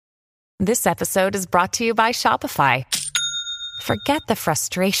This episode is brought to you by Shopify. Forget the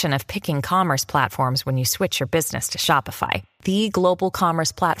frustration of picking commerce platforms when you switch your business to Shopify, the global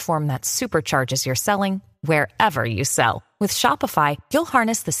commerce platform that supercharges your selling wherever you sell. With Shopify, you'll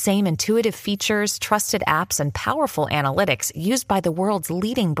harness the same intuitive features, trusted apps, and powerful analytics used by the world's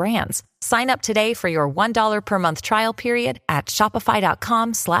leading brands. Sign up today for your $1 per month trial period at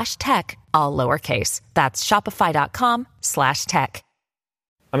shopify.com/tech, all lowercase. That's shopify.com/tech.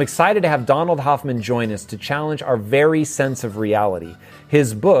 I'm excited to have Donald Hoffman join us to challenge our very sense of reality.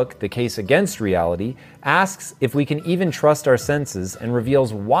 His book, The Case Against Reality, asks if we can even trust our senses and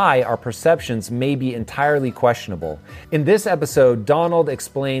reveals why our perceptions may be entirely questionable. In this episode, Donald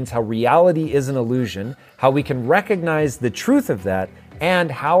explains how reality is an illusion, how we can recognize the truth of that, and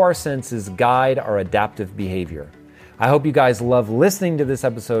how our senses guide our adaptive behavior. I hope you guys love listening to this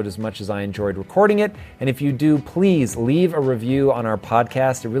episode as much as I enjoyed recording it. And if you do, please leave a review on our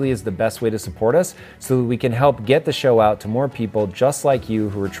podcast. It really is the best way to support us so that we can help get the show out to more people just like you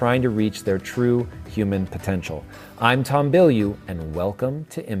who are trying to reach their true human potential. I'm Tom Bilyeu, and welcome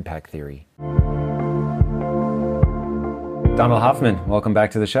to Impact Theory. Donald Hoffman, welcome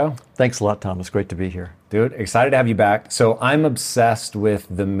back to the show. Thanks a lot, Tom. It's great to be here. Dude, excited to have you back. So I'm obsessed with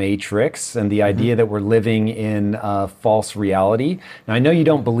the Matrix and the idea that we're living in a false reality. Now, I know you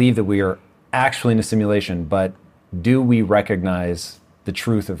don't believe that we are actually in a simulation, but do we recognize the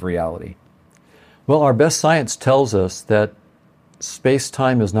truth of reality? Well, our best science tells us that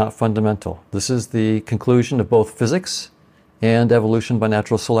space-time is not fundamental. This is the conclusion of both physics and evolution by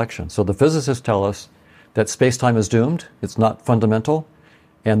natural selection. So the physicists tell us that space-time is doomed, it's not fundamental,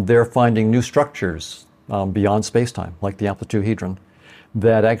 and they're finding new structures beyond space-time, like the amplitude-hedron,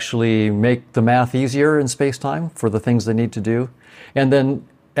 that actually make the math easier in space-time for the things they need to do. And then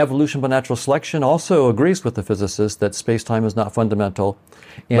evolution by natural selection also agrees with the physicists that space-time is not fundamental.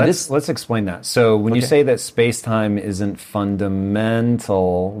 And let's explain that. So when you say that space-time isn't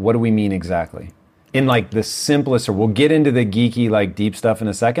fundamental, what do we mean exactly? In like the simplest, or we'll get into the geeky, like deep stuff in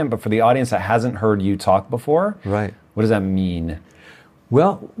a second, but for the audience that hasn't heard you talk before, right? What does that mean?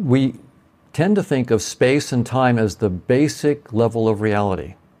 Well, we tend to think of space and time as the basic level of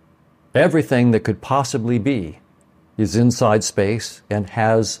reality. Everything that could possibly be is inside space and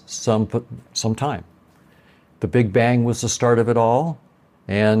has some time. The Big Bang was the start of it all,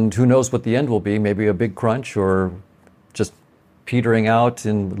 and who knows what the end will be, maybe a big crunch or just petering out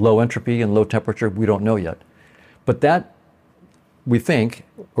in low entropy and low temperature, we don't know yet. But that, we think,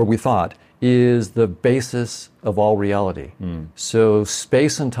 or we thought, is the basis of all reality. So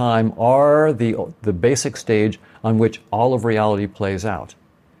space and time are the basic stage on which all of reality plays out.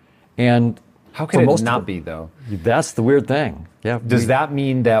 And how can it not be, though? That's the weird thing. Yeah. Does that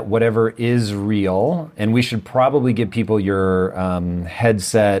mean that whatever is real, and we should probably give people your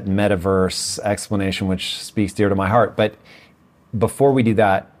headset metaverse explanation, which speaks dear to my heart, but before we do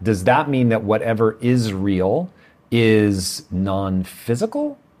that, does that mean that whatever is real is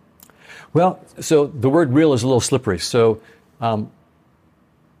non-physical? Well, so the word real is a little slippery. So in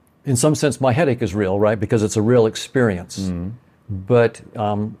some sense, my headache is real, right? Because it's a real experience. But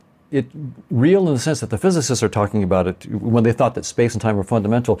it real in the sense that the physicists are talking about it, when they thought that space and time were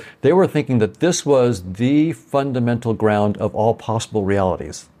fundamental, they were thinking that this was the fundamental ground of all possible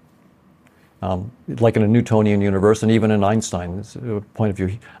realities. Like in a Newtonian universe, and even in Einstein's point of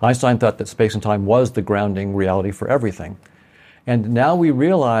view. Einstein thought that space and time was the grounding reality for everything. And now we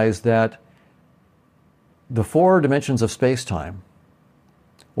realize that the 4 dimensions of space-time,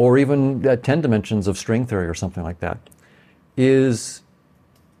 or even 10 dimensions of string theory or something like that, is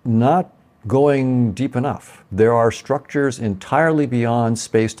not going deep enough. There are structures entirely beyond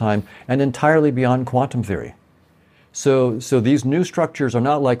space-time and entirely beyond quantum theory. So these new structures are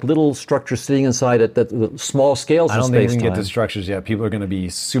not like little structures sitting inside at the small scales of space-time. I don't think we can get to structures yet. People are going to be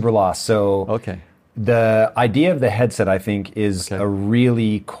super lost. So the idea of the headset, I think, is a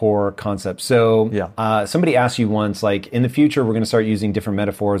really core concept. So somebody asked you once, like, in the future, we're going to start using different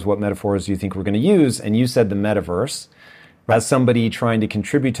metaphors. What metaphors do you think we're going to use? And you said the metaverse. As somebody trying to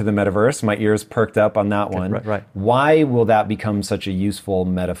contribute to the metaverse, my ears perked up on that one. Right. Why will that become such a useful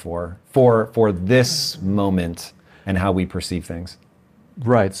metaphor for this moment and how we perceive things?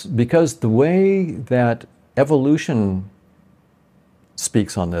 Right, because the way that evolution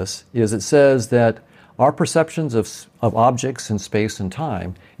speaks on this is it says that our perceptions of objects in space and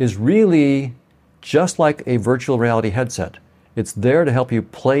time is really just like a virtual reality headset. It's there to help you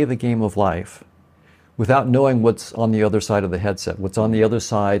play the game of life without knowing what's on the other side of the headset, what's on the other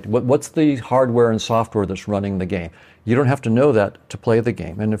side, what's the hardware and software that's running the game. You don't have to know that to play the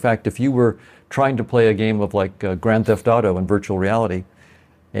game. And in fact, if you were trying to play a game of like Grand Theft Auto in virtual reality,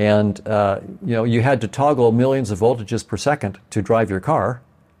 and you had to toggle millions of voltages per second to drive your car,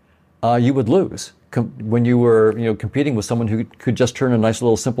 you would lose when you were competing with someone who could just turn a nice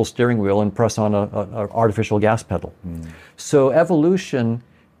little simple steering wheel and press on a artificial gas pedal. So evolution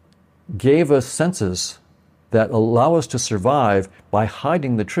gave us senses that allow us to survive by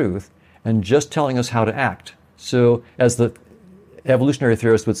hiding the truth and just telling us how to act. So as the evolutionary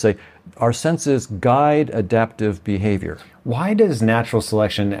theorists would say, our senses guide adaptive behavior. Why does natural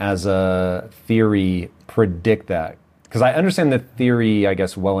selection as a theory predict that? Because I understand the theory, I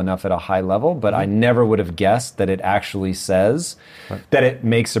guess, well enough at a high level, but I never would have guessed that it actually says, that it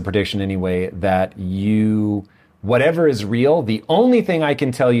makes a prediction anyway, that whatever is real, the only thing I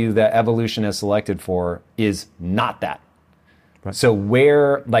can tell you that evolution has selected for is not that. Right. So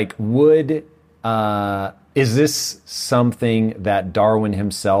is this something that Darwin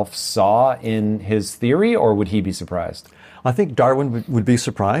himself saw in his theory, or would he be surprised? I think Darwin would be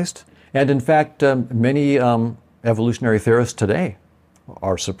surprised. And in fact, many evolutionary theorists today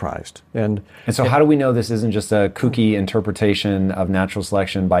are surprised. And so how do we know this isn't just a kooky interpretation of natural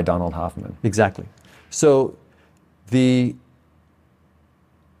selection by Donald Hoffman? Exactly. So the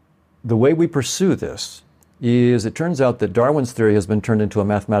way we pursue this is, it turns out that Darwin's theory has been turned into a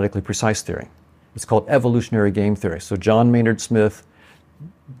mathematically precise theory. It's called evolutionary game theory. So John Maynard Smith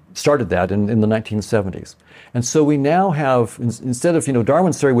started that in the 1970s. And so we now have, instead of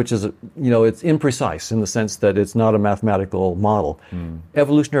Darwin's theory, which is it's imprecise in the sense that it's not a mathematical model,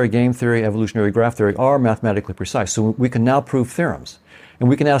 evolutionary game theory, evolutionary graph theory are mathematically precise. So we can now prove theorems, and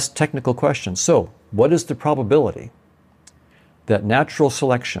we can ask technical questions. So what is the probability that natural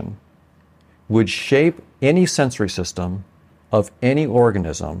selection would shape any sensory system of any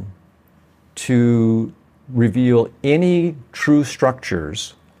organism to reveal any true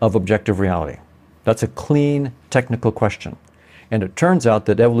structures of objective reality? That's a clean technical question. And it turns out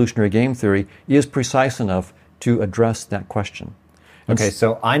that evolutionary game theory is precise enough to address that question. Okay,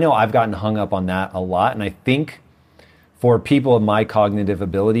 so I know I've gotten hung up on that a lot, and I think for people of my cognitive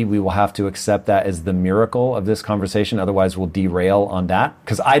ability, we will have to accept that as the miracle of this conversation. Otherwise, we'll derail on that.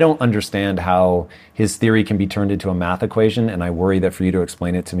 Because I don't understand how his theory can be turned into a math equation, and I worry that for you to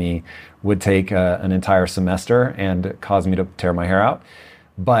explain it to me would take an entire semester and cause me to tear my hair out.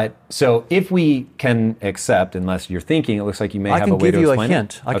 But so if we can accept, unless you're thinking, it looks like you may have a way to explain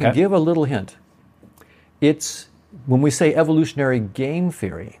it. I can give a little hint. It's, when we say evolutionary game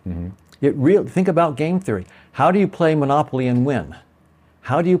theory, think about game theory. How do you play Monopoly and win?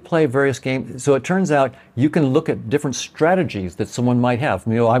 How do you play various games? So it turns out you can look at different strategies that someone might have.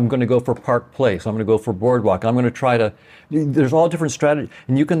 I'm going to go for Park Place. I'm going to go for Boardwalk. I'm going to try to... There's all different strategies.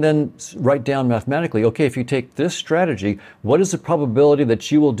 And you can then write down mathematically, okay, if you take this strategy, what is the probability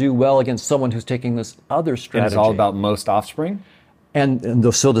that you will do well against someone who's taking this other strategy? And it's all about most offspring?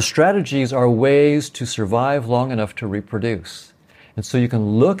 So the strategies are ways to survive long enough to reproduce. And so you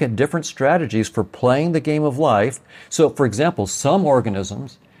can look at different strategies for playing the game of life. So, for example, some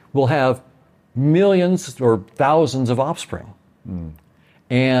organisms will have millions or thousands of offspring.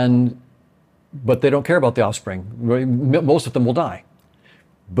 But they don't care about the offspring. Most of them will die.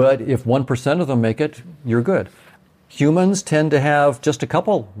 But if 1% of them make it, you're good. Humans tend to have just a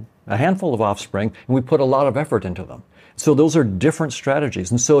handful of offspring, and we put a lot of effort into them. So those are different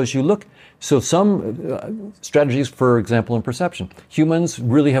strategies. And so as you look, some strategies, for example, in perception. Humans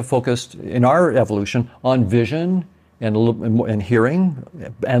really have focused in our evolution on vision and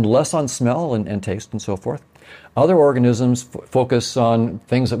hearing, and less on smell and taste and so forth. Other organisms focus on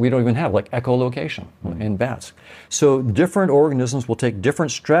things that we don't even have, like echolocation in bats. So different organisms will take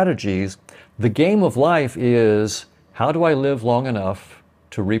different strategies. The game of life is, how do I live long enough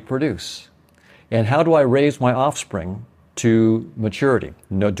to reproduce? And how do I raise my offspring to maturity?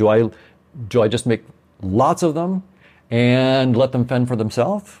 Do I just make lots of them and let them fend for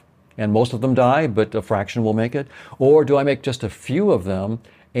themselves, and most of them die, but a fraction will make it? Or do I make just a few of them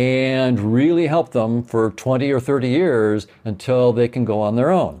and really help them for 20 or 30 years until they can go on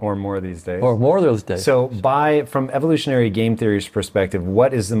their own? Or more these days. So from evolutionary game theory's perspective,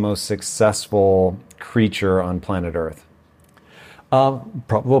 what is the most successful creature on planet Earth?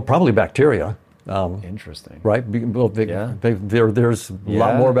 Probably bacteria. Interesting. Right? There's a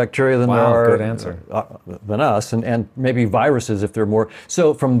lot more bacteria than there are good answer. Than us, and maybe viruses if they're more.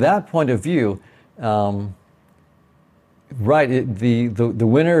 So from that point of view, the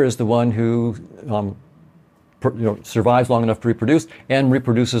winner is the one who survives long enough to reproduce and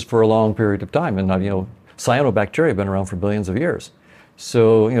reproduces for a long period of time. And cyanobacteria have been around for billions of years.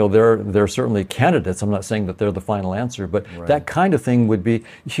 So, they're certainly candidates. I'm not saying that they're the final answer, but that kind of thing would be,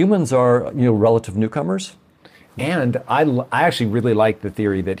 humans are, relative newcomers. And I actually really like the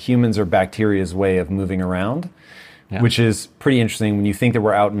theory that humans are bacteria's way of moving around, which is pretty interesting when you think that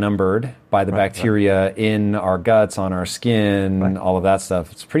we're outnumbered by the bacteria in our guts, on our skin, all of that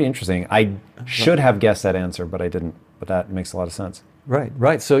stuff. It's pretty interesting. I should have guessed that answer, but I didn't. But that makes a lot of sense.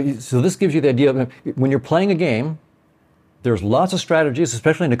 Right. So this gives you the idea of when you're playing a game, there's lots of strategies,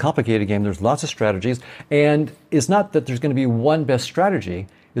 especially in a complicated game, there's lots of strategies. And it's not that there's going to be one best strategy.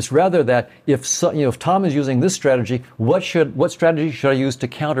 It's rather that if Tom is using this strategy, what strategy should I use to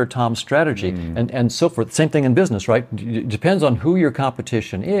counter Tom's strategy, and so forth. Same thing in business, right? It depends on who your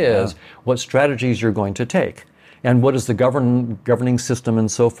competition is, what strategies you're going to take, and what is the governing system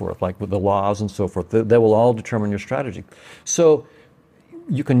and so forth, like with the laws and so forth. That will all determine your strategy. So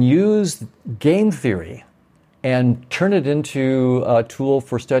you can use game theory and turn it into a tool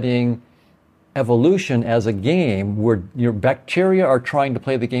for studying evolution as a game where your bacteria are trying to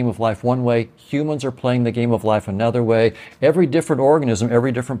play the game of life one way, humans are playing the game of life another way. Every different organism,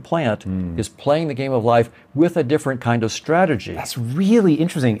 every different plant is playing the game of life with a different kind of strategy. That's really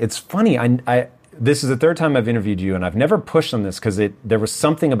interesting. It's funny. This is the third time I've interviewed you, and I've never pushed on this because there was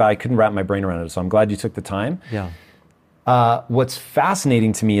something about I couldn't wrap my brain around it, so I'm glad you took the time. Yeah. What's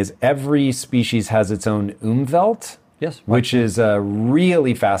fascinating to me is every species has its own Umwelt. Yes. Which is a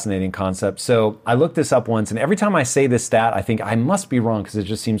really fascinating concept. So I looked this up once, and every time I say this stat, I think I must be wrong because it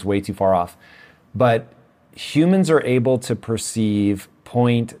just seems way too far off. But humans are able to perceive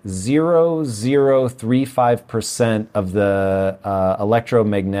 0.0035% of the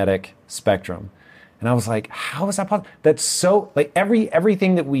electromagnetic spectrum. And I was like, how is that possible? That's so, like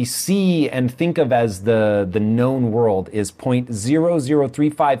everything that we see and think of as the known world is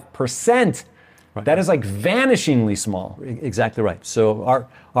 0.0035%. Right. That is like vanishingly small. Exactly right. So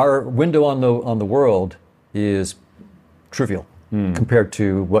our window on the world is trivial compared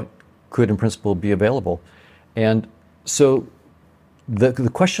to what could in principle be available. And so the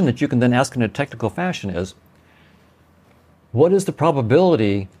question that you can then ask in a technical fashion is, what is the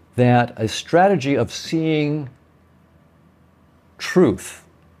probability that a strategy of seeing true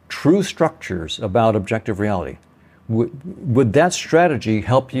structures about objective reality, would that strategy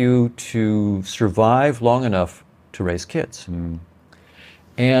help you to survive long enough to raise kids?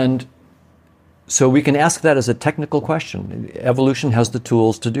 And so we can ask that as a technical question. Evolution has the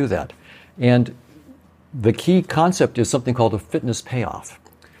tools to do that. And the key concept is something called a fitness payoff.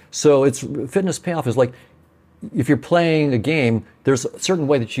 So fitness payoff is like, if you're playing a game, there's a certain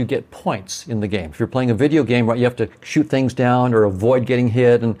way that you get points in the game. If you're playing a video game, right, you have to shoot things down or avoid getting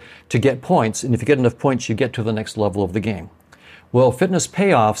hit and to get points. And if you get enough points, you get to the next level of the game. Well, fitness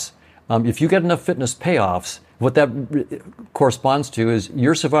payoffs, if you get enough fitness payoffs, what that corresponds to is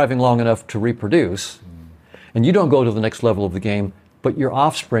you're surviving long enough to reproduce, and you don't go to the next level of the game, but your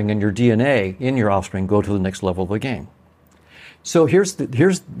offspring and your DNA in your offspring go to the next level of the game. So here's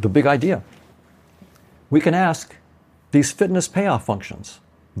the big idea. We can ask these fitness payoff functions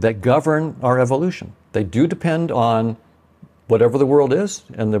that govern our evolution. They do depend on whatever the world is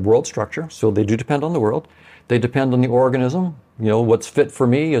and the world structure, so they do depend on the world. They depend on the organism. What's fit for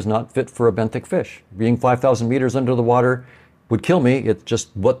me is not fit for a benthic fish. Being 5,000 meters under the water would kill me. It's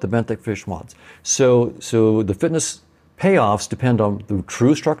just what the benthic fish wants. So the fitness payoffs depend on the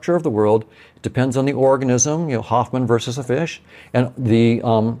true structure of the world. It depends on the organism, Hoffman versus a fish, and the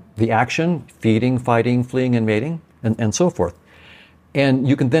action, feeding, fighting, fleeing, and mating, and so forth. And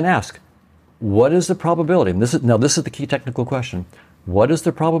you can then ask, what is the probability? And this is the key technical question. What is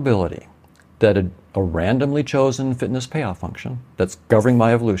the probability that a randomly chosen fitness payoff function that's governing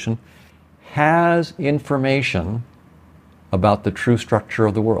my evolution has information about the true structure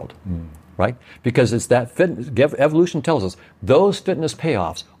of the world? Right? Because it's that evolution tells us those fitness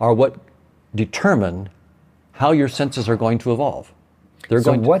payoffs are what determine how your senses are going to evolve.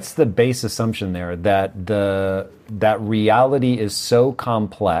 What's the base assumption there that reality is so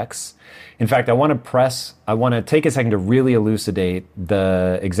complex? In fact, I want to take a second to really elucidate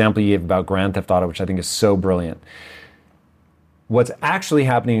the example you gave about Grand Theft Auto, which I think is so brilliant. What's actually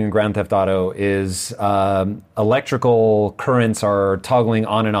happening in Grand Theft Auto is electrical currents are toggling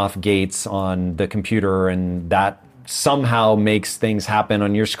on and off gates on the computer, and that somehow makes things happen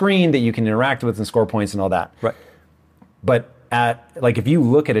on your screen that you can interact with and score points and all that. Right. But if you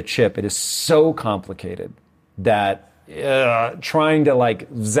look at a chip, it is so complicated that trying to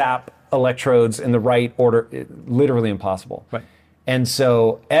zap electrodes in the right order, literally impossible. Right. And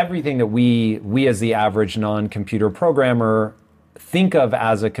so everything that we as the average non-computer programmer think of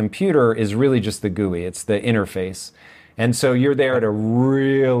as a computer is really just the GUI. It's the interface. And so you're there at a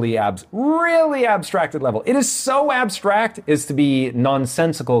really abstracted level. It is so abstract as to be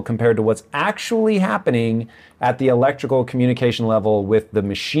nonsensical compared to what's actually happening at the electrical communication level with the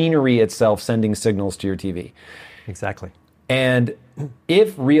machinery itself sending signals to your TV. Exactly. And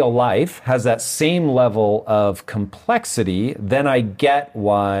if real life has that same level of complexity, then I get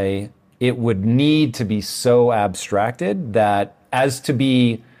why it would need to be so abstracted that as to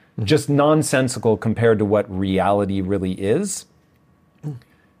be just nonsensical compared to what reality really is.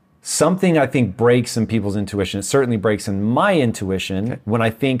 Something I think breaks in people's intuition. It certainly breaks in my intuition when I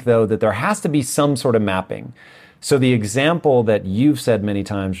think, though, that there has to be some sort of mapping. So the example that you've said many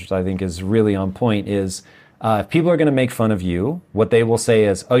times, which I think is really on point, is if people are going to make fun of you, what they will say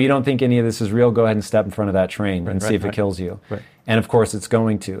is, oh, you don't think any of this is real? Go ahead and step in front of that train and see if it kills you. Right. And of course, it's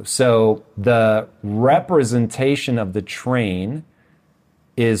going to. So the representation of the train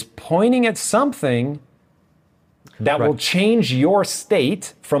is pointing at something that will change your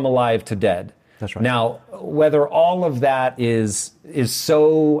state from alive to dead. That's right. Now, whether all of that is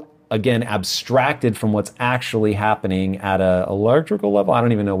so, again, abstracted from what's actually happening at a electrical level, I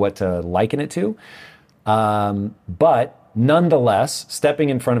don't even know what to liken it to. But nonetheless, stepping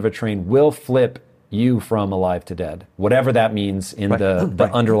in front of a train will flip you from alive to dead, whatever that means in the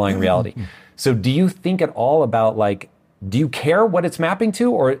underlying reality. So do you think at all about, like, do you care what it's mapping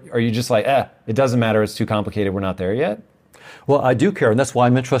to, or are you just like, it doesn't matter, it's too complicated, we're not there yet? Well, I do care, and that's why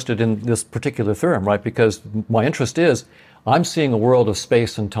I'm interested in this particular theorem, right? Because my interest is, I'm seeing a world of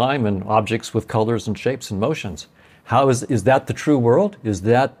space and time and objects with colors and shapes and motions. How is that the true world? Is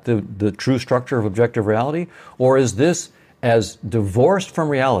that the true structure of objective reality? Or is this as divorced from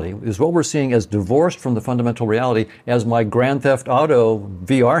reality? Is what we're seeing as divorced from the fundamental reality as my Grand Theft Auto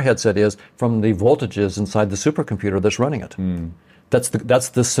VR headset is from the voltages inside the supercomputer that's running it? That's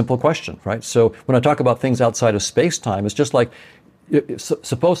the simple question, right? So when I talk about things outside of space-time, it's just like,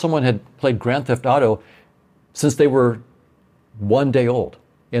 suppose someone had played Grand Theft Auto since they were 1 day old,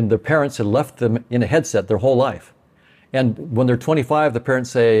 and their parents had left them in a headset their whole life. And when they're 25, the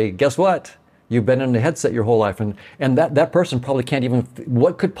parents say, guess what? You've been in a headset your whole life. And that person probably can't even,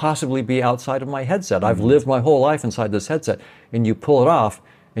 what could possibly be outside of my headset? I've lived my whole life inside this headset. And you pull it off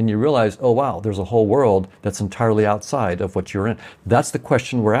and you realize, oh, wow, there's a whole world that's entirely outside of what you're in. That's the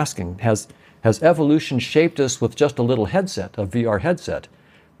question we're asking. Has evolution shaped us with just a little headset, a VR headset,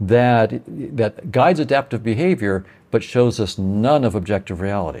 that guides adaptive behavior but shows us none of objective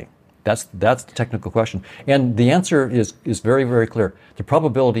reality? That's the technical question. And the answer is very, very clear. The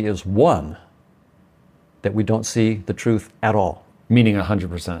probability is 1 that we don't see the truth at all. Meaning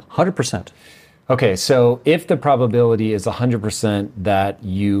 100%. 100%. Okay, so if the probability is 100% that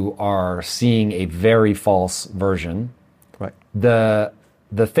you are seeing a very false version, right, the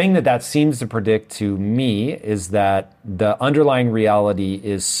thing that seems to predict to me is that the underlying reality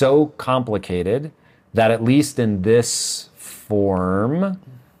is so complicated that at least in this form, I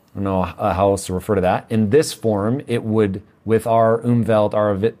don't know how else to refer to that. In this form, it would, with our Umwelt,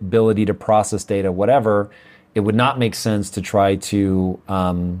 our ability to process data, whatever, it would not make sense to try to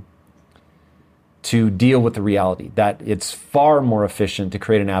deal with the reality. That it's far more efficient to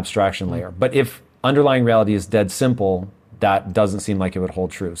create an abstraction layer. But if underlying reality is dead simple, that doesn't seem like it would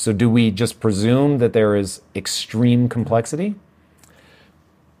hold true. So do we just presume that there is extreme complexity?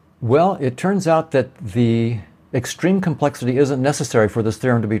 Well, it turns out that the extreme complexity isn't necessary for this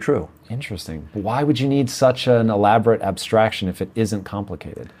theorem to be true. Interesting. Why would you need such an elaborate abstraction if it isn't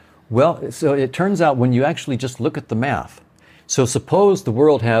complicated? Well, so it turns out when you actually just look at the math, so suppose the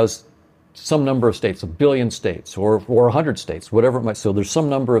world has some number of states, 1 billion states, or 100 states, whatever it might, so there's some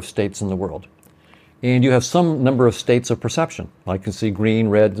number of states in the world. And you have some number of states of perception. I can see green,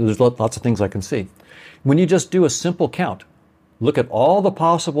 red, there's lots of things I can see. When you just do a simple count, look at all the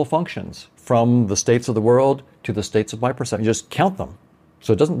possible functions from the states of the world to the states of my perception. You just count them.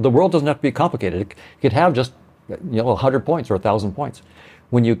 So the world doesn't have to be complicated. It could have just 100 points or 1,000 points.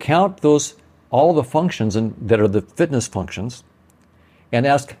 When you count all the functions that are the fitness functions, and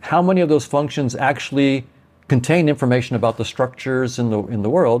ask how many of those functions actually contain information about the structures in the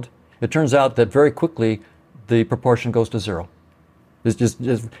world, it turns out that very quickly the proportion goes to 0.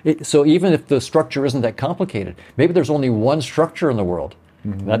 So even if the structure isn't that complicated, maybe there's only one structure in the world.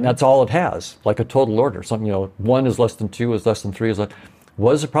 Mm-hmm. That's all it has, like a total order. Something, 1 is less than 2, is less than 3,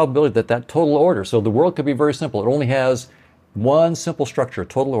 what is the probability that total order, so the world could be very simple. It only has one simple structure,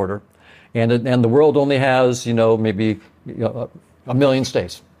 total order, and the world only has, maybe 1 million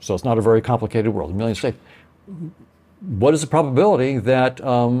states. So it's not a very complicated world, 1 million states. What is the probability that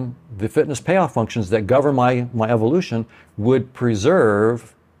the fitness payoff functions that govern my evolution would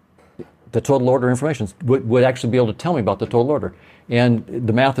preserve the total order information, would actually be able to tell me about the total order. And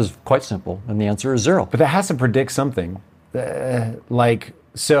the math is quite simple, and the answer is 0. But that has to predict something.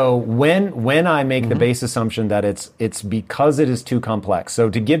 So when I make the base assumption that it's because it is too complex. So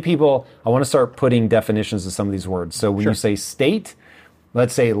to give people, I want to start putting definitions to some of these words. So when you say state,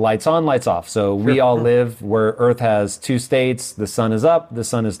 let's say lights on, lights off. So we all live where Earth has 2 states. The sun is up, the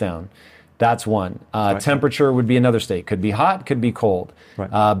sun is down. That's one. Temperature would be another state. Could be hot, could be cold.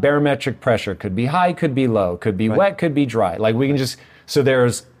 Barometric pressure could be high, could be low, could be wet, could be dry. Like we can just, so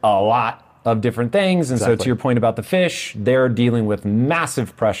there's a lot of different things. And so to your point about the fish, they're dealing with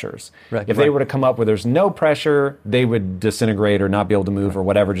massive pressures. If they were to come up where there's no pressure, they would disintegrate or not be able to move or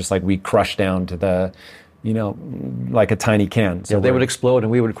whatever, just like we crush down to the, like a tiny can. So they would explode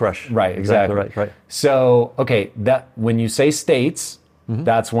and we would crush. Right, exactly. Right. So, okay, that when you say states,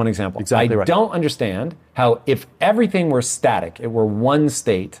 that's one example. Exactly I don't understand how if everything were static, it were one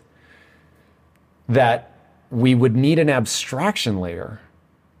state, that we would need an abstraction layer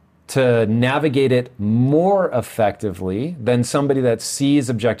to navigate it more effectively than somebody that sees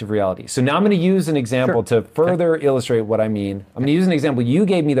objective reality. So now I'm going to use an example to further illustrate what I mean. I'm going to use an example you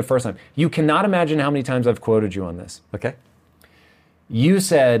gave me the first time. You cannot imagine how many times I've quoted you on this. Okay. You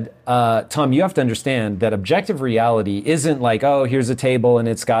said, Tom, you have to understand that objective reality isn't like, oh, here's a table and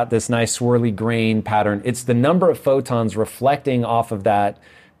it's got this nice swirly grain pattern. It's the number of photons reflecting off of that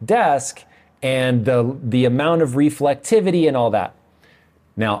desk and the amount of reflectivity and all that.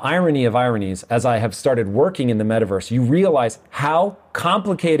 Now, irony of ironies, as I have started working in the metaverse, you realize how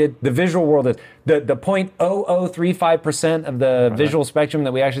complicated the visual world is. The 0.0035% of the visual spectrum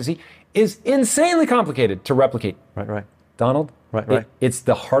that we actually see is insanely complicated to replicate. Right. Donald? Right. It's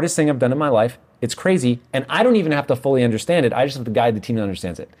the hardest thing I've done in my life. It's crazy, and I don't even have to fully understand it. I just have to guide the team that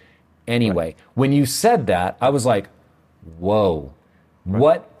understands it. Anyway, when you said that, I was like, whoa.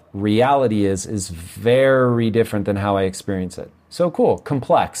 What reality is very different than how I experience it. So cool,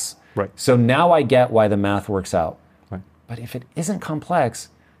 complex. Right. So now I get why the math works out. Right. But if it isn't complex,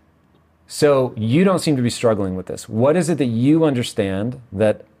 so you don't seem to be struggling with this. What is it that you understand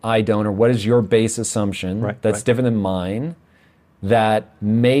that I don't, or what is your base assumption that's different than mine that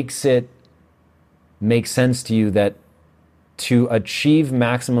makes it make sense to you that to achieve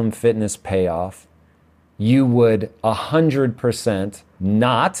maximum fitness payoff, you would 100%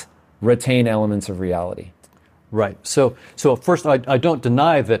 not retain elements of reality? Right. So first, I don't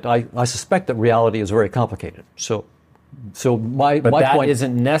deny that I suspect that reality is very complicated. So my that point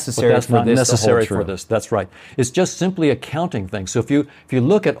isn't necessary. But that's for not this necessary to hold for true. this. That's right. It's just simply a counting thing. So if you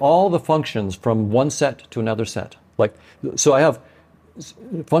look at all the functions from one set to another set, like so, I have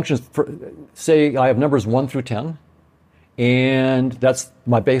functions. Say I have numbers 1 through 10, and that's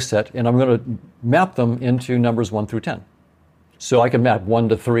my base set, and I'm going to map them into numbers 1 through 10. So I can map 1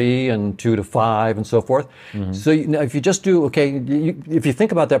 to 3 and 2 to 5 and so forth. So if you just do, if you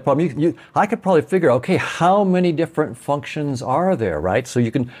think about that problem, I could probably figure, how many different functions are there, right? So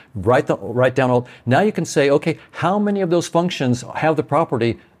you can write down all. Now you can say, how many of those functions have the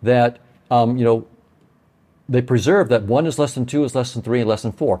property that, they preserve that 1 is less than 2 is less than 3 and less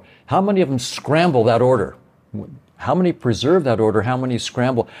than 4. How many of them scramble that order? How many preserve that order? How many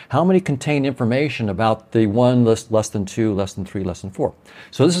scramble? How many contain information about the 1 less than 2, less than 3, less than 4?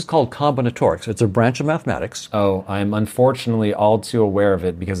 So this is called combinatorics. It's a branch of mathematics. Oh, I'm unfortunately all too aware of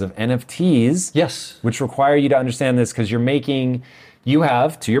it because of NFTs. Yes. Which require you to understand this because you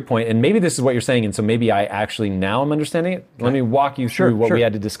have, to your point, and maybe this is what you're saying, and so maybe I actually now am understanding it. Let me walk you through what we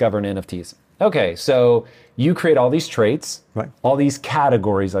had to discover in NFTs. Okay, so you create all these traits, all these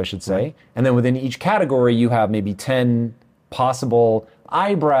categories, I should say, and then within each category you have maybe 10 possible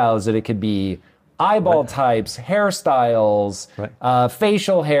eyebrows that it could be, eyeball types, hairstyles,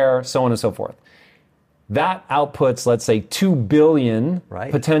 facial hair, so on and so forth. That outputs, let's say, 2 billion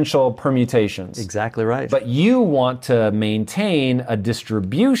potential permutations. Exactly right. But you want to maintain a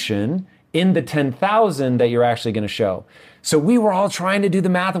distribution in the 10,000 that you're actually going to show. So we were all trying to do the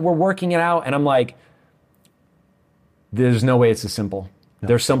math and we're working it out. And I'm like, there's no way it's as simple. No.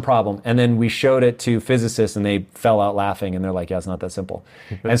 There's some problem. And then we showed it to physicists and they fell out laughing and they're like, yeah, it's not that simple.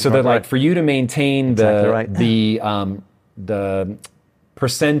 And so they're like, for you to maintain the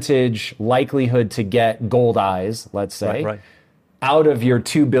percentage likelihood to get gold eyes, let's say, out of your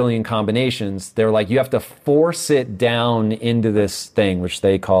 2 billion combinations, they're like, you have to force it down into this thing, which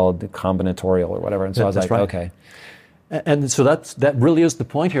they called combinatorial or whatever. And so I was like, okay. And so that really is the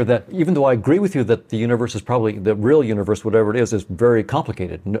point here, that even though I agree with you that the universe is probably, the real universe, whatever it is very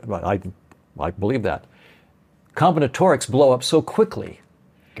complicated. I believe that. Combinatorics blow up so quickly.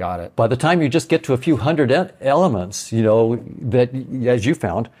 Got it. By the time you just get to a few hundred elements, that, as you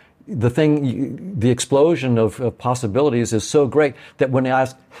found, the explosion of possibilities is so great that when I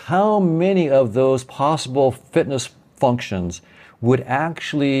ask how many of those possible fitness functions would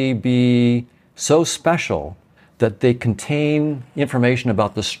actually be so special that they contain information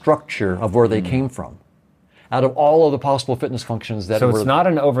about the structure of where they came from, out of all of the possible fitness functions that So it's not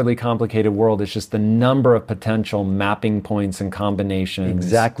an overly complicated world, it's just the number of potential mapping points and combinations.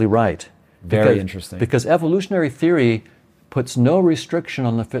 Exactly right. Very interesting. Because evolutionary theory puts no restriction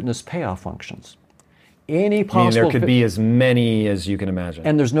on the fitness payoff functions. Any possible... I mean, there could be as many as you can imagine.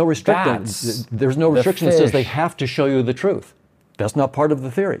 And there's no restriction. There's no restriction that says they fish. have to show you the truth. That's not part of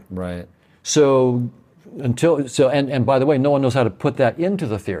the theory. Right. So and by the way, no one knows how to put that into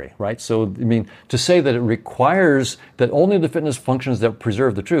the theory, right? So, I mean, to say that it requires that only the fitness functions that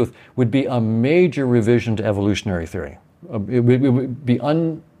preserve the truth would be a major revision to evolutionary theory. It would be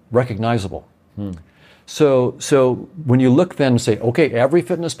unrecognizable. So when you look then and say, okay, every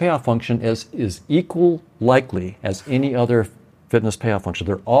fitness payoff function is equal likely as any other fitness payoff function.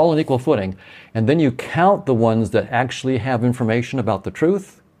 They're all on equal footing. And then you count the ones that actually have information about the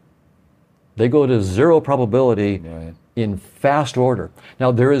truth. They go to zero probability in fast order.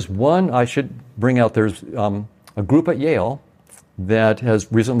 Now, there is one I should bring out. There's a group at Yale that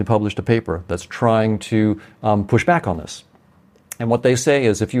has recently published a paper that's trying to push back on this. And what they say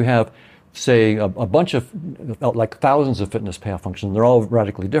is if you have, say, a bunch of, like thousands of fitness payoff functions, they're all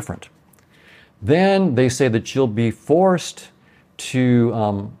radically different, then they say that you'll be forced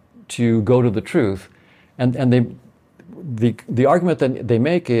to go to the truth. And the argument that they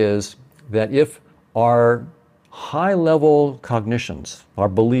make is that if our high-level cognitions, our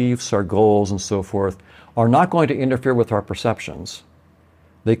beliefs, our goals, and so forth, are not going to interfere with our perceptions,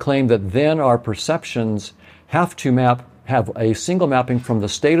 they claim that then our perceptions have to have a single mapping from the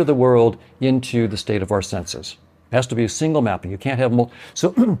state of the world into the state of our senses. It has to be a single mapping. You can't have multiple.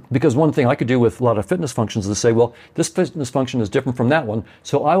 So, because one thing I could do with a lot of fitness functions is say, well, this fitness function is different from that one,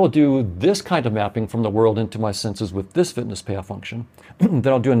 so I will do this kind of mapping from the world into my senses with this fitness payoff function. Then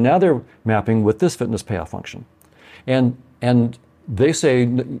I'll do another mapping with this fitness payoff function. And they say,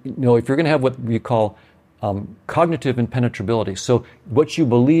 if you're going to have what we call cognitive impenetrability, so what you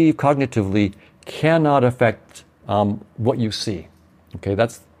believe cognitively cannot affect what you see. Okay,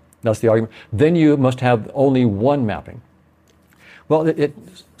 that's the argument. Then you must have only one mapping. Well,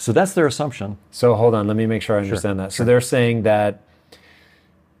 so that's their assumption. So hold on, let me make sure I understand that. So they're saying that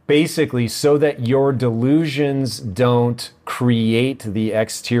basically so that your delusions don't create the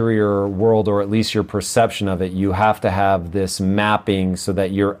exterior world, or at least your perception of it, you have to have this mapping so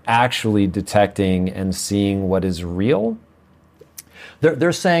that you're actually detecting and seeing what is real?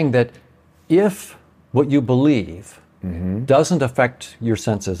 They're saying that if what you believe doesn't affect your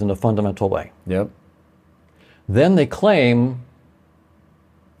senses in a fundamental way, then they claim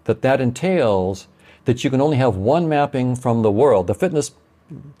that entails that you can only have one mapping from the world,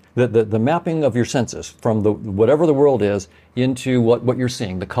 the mapping of your senses from whatever the world is into what you're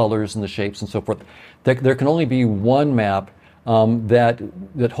seeing, the colors and the shapes and so forth. There can only be one map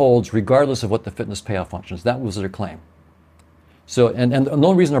that holds regardless of what the fitness payoff function is. That was their claim. So, and the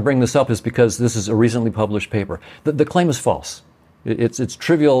only reason I bring this up is because this is a recently published paper. The claim is false. It's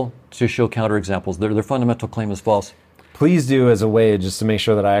trivial to show counterexamples. Their fundamental claim is false. Please do, as a way just to make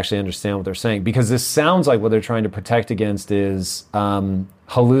sure that I actually understand what they're saying, because this sounds like what they're trying to protect against is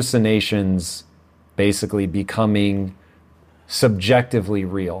hallucinations basically becoming subjectively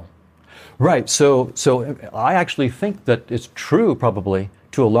real. Right. So I actually think that it's true, probably,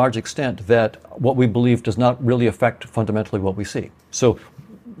 to a large extent, that what we believe does not really affect fundamentally what we see. So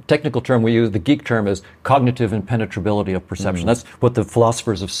technical term we use, the geek term, is cognitive impenetrability of perception. That's what the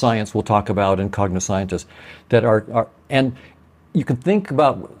philosophers of science will talk about, and cognoscientists that are and you can think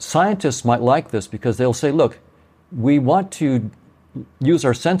about, scientists might like this because they'll say, look, we want to use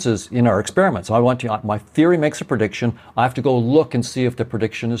our senses in our experiments. My theory makes a prediction. I have to go look and see if the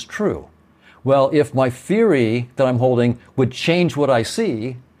prediction is true. Well, if my theory that I'm holding would change what I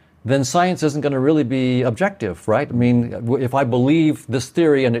see, then science isn't going to really be objective, right? I mean, if I believe this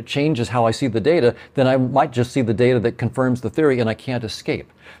theory and it changes how I see the data, then I might just see the data that confirms the theory and I can't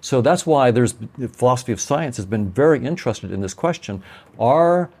escape. So that's why the philosophy of science has been very interested in this question.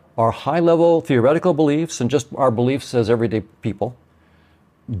 Are our high-level theoretical beliefs and just our beliefs as everyday people,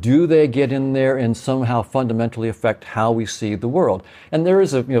 do they get in there and somehow fundamentally affect how we see the world? And there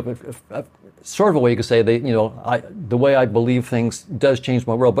is a sort of a way you could say the way I believe things does change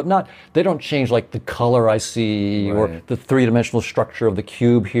my world, but they don't change like the color I see or the three-dimensional structure of the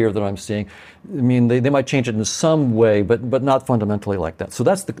cube here that I'm seeing. I mean, they might change it in some way, but not fundamentally like that. So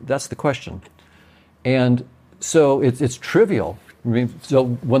that's the question. And so it's trivial I mean, so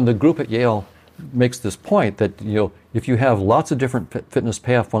when the group at Yale makes this point that, if you have lots of different fitness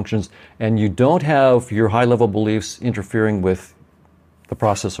payoff functions and you don't have your high-level beliefs interfering with the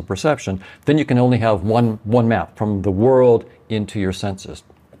process of perception, then you can only have one map from the world into your senses.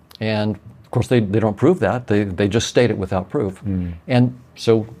 And of course, they don't prove that. They just state it without proof. And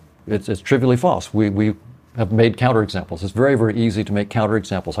so it's trivially false. We have made counterexamples. It's very, very easy to make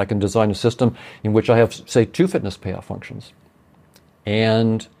counterexamples. I can design a system in which I have, say, 2 fitness payoff functions.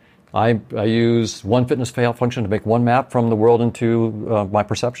 And I use one fitness payoff function to make one map from the world into my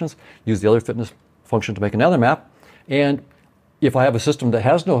perceptions, use the other fitness function to make another map. And if I have a system that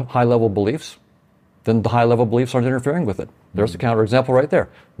has no high-level beliefs, then the high-level beliefs aren't interfering with it. There's the counterexample right there.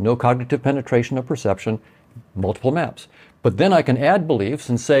 No cognitive penetration of perception, multiple maps. But then I can add beliefs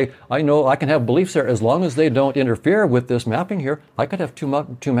and say, I know I can have beliefs there as long as they don't interfere with this mapping here. I could have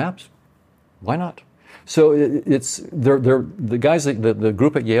two maps. Why not? So they're the guys, the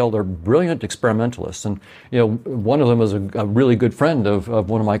group at Yale, they're brilliant experimentalists. And, one of them is a really good friend of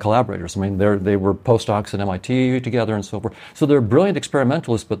one of my collaborators. I mean, they were postdocs at MIT together and so forth. So they're brilliant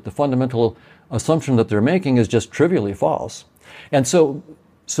experimentalists, but the fundamental assumption that they're making is just trivially false. And so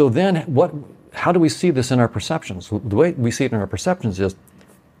then how do we see this in our perceptions? The way we see it in our perceptions is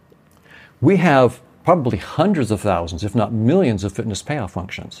we have probably hundreds of thousands, if not millions, of fitness payoff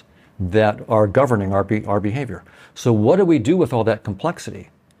functions that are governing our behavior. So what do we do with all that complexity?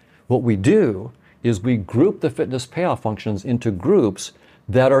 What we do is we group the fitness payoff functions into groups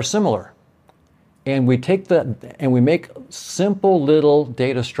that are similar. And we take that and we make simple little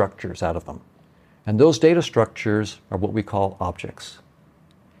data structures out of them. And those data structures are what we call objects.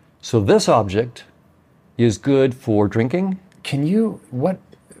 So this object is good for drinking.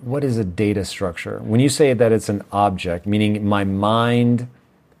 What is a data structure? When you say that it's an object, meaning my mind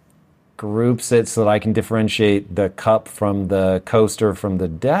groups it so that I can differentiate the cup from the coaster from the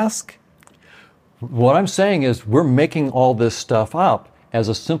desk? What I'm saying is we're making all this stuff up as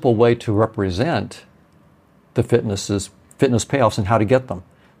a simple way to represent the fitness payoffs and how to get them.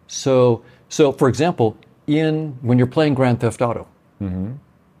 So for example, when you're playing Grand Theft Auto,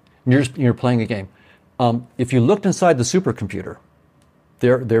 you're playing a game. If you looked inside the supercomputer,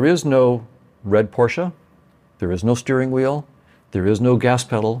 there is no red Porsche, there is no steering wheel, there is no gas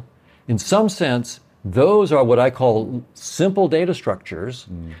pedal. In some sense, those are what I call simple data structures.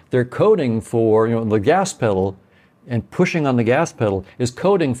 They're coding for, the gas pedal, and pushing on the gas pedal is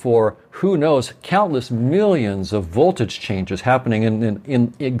coding for, who knows, countless millions of voltage changes happening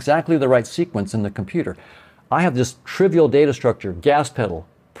in exactly the right sequence in the computer. I have this trivial data structure, gas pedal,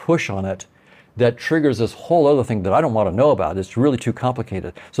 push on it, that triggers this whole other thing that I don't want to know about. It's really too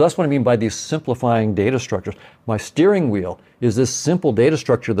complicated. So that's what I mean by these simplifying data structures. My steering wheel is this simple data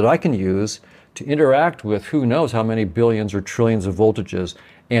structure that I can use to interact with who knows how many billions or trillions of voltages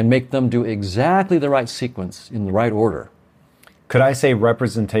and make them do exactly the right sequence in the right order. Could I say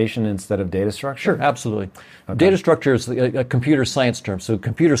representation instead of data structure? Sure, absolutely. Okay. Data structure is a computer science term, so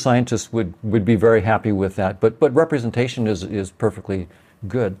computer scientists would be very happy with that, but representation is perfectly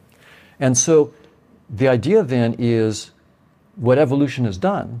good. And so the idea then is what evolution has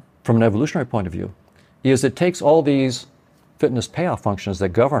done from an evolutionary point of view is it takes all these fitness payoff functions that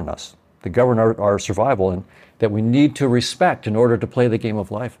govern us, that govern our survival and that we need to respect in order to play the game of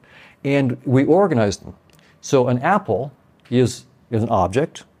life, and we organize them. So an apple is an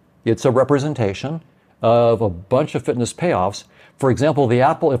object. It's a representation of a bunch of fitness payoffs. For example, the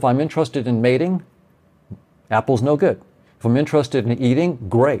apple, if I'm interested in mating, apple's no good. If I'm interested in eating,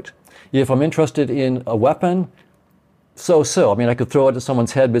 great. If I'm interested in a weapon, so. I mean, I could throw it at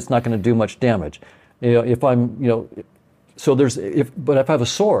someone's head, but it's not going to do much damage. If I have a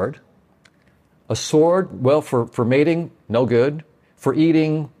sword, well, for mating, no good. For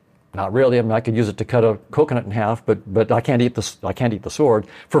eating, not really. I mean, I could use it to cut a coconut in half, but I can't eat the sword.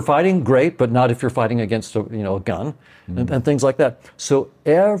 For fighting, great, but not if you're fighting against a gun and things like that. So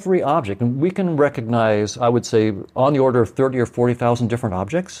every object, and we can recognize, I would say, on the order of 30 or 40,000 different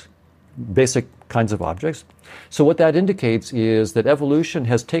objects, basic kinds of objects. So what that indicates is that evolution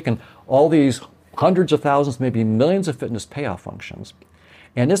has taken all these hundreds of thousands, maybe millions of fitness payoff functions,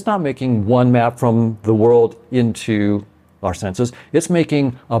 and it's not making one map from the world into our senses. It's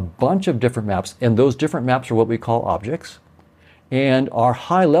making a bunch of different maps, and those different maps are what we call objects. And our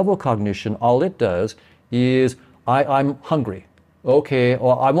high-level cognition, all it does is, I'm hungry. Okay,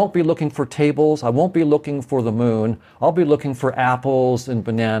 well, I won't be looking for tables. I won't be looking for the moon. I'll be looking for apples and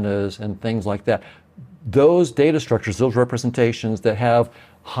bananas and things like that. Those data structures, those representations that have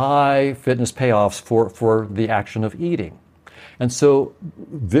high fitness payoffs for the action of eating. And so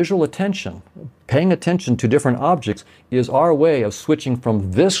visual attention, paying attention to different objects, is our way of switching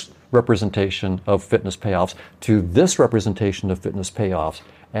from this representation of fitness payoffs to this representation of fitness payoffs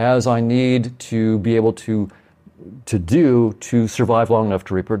as I need to be able to survive long enough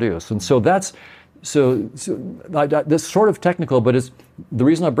to reproduce. And so that's this sort of technical, but the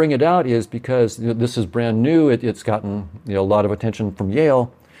reason I bring it out is because this is brand new. It's gotten a lot of attention from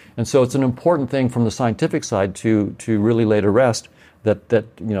Yale, and so it's an important thing from the scientific side to really lay to rest that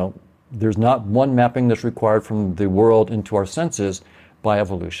there's not one mapping that's required from the world into our senses by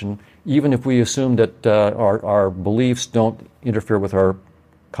evolution, even if we assume that our beliefs don't interfere with our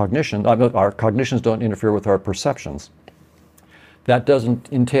cognition, our cognitions don't interfere with our perceptions. That doesn't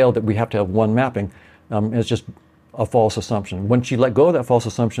entail that we have to have one mapping. It's just a false assumption. Once you let go of that false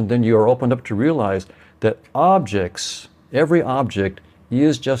assumption, then you are opened up to realize that every object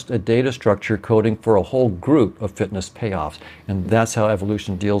is just a data structure coding for a whole group of fitness payoffs. And that's how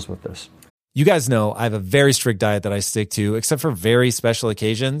evolution deals with this. You guys know I have a very strict diet that I stick to, except for very special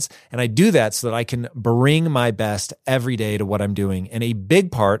occasions. And I do that so that I can bring my best every day to what I'm doing. And a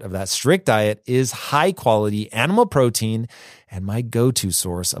big part of that strict diet is high quality animal protein and my go-to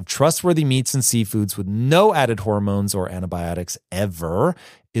source of trustworthy meats and seafoods with no added hormones or antibiotics ever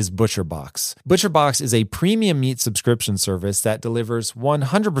is ButcherBox. ButcherBox is a premium meat subscription service that delivers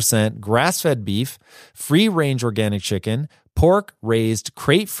 100% grass-fed beef, free-range organic chicken, pork raised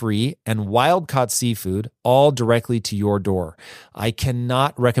crate-free, and wild-caught seafood, all directly to your door. I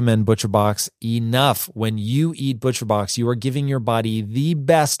cannot recommend ButcherBox enough. When you eat ButcherBox, you are giving your body the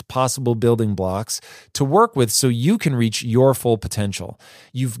best possible building blocks to work with so you can reach your full potential.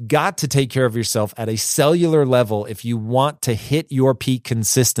 You've got to take care of yourself at a cellular level if you want to hit your peak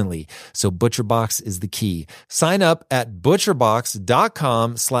consistently. So ButcherBox is the key. Sign up at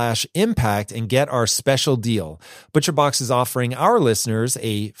butcherbox.com/impact and get our special deal. ButcherBox is offering our listeners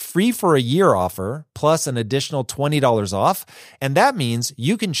a free for a year offer plus an additional $20 off. And that means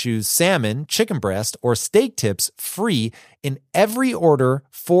you can choose salmon, chicken breast, or steak tips free in every order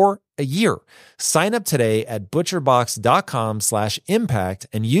for a year. Sign up today at butcherbox.com/impact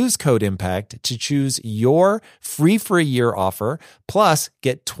and use code IMPACT to choose your free for a year offer, plus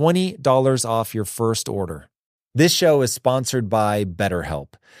get $20 off your first order. This show is sponsored by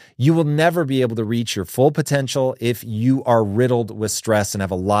BetterHelp. You will never be able to reach your full potential if you are riddled with stress and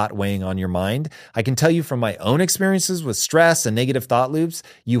have a lot weighing on your mind. I can tell you from my own experiences with stress and negative thought loops,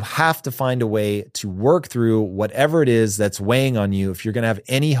 you have to find a way to work through whatever it is that's weighing on you if you're going to have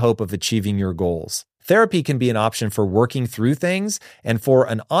any hope of achieving your goals. Therapy can be an option for working through things, and for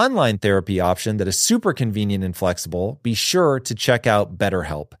an online therapy option that is super convenient and flexible, be sure to check out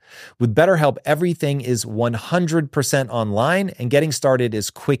BetterHelp. With BetterHelp, everything is 100% online, and getting started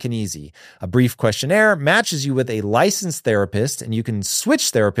is quick and easy. A brief questionnaire matches you with a licensed therapist, and you can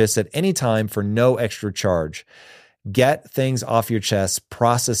switch therapists at any time for no extra charge. Get things off your chest,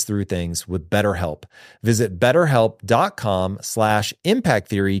 process through things with BetterHelp. Visit betterhelp.com/impact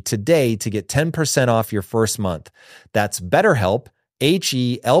theory today to get 10% off your first month. That's BetterHelp,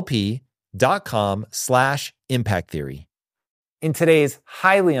 HELP.com/impact theory. In today's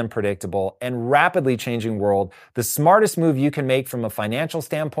highly unpredictable and rapidly changing world, the smartest move you can make from a financial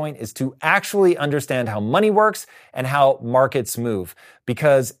standpoint is to actually understand how money works and how markets move.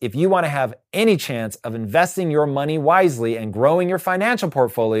 Because if you want to have any chance of investing your money wisely and growing your financial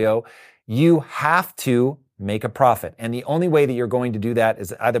portfolio, you have to make a profit. And the only way that you're going to do that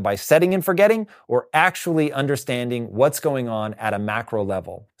is either by setting and forgetting or actually understanding what's going on at a macro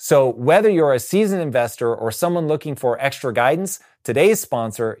level. So whether you're a seasoned investor or someone looking for extra guidance, today's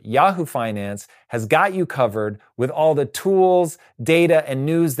sponsor, Yahoo Finance, has got you covered with all the tools, data, and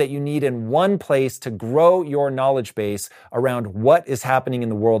news that you need in one place to grow your knowledge base around what is happening in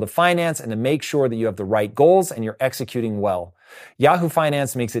the world of finance and to make sure that you have the right goals and you're executing well. Yahoo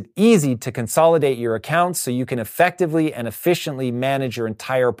Finance makes it easy to consolidate your accounts so you can effectively and efficiently manage your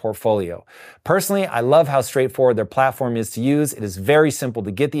entire portfolio. Personally, I love how straightforward their platform is to use. It is very simple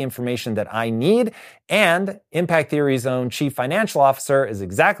to get the information that I need, and Impact Theory's own chief financial officer is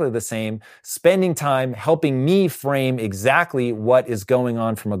exactly the same, spending time helping me frame exactly what is going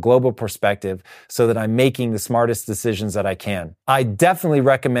on from a global perspective so that I'm making the smartest decisions that I can. I definitely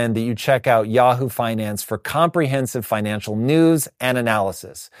recommend that you check out Yahoo Finance for comprehensive financial news and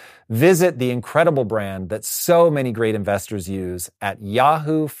analysis. Visit the incredible brand that so many great investors use at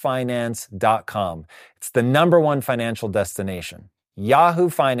yahoofinance.com. It's the #1 financial destination.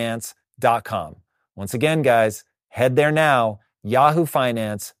 yahoofinance.com. Once again, guys, head there now,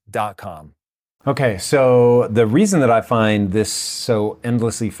 yahoofinance.com. Okay, so the reason that I find this so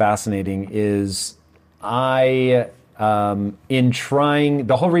endlessly fascinating is I in trying,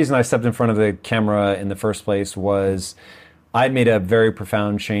 the whole reason I stepped in front of the camera in the first place was I made a very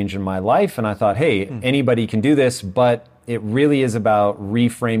profound change in my life, and I thought, hey, anybody can do this, but it really is about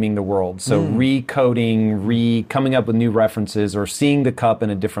reframing the world. So recoding, coming up with new references, or seeing the cup in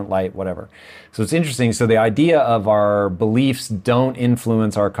a different light, whatever. So it's interesting. So the idea of our beliefs don't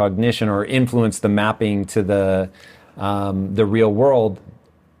influence our cognition or influence the mapping to the real world.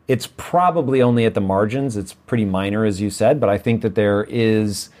 It's probably only at the margins. It's pretty minor, as you said, but I think that there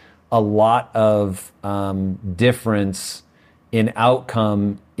is a lot of difference in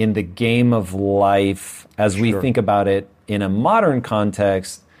outcome in the game of life as we think about it in a modern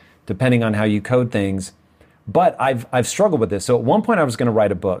context, depending on how you code things. But I've struggled with this. So at one point I was going to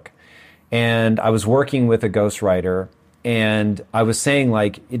write a book, and I was working with a ghostwriter, and I was saying,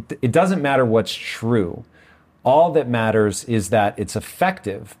 like, it doesn't matter what's true. All that matters is that it's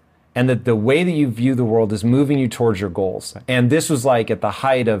effective, and that the way that you view the world is moving you towards your goals. And this was like at the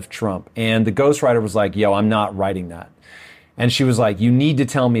height of Trump. And the ghostwriter was like, yo, I'm not writing that. And she was like, you need to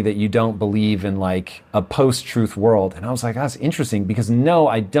tell me that you don't believe in like a post-truth world. And I was like, that's interesting, because no,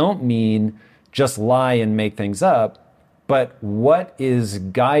 I don't mean just lie and make things up. But what is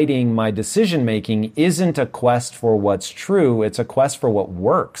guiding my decision-making isn't a quest for what's true. It's a quest for what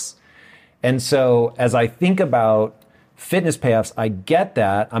works. And so as I think about fitness payoffs, I get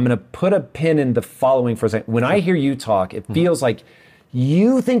that. I'm going to put a pin in the following for a second. When I hear you talk, it feels like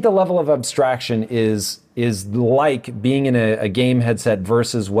you think the level of abstraction is like being in a game headset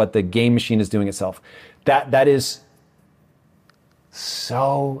versus what the game machine is doing itself. That is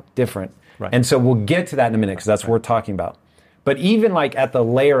so different. Right. And so we'll get to that in a minute, because that's what we're talking about. But even like at the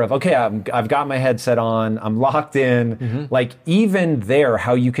layer of, okay, I've got my headset on, I'm locked in, like even there,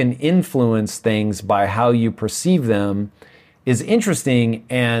 how you can influence things by how you perceive them is interesting.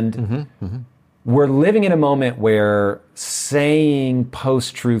 And we're living in a moment where saying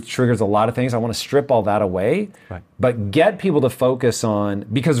post-truth triggers a lot of things. I want to strip all that away, but get people to focus on,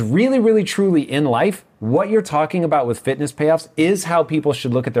 because really, really, truly in life, what you're talking about with fitness payoffs is how people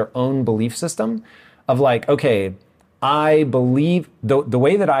should look at their own belief system of like, okay, I believe, the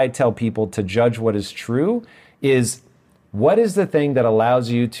way that I tell people to judge what is true is, what is the thing that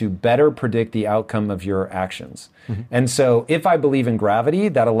allows you to better predict the outcome of your actions? And so if I believe in gravity,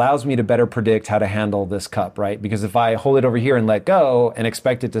 that allows me to better predict how to handle this cup, right? Because if I hold it over here and let go and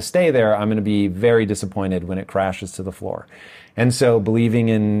expect it to stay there, I'm going to be very disappointed when it crashes to the floor. And so believing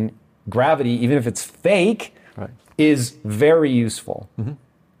in gravity, even if it's fake, is very useful.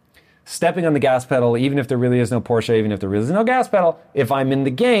 Stepping on the gas pedal, even if there really is no Porsche, even if there really is no gas pedal, if I'm in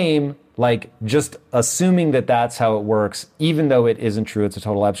the game, like just assuming that that's how it works, even though it isn't true, it's a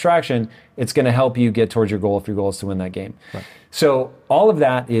total abstraction, it's going to help you get towards your goal if your goal is to win that game. So all of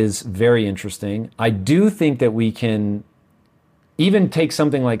that is very interesting. I do think that we can even take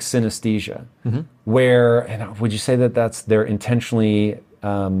something like synesthesia, where, and would you say that they're intentionally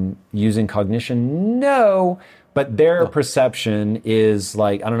using cognition? No. But their perception is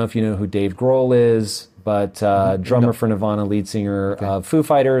like, I don't know if you know who Dave Grohl is, but drummer for Nirvana, lead singer of Foo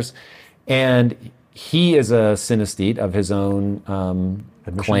Fighters. And he is a synesthete of his own own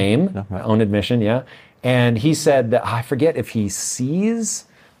admission, And he said that, I forget if he sees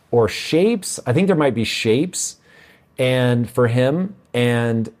or shapes, I think there might be shapes, and for him,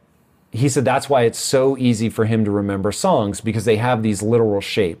 and he said that's why it's so easy for him to remember songs, because they have these literal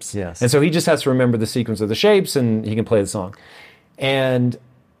shapes. And so he just has to remember the sequence of the shapes and he can play the song. And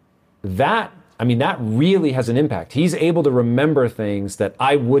that really has an impact. He's able to remember things that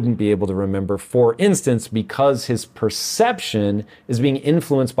I wouldn't be able to remember, for instance, because his perception is being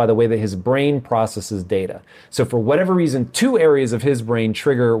influenced by the way that his brain processes data. So for whatever reason, 2 areas of his brain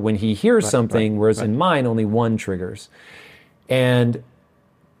trigger when he hears something, whereas in mine, only 1 triggers. And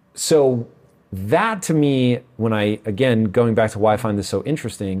so that to me, when I, again, going back to why I find this so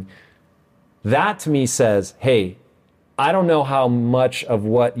interesting, that to me says, hey, I don't know how much of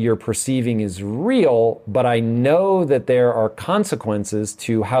what you're perceiving is real, but I know that there are consequences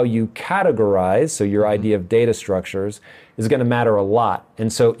to how you categorize. So your idea of data structures is going to matter a lot.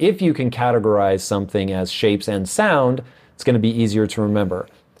 And so if you can categorize something as shapes and sound, it's going to be easier to remember.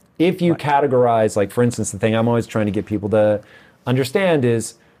 If you categorize, like for instance, the thing I'm always trying to get people to understand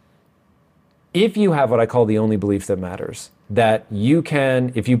is, if you have what I call the only belief that matters, that you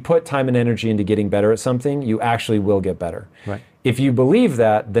can, if you put time and energy into getting better at something, you actually will get better. If you believe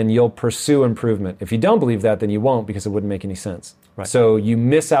that, then you'll pursue improvement. If you don't believe that, then you won't, because it wouldn't make any sense. So you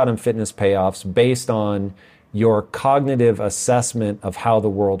miss out on fitness payoffs based on your cognitive assessment of how the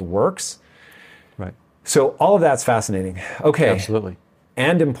world works. So all of that's fascinating. Okay. Absolutely.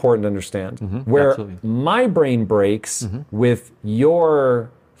 and important to understand. Where absolutely. my brain breaks with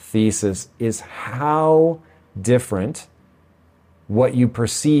your thesis is how different what you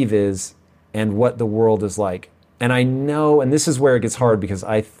perceive is and what the world is like. And I know, and this is where it gets hard, because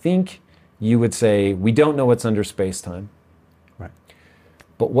I think you would say, we don't know what's under space-time. Right.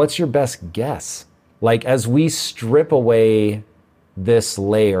 But what's your best guess? Like, as we strip away this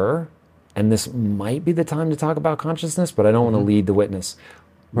layer, and this might be the time to talk about consciousness, but I don't want to lead the witness.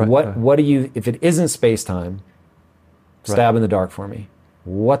 Right, What do you, if it isn't space-time, stab in the dark for me.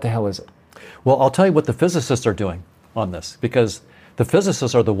 What the hell is it? Well, I'll tell you what the physicists are doing on this, because the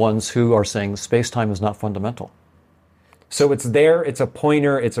physicists are the ones who are saying space-time is not fundamental. So it's there, it's a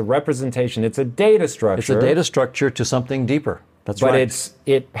pointer, it's a representation, it's a data structure. It's a data structure to something deeper. That's right. But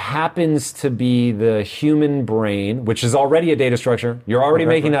it happens to be the human brain, which is already a data structure. You're already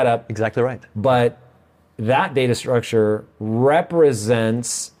making that up. Exactly right. But that data structure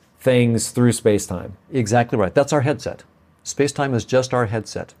represents things through space-time. Exactly right. That's our headset. Space-time is just our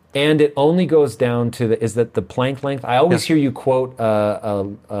headset. And it only goes down to is that the Planck length? I always hear you quote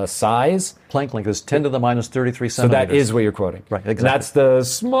a size. Planck length is 10 to the minus 33 So centimeters. that is what you're quoting. Right, exactly. And that's the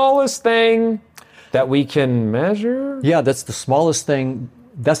smallest thing that we can measure? Yeah, that's the smallest thing.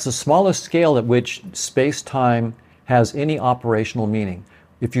 That's the smallest scale at which space-time has any operational meaning.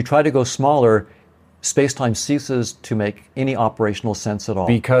 If you try to go smaller, space-time ceases to make any operational sense at all.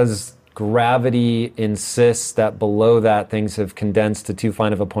 Because gravity insists that below that things have condensed to too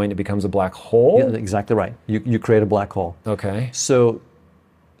fine of a point, it becomes a black hole? Yeah, exactly right. You create a black hole. Okay. So,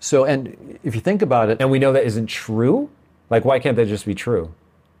 and if you think about it, And we know that isn't true? Like, why can't that just be true?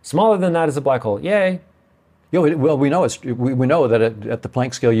 Smaller than that is a black hole. Yay. well, we know we know that at the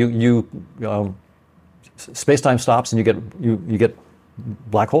Planck scale, space-time stops and you get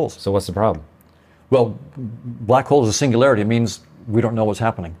black holes. So what's the problem? Well, black hole is a singularity. It means we don't know what's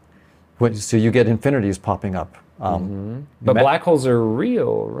happening. So you get infinities popping up. But black holes are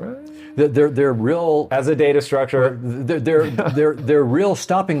real, right? They're real As a data structure. They're real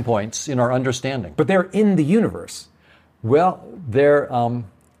stopping points in our understanding. But they're in the universe. Well, they're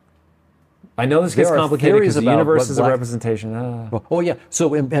I know this gets There are complicated theories because the about universe what is a black- representation. Oh yeah. So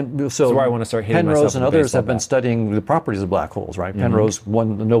where I want to start hitting Penrose myself and with a others baseball have been bat. studying the properties of black holes. Right. Penrose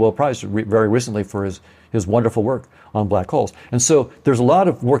won the Nobel Prize very recently for his wonderful work on black holes. And so there's a lot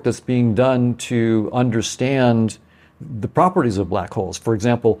of work that's being done to understand the properties of black holes. For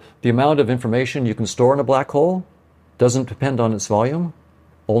example, the amount of information you can store in a black hole doesn't depend on its volume,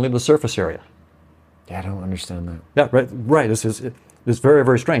 only the surface area. Yeah, I don't understand that. Yeah, right. It's very,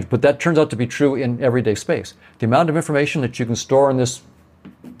 very strange. But that turns out to be true in everyday space. The amount of information that you can store in this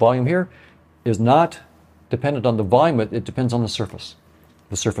volume here is not dependent on the volume. It depends on the surface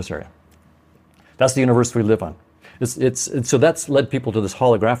area. That's the universe we live on. So that's led people to this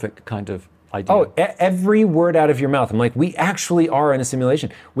holographic kind of idea. Oh, every word out of your mouth. I'm like, we actually are in a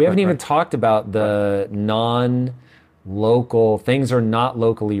simulation. We haven't even talked about the non-local, things are not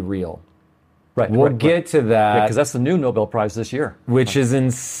locally real. Right. We'll get to that. Because that's the new Nobel Prize this year. Which is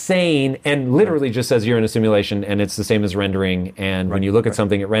insane, and literally just says you're in a simulation, and it's the same as rendering. And when you look at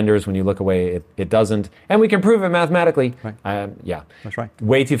something, it renders. When you look away, it doesn't. And we can prove it mathematically. Right. Yeah. That's right.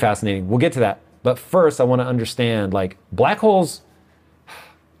 Way too fascinating. We'll get to that. But first, I want to understand, like, black holes.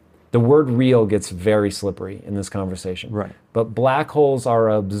 The word real gets very slippery in this conversation. Right. But black holes are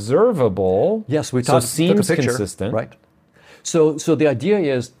observable. Yes, we so took seems a picture. consistent. Right. So the idea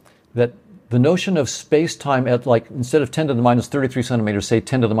is that the notion of space-time at, like, instead of 10 to the minus 33 centimeters, say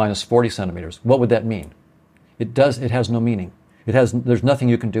 10 to the minus 40 centimeters, what would that mean? It has no meaning. There's nothing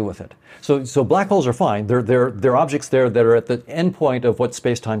you can do with it. So black holes are fine. They're objects there that are at the end point of what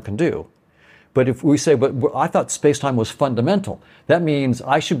space-time can do. But if we say, but I thought space-time was fundamental, that means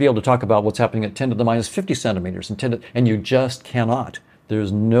I should be able to talk about what's happening at 10 to the minus 50 centimeters, and you just cannot.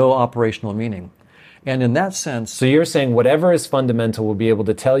 There's no operational meaning. And in that sense... So you're saying whatever is fundamental will be able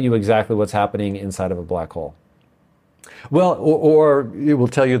to tell you exactly what's happening inside of a black hole. Well, or it will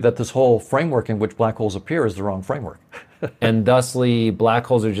tell you that this whole framework in which black holes appear is the wrong framework. And thusly, black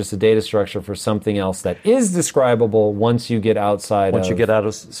holes are just a data structure for something else that is describable once you get outside Once you get out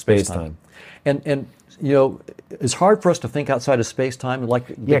of space-time. And you know, it's hard for us to think outside of space-time. Like,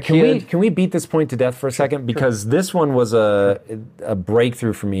 can we beat this point to death for a second? Because this one was a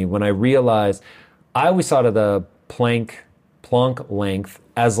breakthrough for me when I realized I always thought of the Planck length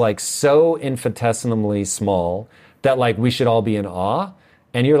as like so infinitesimally small that like we should all be in awe.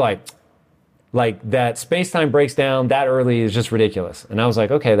 And you're like that space-time breaks down that early is just ridiculous. And I was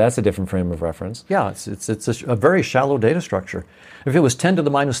like, okay, that's a different frame of reference. Yeah, it's a very shallow data structure. If it was 10 to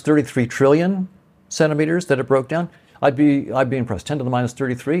the minus 33 trillion centimeters that it broke down, I'd be impressed. 10 to the minus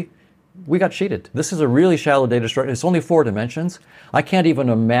 33. We got cheated. This is a really shallow data structure. It's only 4 dimensions. I can't even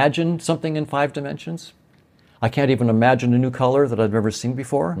imagine something in 5 dimensions. I can't even imagine a new color that I've never seen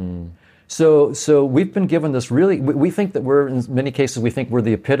before. So we've been given this really, we think that in many cases, we think we're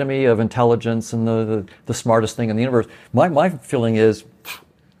the epitome of intelligence and the smartest thing in the universe. My feeling is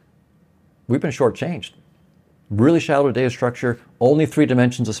we've been shortchanged. Really shallow data structure, only 3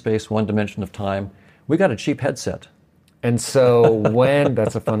 dimensions of space, 1 dimension of time. We got a cheap headset. And so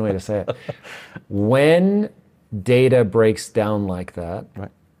that's a fun way to say it. When data breaks down like that, right.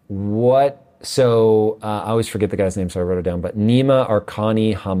 I always forget the guy's name, so I wrote it down, but Nima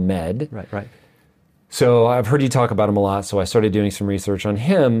Arkani Hamed. Right. So I've heard you talk about him a lot, so I started doing some research on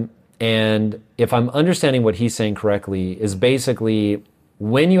him. And if I'm understanding what he's saying correctly, is basically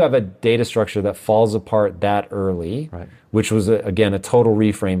when you have a data structure that falls apart that early, right. which was, again, a total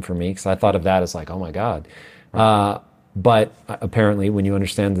reframe for me, because I thought of that as like, oh my God. Right. But apparently, when you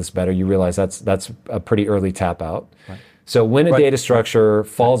understand this better, you realize that's a pretty early tap out. Right. So when a data structure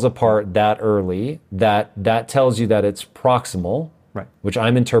falls apart that early, that tells you that it's proximal, right. which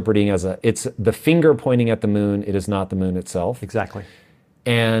I'm interpreting as it's the finger pointing at the moon. It is not the moon itself. Exactly.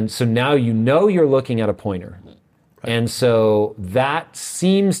 And so now you know you're looking at a pointer. Right. And so that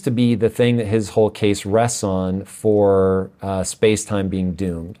seems to be the thing that his whole case rests on for space-time being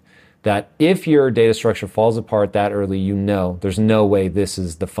doomed. That if your data structure falls apart that early, you know there's no way this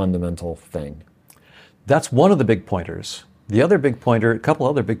is the fundamental thing. That's one of the big pointers. The other big pointer, a couple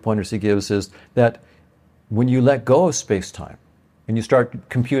other big pointers he gives is that when you let go of space-time and you start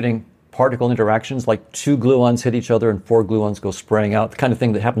computing particle interactions, like 2 gluons hit each other and 4 gluons go spraying out, the kind of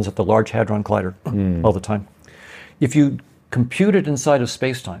thing that happens at the Large Hadron Collider all the time. If you compute it inside of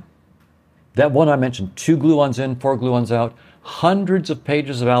space-time, that one I mentioned, 2 gluons in, 4 gluons out, hundreds of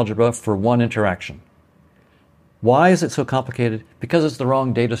pages of algebra for one interaction. Why is it so complicated? Because it's the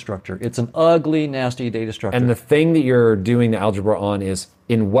wrong data structure. It's an ugly, nasty data structure. And the thing that you're doing the algebra on is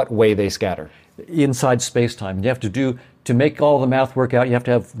in what way they scatter. Inside space-time. You have to make all the math work out, you have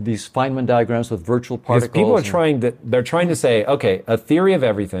to have these Feynman diagrams with virtual particles. Because people they're trying to say, okay, a theory of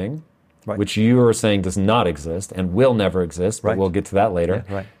everything, right. which you are saying does not exist and will never exist, but right. we'll get to that later.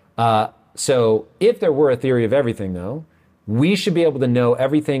 Yeah, right. So if there were a theory of everything, though, we should be able to know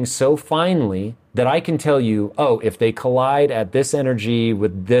everything so finely that I can tell you, if they collide at this energy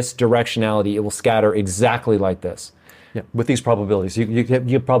with this directionality, it will scatter exactly like this. Yeah, with these probabilities. You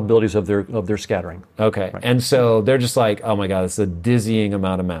have probabilities of their scattering. Okay, right. And so they're just like, oh my God, it's a dizzying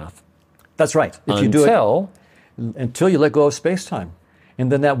amount of math. That's right. If you do it until you let go of space-time.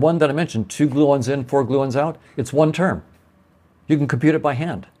 And then that one that I mentioned, 2 gluons in, 4 gluons out, it's one term. You can compute it by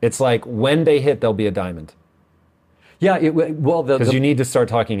hand. It's like when they hit, there'll be a diamond. Yeah, because you need to start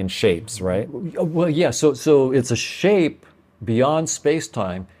talking in shapes, right? Well, yeah. So it's a shape beyond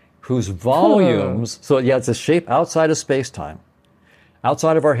space-time whose volumes. So yeah, it's a shape outside of space-time,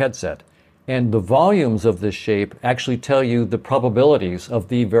 outside of our headset, and the volumes of this shape actually tell you the probabilities of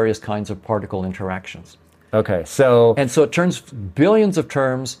the various kinds of particle interactions. Okay, so it turns billions of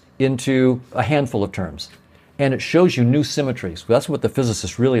terms into a handful of terms, and it shows you new symmetries. That's what the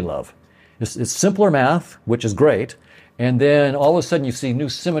physicists really love. It's simpler math, which is great. And then all of a sudden you see new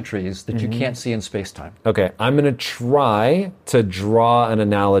symmetries that you can't see in space-time. Okay, I'm going to try to draw an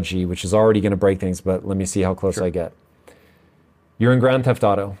analogy, which is already going to break things, but let me see how close I get. You're in Grand Theft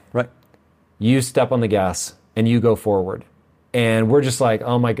Auto. Right. You step on the gas and you go forward. And we're just like,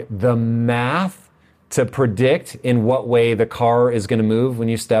 oh my God, the math to predict in what way the car is going to move when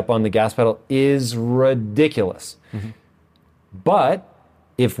you step on the gas pedal is ridiculous. Mm-hmm. But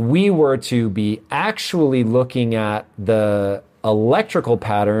if we were to be actually looking at the electrical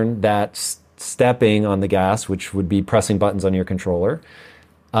pattern that's stepping on the gas, which would be pressing buttons on your controller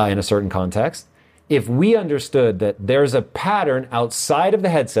in a certain context, if we understood that there's a pattern outside of the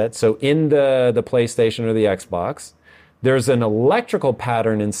headset, so in the PlayStation or the Xbox, there's an electrical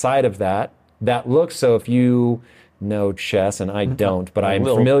pattern inside of that looks, so if you know chess, and I don't, but I'm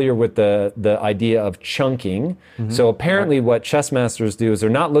familiar with the idea of chunking. Mm-hmm. So apparently what chess masters do is they're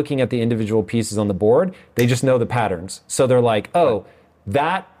not looking at the individual pieces on the board, they just know the patterns. So they're like,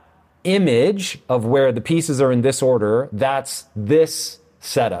 that image of where the pieces are in this order, that's this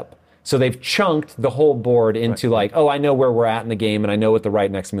setup. So they've chunked the whole board into I know where we're at in the game and I know what the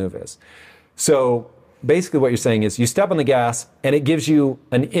right next move is. So basically what you're saying is you step on the gas and it gives you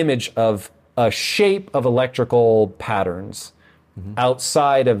an image of a shape of electrical patterns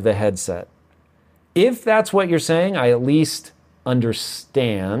outside of the headset. If that's what you're saying, I at least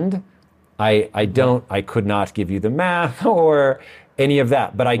understand. I could not give you the math or any of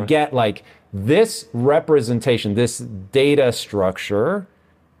that, but I get this representation, this data structure,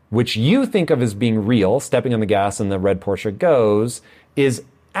 which you think of as being real, stepping on the gas and the red Porsche goes, is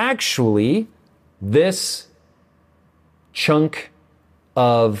actually this chunk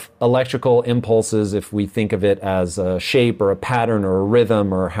of electrical impulses, if we think of it as a shape or a pattern or a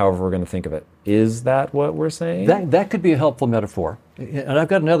rhythm or however we're going to think of it. Is that what we're saying? That could be a helpful metaphor. And I've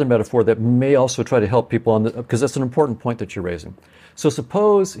got another metaphor that may also try to help people on because that's an important point that you're raising. So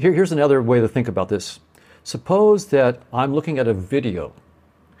suppose, here's another way to think about this. Suppose that I'm looking at a video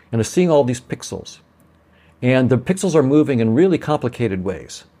and I'm seeing all these pixels. And the pixels are moving in really complicated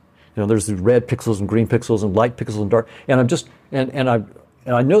ways. There's the red pixels and green pixels and light pixels and dark. And I'm just, and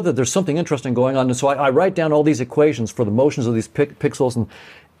I know that there's something interesting going on. And so I write down all these equations for the motions of these pixels.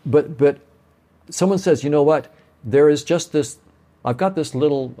 But someone says, you know what? There is just this, I've got this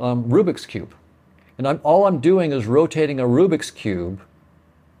little Rubik's Cube. And all I'm doing is rotating a Rubik's Cube.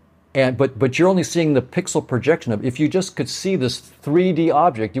 But you're only seeing the pixel projection of it. If you just could see this 3D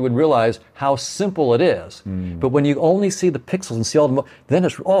object, you would realize how simple it is. But when you only see the pixels and see all the, then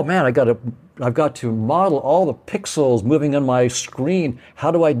it's, oh man, I've got to model all the pixels moving on my screen.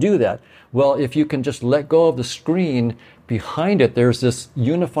 How do I do that? Well, if you can just let go of the screen, behind it there's this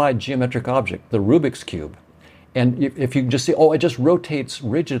unified geometric object, the Rubik's Cube. And if you just see, oh, it just rotates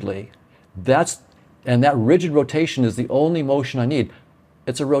rigidly. And that rigid rotation is the only motion I need.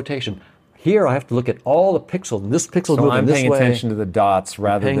 It's a rotation. Here I have to look at all the pixels. This pixel moving this way. So I'm paying attention to the dots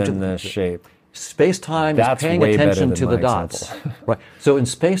rather than the shape. Space-time is paying attention to the dots. Right. So in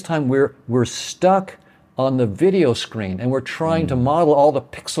space-time we're stuck on the video screen and we're trying to model all the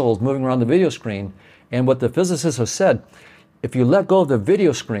pixels moving around the video screen. And what the physicists have said, if you let go of the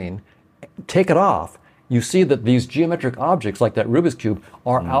video screen, take it off, you see that these geometric objects like that Rubik's Cube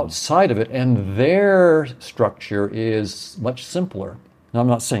are outside of it and their structure is much simpler. Now, I'm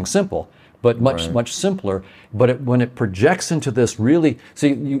not saying simple, but much simpler. But when it projects into this really, see,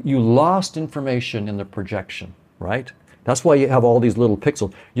 you lost information in the projection, right? That's why you have all these little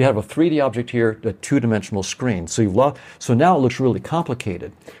pixels. You have a 3D object here, a two-dimensional screen. So you've lost. So now it looks really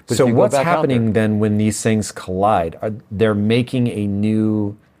complicated. But so what's happening then when these things collide? They're making a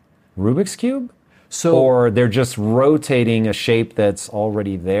new Rubik's Cube? Or they're just rotating a shape that's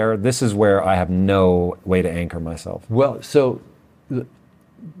already there? This is where I have no way to anchor myself. Well, so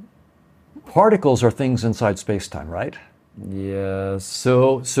particles are things inside space-time, right? Yes.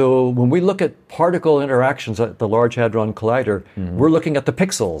 So when we look at particle interactions at the Large Hadron Collider, we're looking at the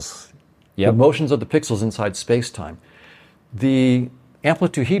pixels, the motions of the pixels inside space-time. The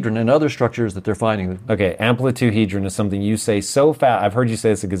amplituhedron and other structures that they're finding. Okay, amplituhedron is something you say so fast. I've heard you say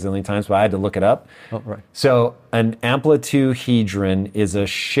this a gazillion times, but I had to look it up. Oh, right. So an amplituhedron is a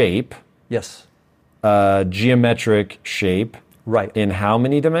shape. Yes. A geometric shape. Right. In how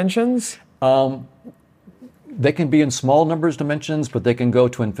many dimensions? They can be in small numbers dimensions, but they can go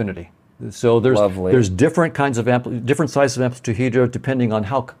to infinity. So there's different kinds of different sizes of amplituhedra depending on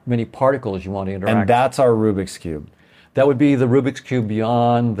how many particles you want to interact. And that's our Rubik's Cube. That would be the Rubik's Cube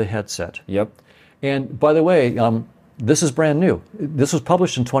beyond the headset. Yep. And by the way, this is brand new. This was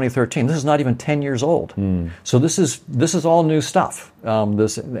published in 2013. This is not even 10 years old. So this is all new stuff,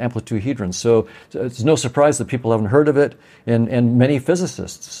 this amplituhedron. So it's no surprise that people haven't heard of it, and many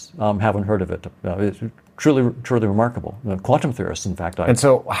physicists haven't heard of it. It's truly remarkable. Quantum theorists, in fact. And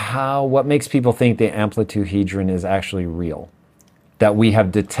so what makes people think the amplituhedron is actually real? That we have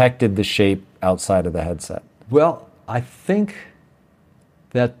detected the shape outside of the headset? Well, I think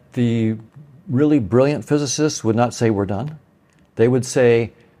that the really brilliant physicists would not say we're done. They would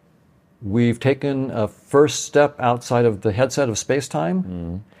say we've taken a first step outside of the headset of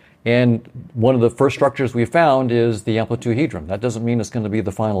space-time, and one of the first structures we found is the amplituhedron. That doesn't mean it's going to be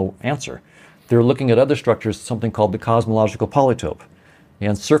the final answer. They're looking at other structures, something called the cosmological polytope,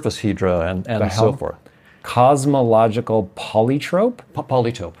 and surface hedra, and so forth. Cosmological polytrope?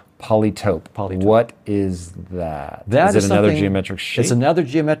 Polytope. Polytope. What is that? That is it another geometric shape? It's another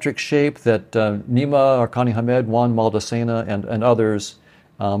geometric shape that Nima Arkani Hamed, Juan Maldacena, and others,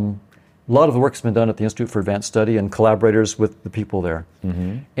 a lot of the work's been done at the Institute for Advanced Study and collaborators with the people there.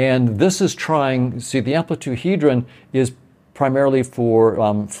 And this is trying, see, the amplituhedron is primarily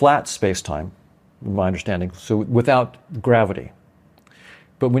for flat space-time, in my understanding, so without gravity.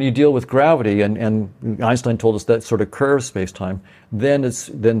 But when you deal with gravity, and Einstein told us that sort of curves space-time, then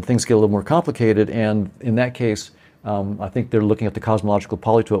things get a little more complicated. And in that case, I think they're looking at the cosmological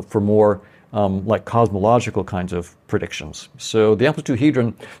polytope for more like cosmological kinds of predictions. So the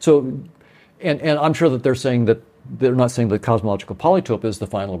amplituhedron. So, and I'm sure that they're not saying the cosmological polytope is the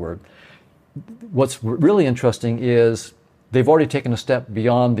final word. What's really interesting is they've already taken a step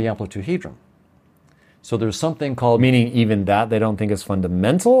beyond the amplitude-hedron. So there's something called... Meaning even that they don't think is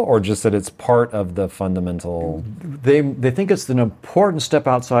fundamental, or just that it's part of the fundamental... They think it's an important step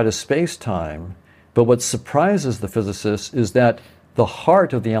outside of space-time, but what surprises the physicists is that the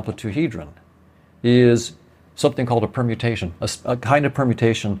heart of the amplitude-hedron is something called a permutation, a kind of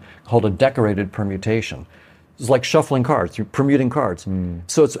permutation called a decorated permutation. It's like shuffling cards, you're permuting cards.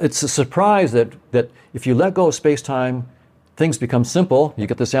 So it's a surprise that if you let go of space-time, things become simple. You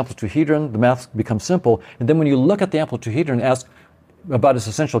get this amplitude-hedron, the math becomes simple, and then when you look at the amplitude-hedron and ask about its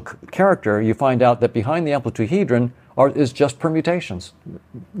essential character, you find out that behind the amplitude-hedron is just permutations,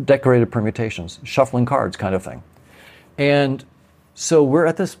 decorated permutations, shuffling cards kind of thing. And so we're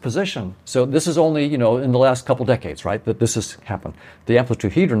at this position. So this is only, in the last couple decades, right, that this has happened. The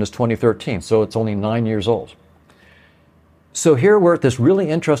amplitude-hedron is 2013, so it's only 9 years old. So here we're at this really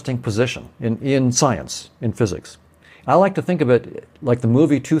interesting position in science, in physics. I like to think of it like the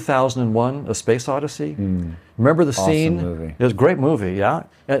movie 2001, A Space Odyssey. Remember the scene? Awesome movie. It was a great movie, yeah.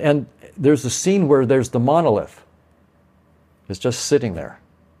 And there's a scene where there's the monolith. It's just sitting there,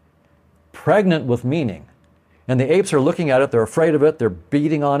 pregnant with meaning. And the apes are looking at it, they're afraid of it, they're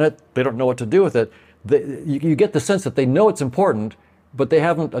beating on it, they don't know what to do with it. You get the sense that they know it's important, but they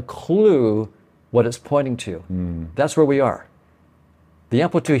haven't a clue what it's pointing to. That's where we are. The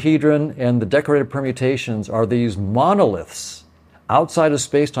amplitude-hedron and the decorated permutations are these monoliths outside of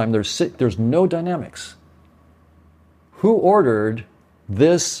space-time. There's no dynamics. Who ordered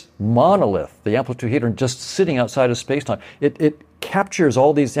this monolith, the amplitude-hedron, just sitting outside of space-time? It captures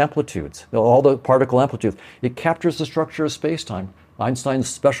all these amplitudes, all the particle amplitudes. It captures the structure of space-time. Einstein's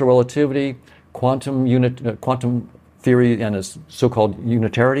special relativity, quantum theory, and its so-called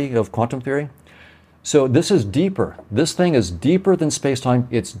unitarity of quantum theory. So this is deeper. This thing is deeper than space-time.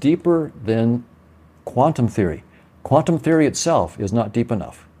 It's deeper than quantum theory. Quantum theory itself is not deep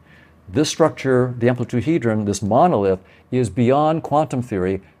enough. This structure, the amplitude-hedron, this monolith, is beyond quantum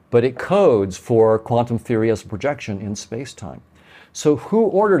theory, but it codes for quantum theory as a projection in space-time. So who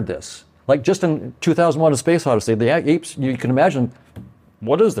ordered this? Like just in 2001, A Space Odyssey, the apes, you can imagine,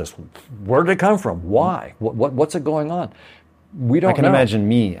 what is this? Where did it come from? Why? What's it going on? We don't I can know. imagine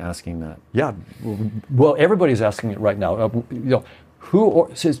me asking that. Yeah, well, everybody's asking it right now.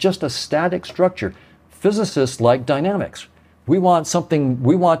 It's just a static structure. Physicists like dynamics. We want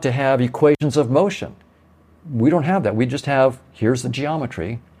to have equations of motion. We don't have that. We just have, here's the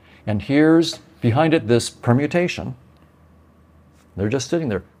geometry, and here's behind it this permutation. They're just sitting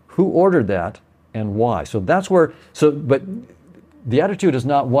there. Who ordered that and why? So that's where, but the attitude is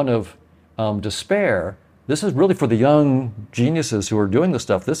not one of despair. This is really for the young geniuses who are doing this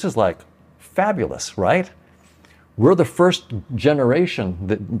stuff. This is like fabulous, right? We're the first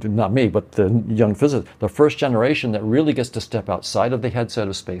generation, not me, but the young physicists, the first generation that really gets to step outside of the headset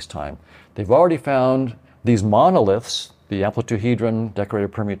of space-time. They've already found these monoliths, the amplitude-hedron,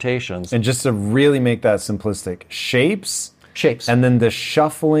 decorated permutations. And just to really make that simplistic, shapes, and then the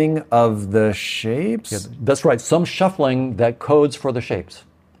shuffling of the shapes? Yeah, that's right, some shuffling that codes for the shapes.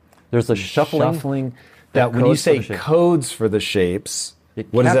 There's a shuffling that when you say codes for the shapes,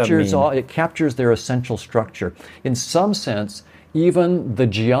 what does that mean? It captures their essential structure. In some sense, even the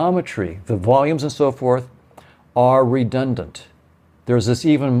geometry, the volumes and so forth, are redundant. There's this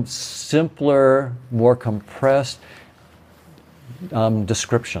even simpler, more compressed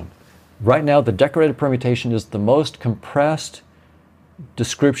description. Right now, the decorated permutation is the most compressed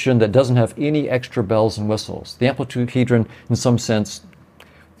description that doesn't have any extra bells and whistles. The amplitude-hedron, in some sense,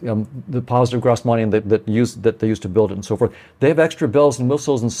 the positive Grassmannian that they used to build it and so forth, they have extra bells and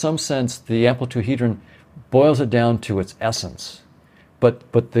whistles. In some sense, the amplitude-hedron boils it down to its essence.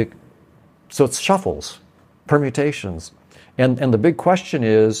 So it shuffles, permutations. And the big question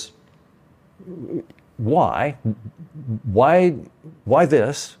is, why? Why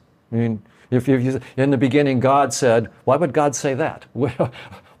this? I mean, if in the beginning God said, why would God say that?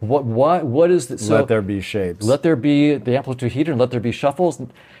 What is this? So, let there be shapes. Let there be the amplitude-hedron, let there be shuffles.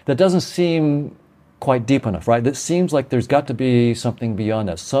 That doesn't seem quite deep enough, right? It seems like there's got to be something beyond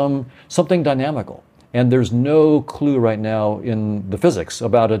that, something dynamical. And there's no clue right now in the physics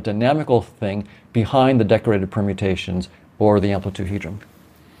about a dynamical thing behind the decorated permutations or the amplitude-hedron.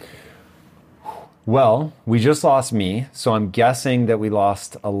 Well, we just lost me, so I'm guessing that we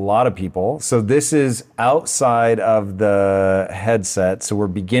lost a lot of people. So this is outside of the headset, so we're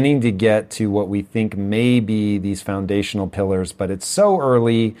beginning to get to what we think may be these foundational pillars, but it's so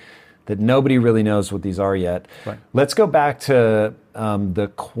early that nobody really knows what these are yet. Right. Let's go back to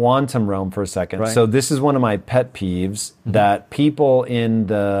the quantum realm for a second. Right. So this is one of my pet peeves, that people in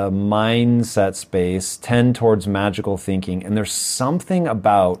the mindset space tend towards magical thinking. And there's something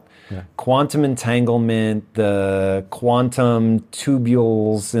about quantum entanglement, the quantum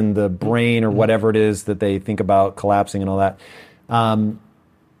tubules in the brain or whatever it is that they think about collapsing and all that.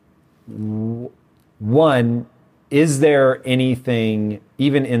 One, is there anything,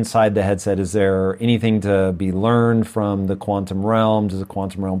 even inside the headset, is there anything to be learned from the quantum realm? Does the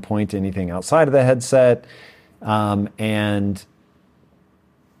quantum realm point to anything outside of the headset? And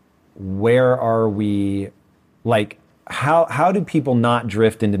where are we, like, how do people not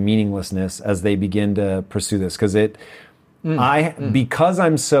drift into meaninglessness as they begin to pursue this? Because because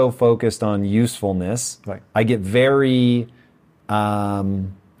I'm so focused on usefulness, I get very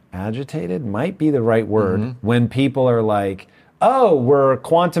agitated, might be the right word, when people are like, oh, we're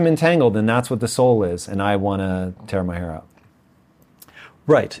quantum entangled and that's what the soul is, and I want to tear my hair out.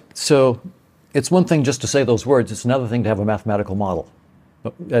 Right. So it's one thing just to say those words. It's another thing to have a mathematical model.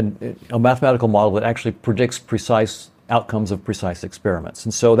 And a mathematical model that actually predicts precise outcomes of precise experiments.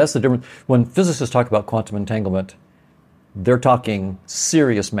 And so that's the difference. When physicists talk about quantum entanglement, they're talking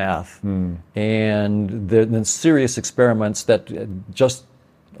serious math and then serious experiments that just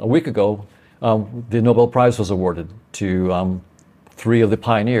a week ago, the Nobel Prize was awarded to 3 of the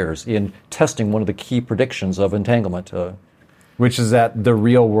pioneers in testing one of the key predictions of entanglement. Which is that the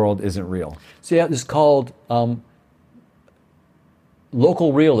real world isn't real. So yeah, it's called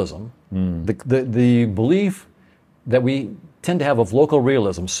local realism. The belief that we tend to have of local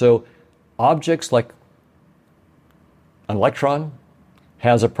realism. So objects like an electron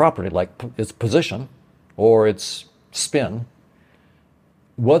has a property like its position or its spin.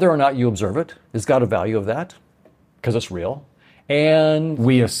 Whether or not you observe it, it's got a value of that because it's real. And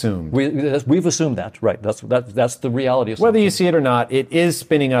we've assumed that, right? That's the reality. Whether you see it or not, it is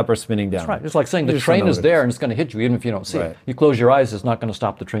spinning up or spinning down. That's right. It's like saying the train is there and it's going to hit you even if you don't see it. You close your eyes, it's not going to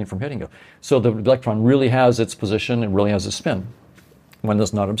stop the train from hitting you. So the electron really has its position and really has its spin when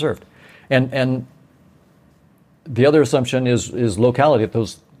it's not observed. And the other assumption is locality.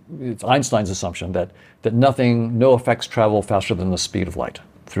 It's Einstein's assumption that no effects travel faster than the speed of light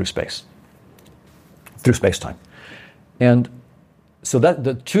through space, through space-time. And so that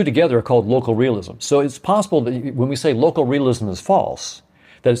the two together are called local realism. So it's possible that when we say local realism is false,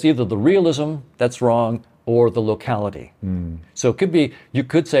 that it's either the realism that's wrong or the locality. So it could be, you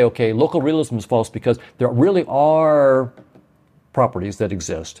could say, okay, local realism is false because there really are properties that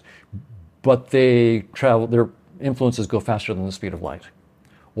exist, but their influences go faster than the speed of light.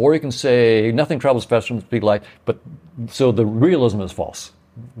 Or you can say nothing travels faster than the speed of light, but so the realism is false.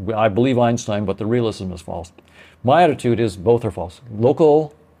 I believe Einstein, but the realism is false. My attitude is both are false.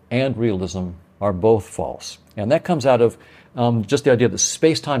 Local and realism are both false. And that comes out of just the idea that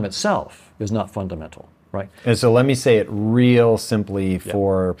space-time itself is not fundamental, right? And so let me say it real simply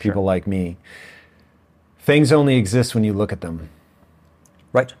for people like me. Things only exist when you look at them.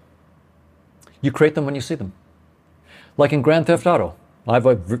 Right. You create them when you see them. Like in Grand Theft Auto, I have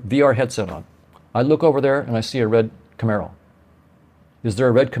a VR headset on. I look over there and I see a red Camaro. Is there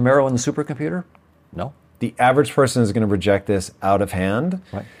a red Camaro in the supercomputer? No. The average person is going to reject this out of hand.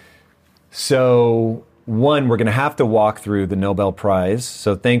 Right. So, one, we're going to have to walk through the Nobel Prize.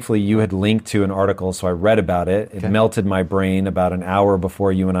 So thankfully you had linked to an article, so I read about it. It melted my brain about an hour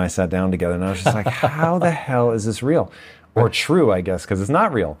before you and I sat down together. And I was just like, how the hell is this real? Or true, I guess, because it's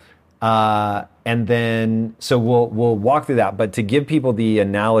not real. And then, so we'll walk through that. But to give people the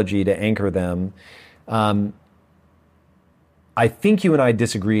analogy to anchor them, I think you and I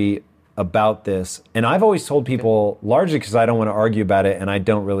disagree about this. And I've always told people, largely because I don't want to argue about it and I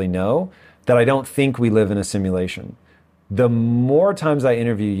don't really know, that I don't think we live in a simulation. The more times I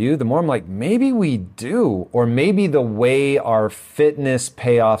interview you, the more I'm like, maybe we do. Or maybe the way our fitness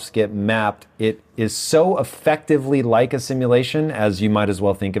payoffs get mapped, it is so effectively like a simulation as you might as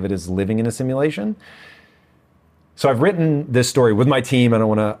well think of it as living in a simulation. So I've written this story with my team. I don't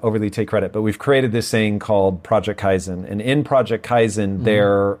want to overly take credit, but we've created this thing called Project Kaizen. And in Project Kaizen,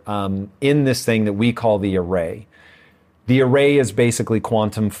 they're in this thing that we call the array. The array is basically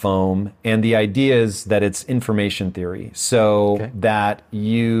quantum foam, and the idea is that it's information theory. So that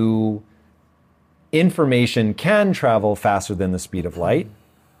information can travel faster than the speed of light,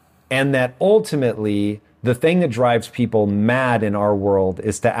 and that ultimately the thing that drives people mad in our world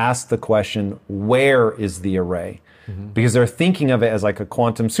is to ask the question, where is the array? Because they're thinking of it as like a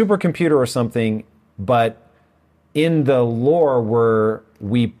quantum supercomputer or something, but in the lore where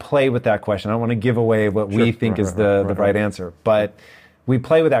we play with that question, I don't want to give away what we think is the right answer, but we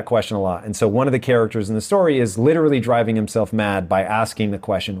play with that question a lot. And so one of the characters in the story is literally driving himself mad by asking the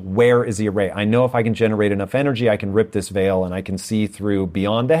question, where is the array? I know if I can generate enough energy, I can rip this veil and I can see through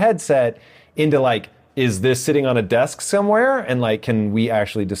beyond the headset into like, is this sitting on a desk somewhere? And like, can we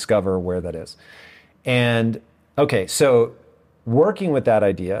actually discover where that is? And okay, so working with that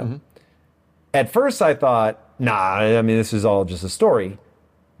idea, at first I thought, nah, I mean, this is all just a story.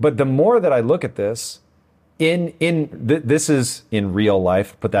 But the more that I look at this, this is in real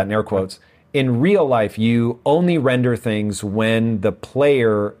life, put that in air quotes. In real life, you only render things when the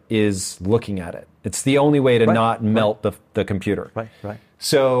player is looking at it. It's the only way to not melt the computer. Right.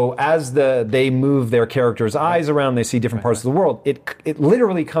 So as they move their characters' eyes around, they see different parts of the world. It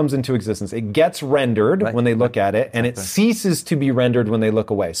literally comes into existence. It gets rendered when they look at it, and it ceases to be rendered when they look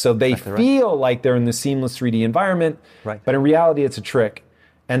away. So they feel like they're in the seamless 3D environment, but in reality, it's a trick.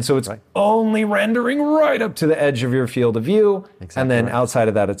 And so it's only rendering right up to the edge of your field of view, and then outside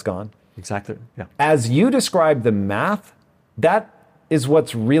of that, it's gone. Exactly, yeah. As you describe the math, that is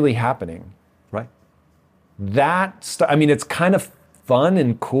what's really happening. Right. I mean, it's kind of fun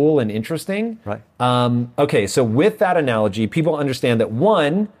and cool and interesting. Right. Okay, so with that analogy, people understand that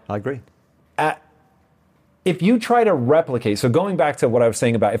one... I agree. If you try to replicate, so going back to what I was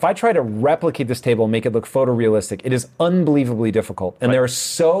saying about, if I try to replicate this table and make it look photorealistic, it is unbelievably difficult. And there are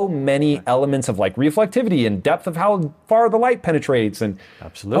so many elements of like reflectivity and depth of how far the light penetrates and,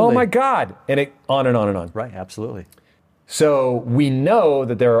 absolutely. Oh my God, and it on and on and on. Right, absolutely. So we know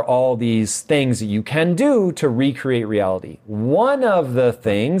that there are all these things that you can do to recreate reality. One of the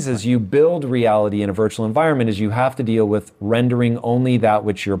things as you build reality in a virtual environment is you have to deal with rendering only that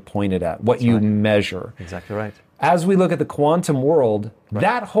which you're pointed at, what you measure. Exactly right. As we look at the quantum world,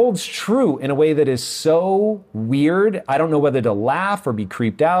 that holds true in a way that is so weird. I don't know whether to laugh or be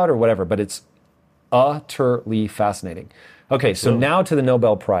creeped out or whatever, but it's utterly fascinating. Okay, so now to the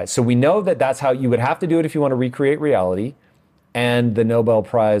Nobel Prize. So we know that that's how you would have to do it if you want to recreate reality. And the Nobel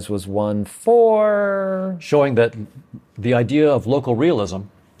Prize was won for... showing that the idea of local realism,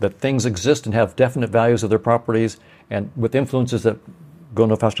 that things exist and have definite values of their properties and with influences that go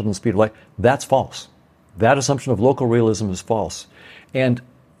no faster than the speed of light, that's false. That assumption of local realism is false. And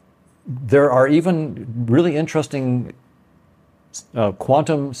there are even really interesting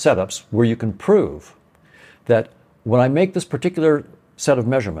quantum setups where you can prove that when I make this particular set of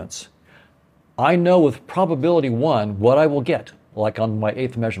measurements, I know with probability 1 what I will get, like on my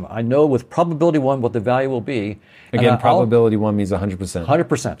 8th measurement. I know with probability 1 what the value will be. Again, probability 1 means 100%.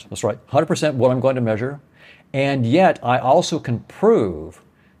 100%, that's right. 100% what I'm going to measure. And yet I also can prove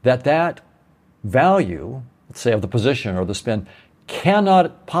that that value, let's say of the position or the spin,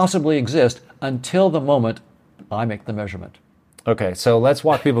 cannot possibly exist until the moment I make the measurement. Okay, so let's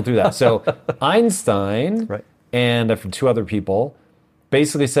walk people through that. So Einstein and two other people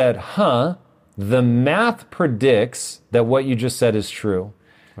basically said, the math predicts that what you just said is true.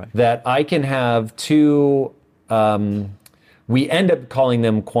 That I can have two, we end up calling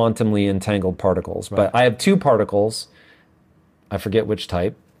them quantumly entangled particles, but I have two particles, I forget which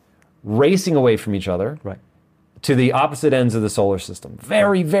type, racing away from each other to the opposite ends of the solar system.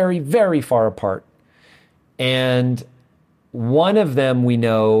 Very, very, very far apart. And one of them we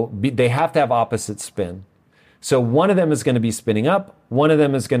know, they have to have opposite spin. So one of them is going to be spinning up, one of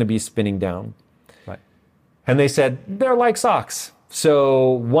them is going to be spinning down. And they said, they're like socks. So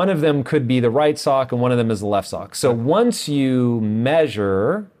one of them could be the right sock and one of them is the left sock. So once you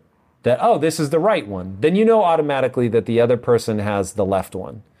measure that, oh, this is the right one, then you know automatically that the other person has the left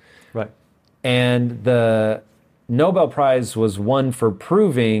one. And the Nobel Prize was won for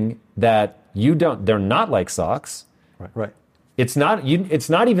proving that they're not like socks. It's not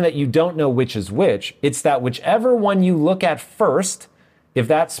even that you don't know which is which. It's that whichever one you look at first, if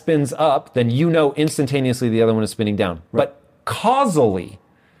that spins up, then you know instantaneously the other one is spinning down. But causally,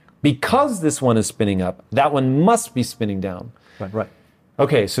 because this one is spinning up, that one must be spinning down.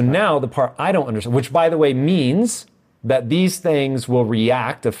 Okay, so now the part I don't understand, which by the way means that these things will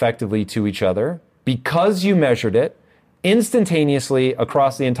react effectively to each other because you measured it instantaneously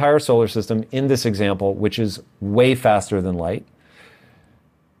across the entire solar system in this example, which is way faster than light.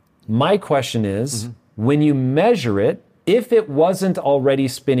 My question is, when you measure it, if it wasn't already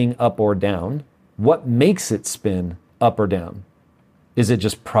spinning up or down, what makes it spin up or down? Is it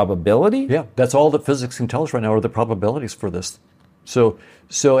just probability? Yeah, that's all that physics can tell us right now are the probabilities for this. So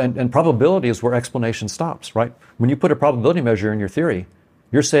probability is where explanation stops, right? When you put a probability measure in your theory,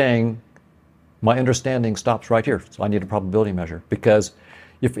 you're saying my understanding stops right here. So I need a probability measure because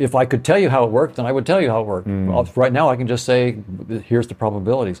If I could tell you how it worked, then I would tell you how it worked. Right now, I can just say, here's the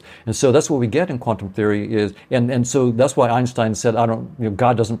probabilities. And so that's what we get in quantum theory is, and so that's why Einstein said,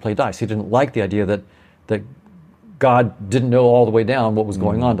 God doesn't play dice. He didn't like the idea that God didn't know all the way down what was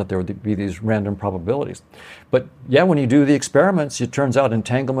going on, that there would be these random probabilities. But yeah, when you do the experiments, it turns out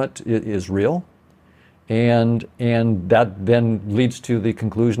entanglement is real. And that then leads to the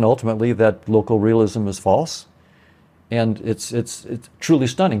conclusion ultimately that local realism is false. And it's truly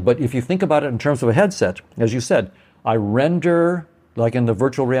stunning. But if you think about it in terms of a headset, as you said, I render, like in the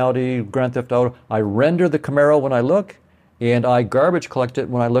virtual reality Grand Theft Auto, I render the Camaro when I look, and I garbage collect it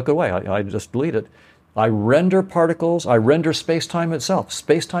when I look away. I just delete it. I render particles, I render space-time itself.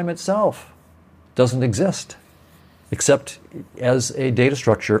 Space-time itself doesn't exist, except as a data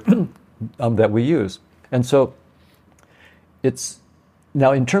structure that we use. And so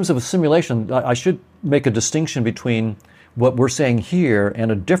now in terms of a simulation, I should make a distinction between what we're saying here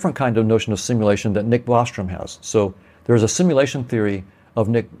and a different kind of notion of simulation that Nick Bostrom has. So there's a simulation theory of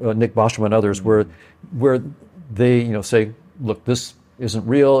Nick Bostrom and others where they say, look, this isn't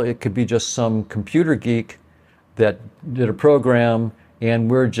real. It could be just some computer geek that did a program, and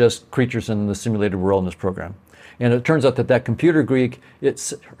we're just creatures in the simulated world in this program. And it turns out that computer geek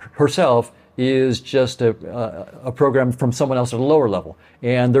herself is just a program from someone else at a lower level.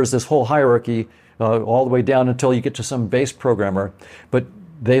 And there's this whole hierarchy all the way down until you get to some base programmer. But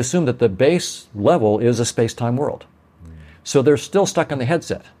they assume that the base level is a space-time world. So they're still stuck on the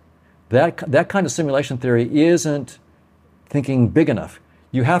headset. That kind of simulation theory isn't thinking big enough.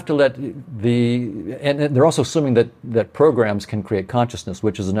 You have to let and they're also assuming that programs can create consciousness,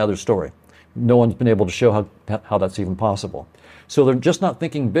 which is another story. No one's been able to show how that's even possible. So they're just not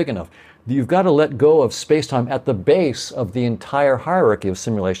thinking big enough. You've got to let go of space-time at the base of the entire hierarchy of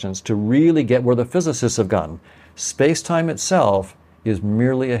simulations to really get where the physicists have gotten. Space-time itself is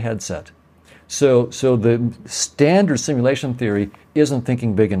merely a headset. So the standard simulation theory isn't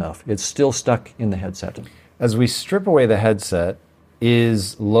thinking big enough. It's still stuck in the headset. As we strip away the headset,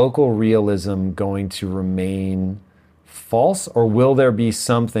 is local realism going to remain false, or will there be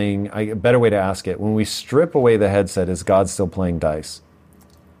something, a better way to ask it, when we strip away the headset, is God still playing dice?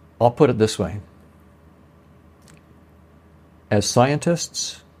 I'll put it this way. As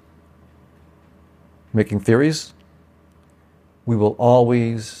scientists making theories, we will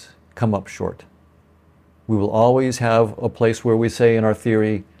always come up short. We will always have a place where we say in our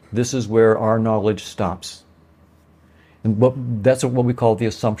theory, this is where our knowledge stops. And that's what we call the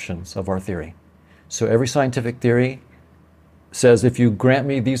assumptions of our theory. So every scientific theory says, if you grant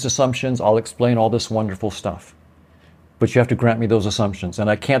me these assumptions, I'll explain all this wonderful stuff. But you have to grant me those assumptions.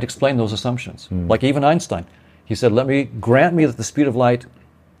 And I can't explain those assumptions. Like even Einstein. He said, grant me that the speed of light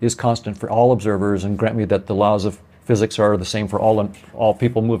is constant for all observers, and grant me that the laws of physics are the same for all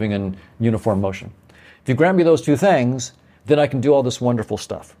people moving in uniform motion. If you grant me those two things, then I can do all this wonderful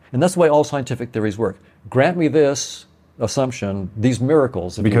stuff. And that's the way all scientific theories work. Grant me this assumption, these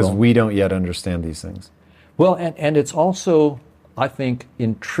miracles. Because we don't yet understand these things. Well, and it's also, I think,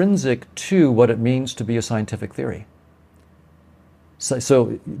 intrinsic to what it means to be a scientific theory.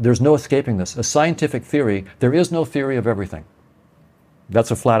 So there's no escaping this. A scientific theory, there is no theory of everything. That's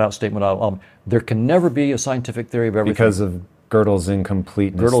a flat-out statement. There can never be a scientific theory of everything. Because of Gödel's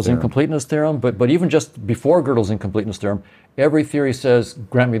incompleteness theorem. Incompleteness theorem, but even just before Gödel's incompleteness theorem, every theory says,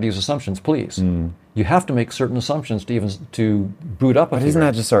 grant me these assumptions, please. You have to make certain assumptions to boot up a theory. But isn't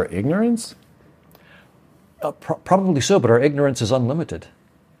that just our ignorance? Probably so, but our ignorance is unlimited.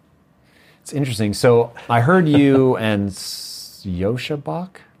 It's interesting. So I heard you and Yosha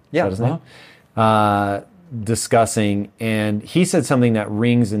Bach, yeah, is that his name? Discussing, and he said something that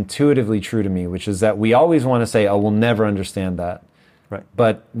rings intuitively true to me, which is that we always want to say, oh, we'll never understand that. Right.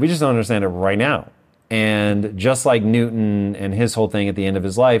 But we just don't understand it right now. And just like Newton and his whole thing at the end of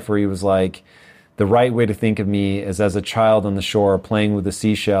his life, where he was like, the right way to think of me is as a child on the shore playing with a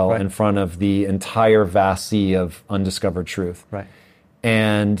seashell in front of the entire vast sea of undiscovered truth. Right.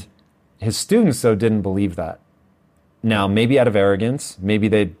 And his students, though, didn't believe that. Now, maybe out of arrogance, maybe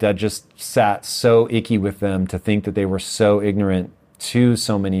that just sat so icky with them to think that they were so ignorant to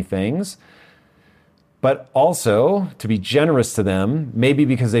so many things. But also, to be generous to them, maybe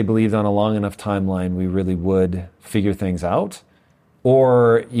because they believed on a long enough timeline we really would figure things out.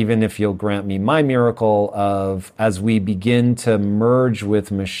 Or even if you'll grant me my miracle of, as we begin to merge with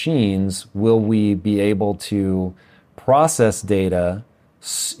machines, will we be able to process data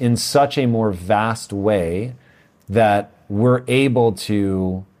in such a more vast way that we're able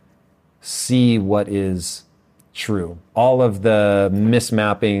to see what is true. All of the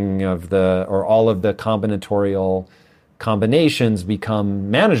mismapping of or all of the combinatorial combinations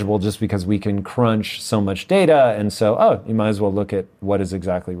become manageable just because we can crunch so much data. And so, you might as well look at what is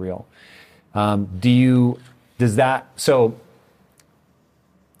exactly real. So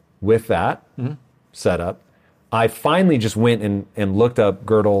with that setup, I finally just went and looked up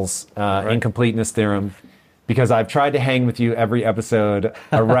Gödel's incompleteness theorem, because I've tried to hang with you every episode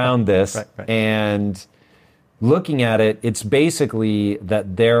around this. Right. And looking at it, it's basically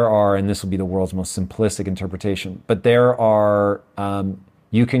that there are, and this will be the world's most simplistic interpretation, but there are,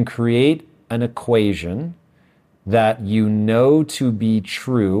 you can create an equation that you know to be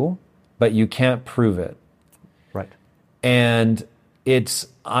true, but you can't prove it. Right. And it's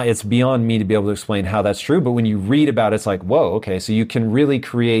beyond me to be able to explain how that's true, but when you read about it, it's like, whoa, okay, so you can really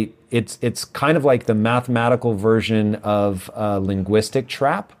create, it's kind of like the mathematical version of a linguistic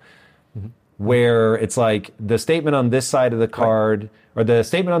trap, where it's like the statement on this side of the card, or the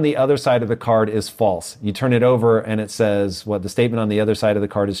statement on the other side of the card is false. You turn it over and it says, the statement on the other side of the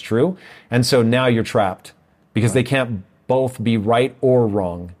card is true. And so now you're trapped, because they can't both be right or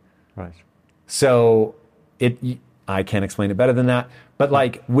wrong. Right. So I can't explain it better than that. But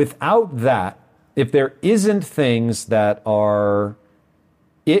like, without that, if there isn't things that are,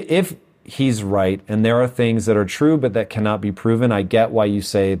 if he's right and there are things that are true but that cannot be proven, I get why you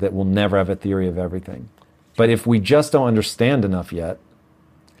say that we'll never have a theory of everything. But if we just don't understand enough yet,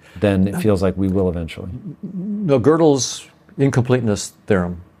 then it feels like we will eventually. No, Gödel's incompleteness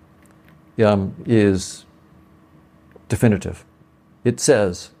theorem is definitive. It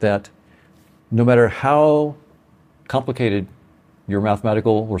says that no matter how complicated your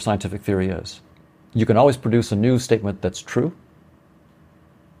mathematical or scientific theory is, you can always produce a new statement that's true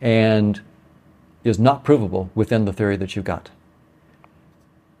and is not provable within the theory that you got.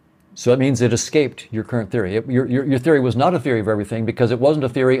 So that means it escaped your current theory. Your theory was not a theory of everything because it wasn't a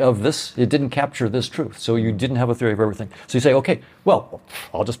theory of this. It didn't capture this truth. So you didn't have a theory of everything. So you say, okay, well,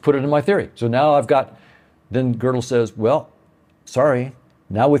 I'll just put it in my theory. So now then Gödel says, well, sorry,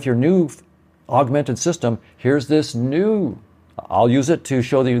 now with your new augmented system, here's this new, I'll use it to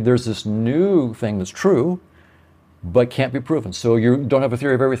show you there's this new thing that's true, but can't be proven. So you don't have a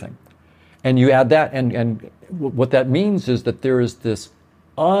theory of everything. And you add that, and what that means is that there is this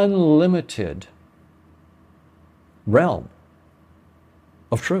unlimited realm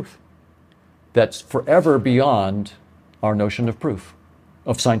of truth that's forever beyond our notion of proof,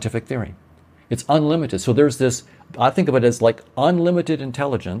 of scientific theory. It's unlimited. So there's this, I think of it as like unlimited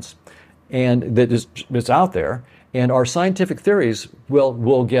intelligence, and it's out there, and our scientific theories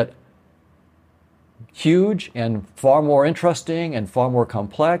will get huge and far more interesting and far more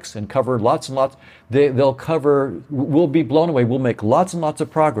complex and cover lots and lots. We'll be blown away. We'll make lots and lots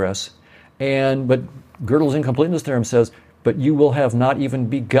of progress. But Gödel's incompleteness theorem says, but you will have not even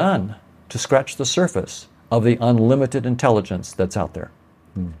begun to scratch the surface of the unlimited intelligence that's out there.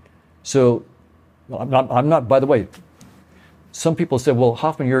 So I'm not, by the way, some people say, well,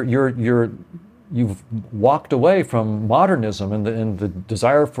 Hoffman, you've walked away from modernism and the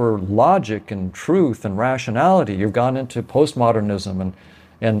desire for logic and truth and rationality. You've gone into postmodernism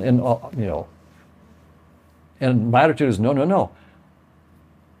and my attitude is no.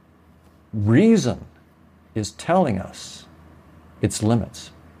 Reason is telling us its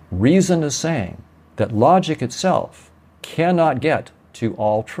limits. Reason is saying that logic itself cannot get to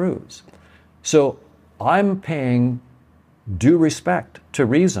all truths. So I'm paying due respect to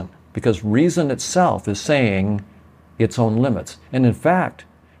reason, because reason itself is saying its own limits. And in fact,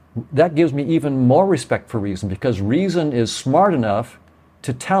 that gives me even more respect for reason, because reason is smart enough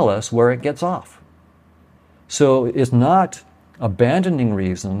to tell us where it gets off. So it's not abandoning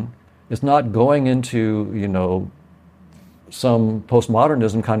reason, it's not going into, some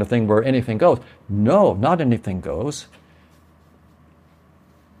postmodernism kind of thing where anything goes. No, not anything goes.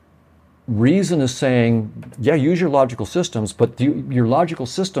 Reason is saying, yeah, use your logical systems, but your logical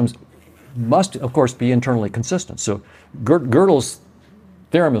systems must, of course, be internally consistent. So Gödel's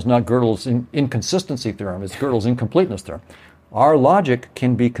theorem is not Gödel's inconsistency theorem, it's Gödel's incompleteness theorem. Our logic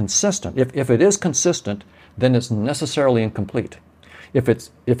can be consistent. If it is consistent, then it's necessarily incomplete. If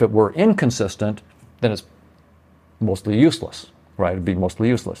it were inconsistent, then it's mostly useless, right? It'd be mostly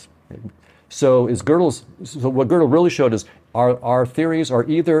useless. So what Gödel really showed is our theories are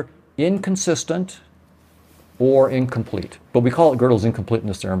either inconsistent or incomplete. But we call it Gödel's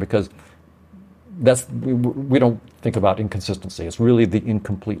incompleteness theorem because we don't think about inconsistency. It's really the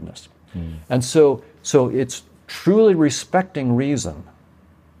incompleteness. And so it's truly respecting reason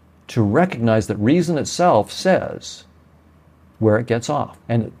to recognize that reason itself says where it gets off.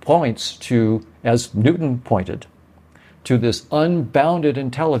 And it points to, as Newton pointed, to this unbounded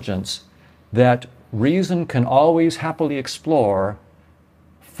intelligence that reason can always happily explore,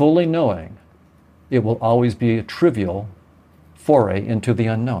 fully knowing it will always be a trivial foray into the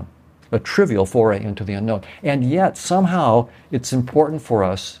unknown. A trivial foray into the unknown. And yet, somehow, it's important for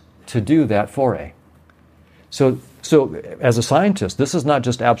us to do that foray. So as a scientist, this is not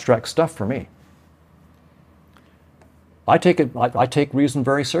just abstract stuff for me. I take reason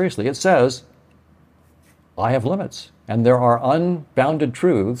very seriously. It says, I have limits, and there are unbounded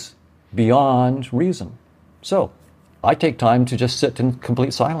truths beyond reason. So, I take time to just sit in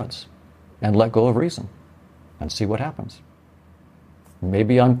complete silence and let go of reason and see what happens.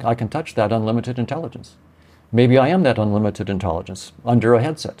 Maybe I can touch that unlimited intelligence. Maybe I am that unlimited intelligence under a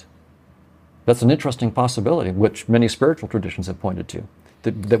headset. That's an interesting possibility, which many spiritual traditions have pointed to,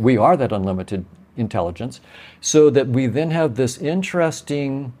 that we are that unlimited intelligence, so that we then have this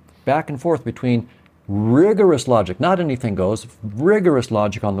interesting back and forth between rigorous logic, not anything goes, rigorous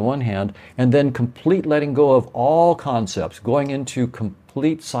logic on the one hand, and then complete letting go of all concepts, going into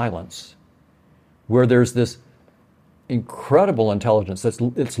complete silence, where there's this incredible intelligence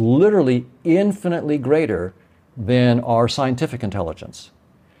it's literally infinitely greater than our scientific intelligence.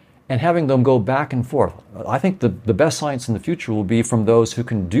 And having them go back and forth. I think the best science in the future will be from those who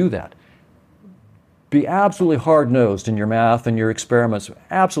can do that. Be absolutely hard-nosed in your math and your experiments,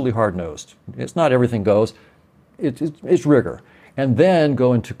 absolutely hard-nosed. It's not everything goes, it's rigor. And then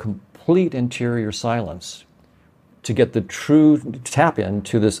go into complete interior silence to get the true tap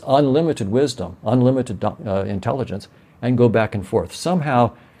into this unlimited wisdom, unlimited intelligence, and go back and forth.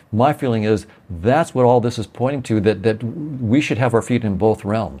 Somehow, my feeling is that's what all this is pointing to, that we should have our feet in both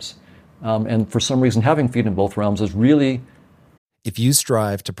realms. And for some reason, having feet in both realms is really... If you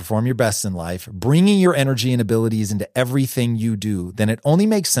strive to perform your best in life, bringing your energy and abilities into everything you do, then it only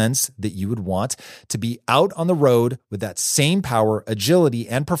makes sense that you would want to be out on the road with that same power, agility,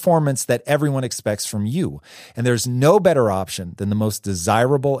 and performance that everyone expects from you. And there's no better option than the most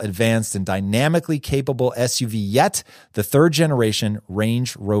desirable, advanced, and dynamically capable SUV yet, the third generation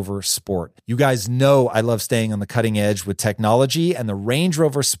Range Rover Sport. You guys know I love staying on the cutting edge with technology, and the Range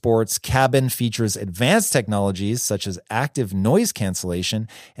Rover Sport's cabin features advanced technologies such as active noise cancellation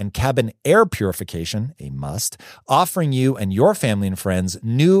and cabin air purification, a must, offering you and your family and friends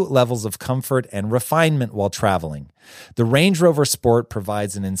new levels of comfort and refinement while traveling. The Range Rover Sport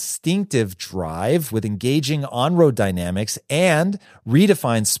provides an instinctive drive with engaging on-road dynamics and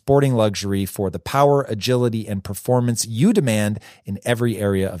redefines sporting luxury for the power, agility, and performance you demand in every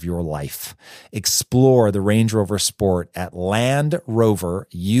area of your life. Explore the Range Rover Sport at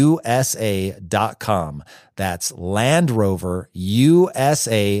LandRoverUSA.com. That's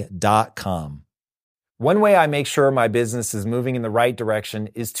LandRoverUSA.com. One way I make sure my business is moving in the right direction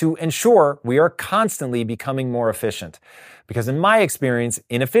is to ensure we are constantly becoming more efficient. Because in my experience,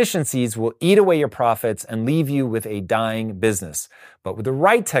 inefficiencies will eat away your profits and leave you with a dying business. But with the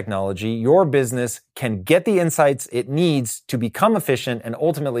right technology, your business can get the insights it needs to become efficient and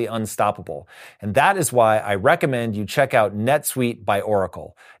ultimately unstoppable. And that is why I recommend you check out NetSuite by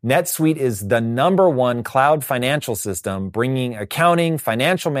Oracle. NetSuite is the #1 cloud financial system, bringing accounting,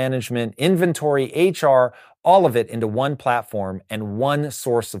 financial management, inventory, HR, all of it into one platform and one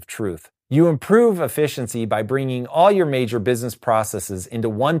source of truth. You improve efficiency by bringing all your major business processes into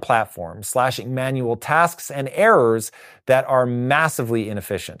one platform, slashing manual tasks and errors that are massively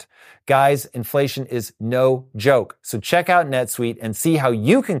inefficient. Guys, inflation is no joke. So check out NetSuite and see how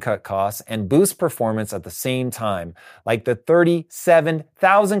you can cut costs and boost performance at the same time, like the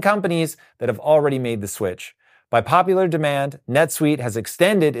 37,000 companies that have already made the switch. By popular demand, NetSuite has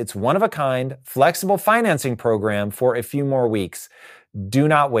extended its one-of-a-kind, flexible financing program for a few more weeks. Do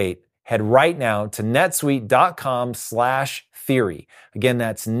not wait. Head right now to netsuite.com/theory. Again,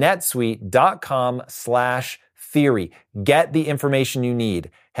 that's netsuite.com/theory. Get the information you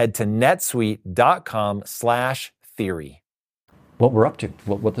need. Head to netsuite.com/theory. What we're up to,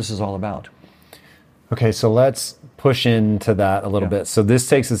 what this is all about. Okay, so let's push into that a little bit. So this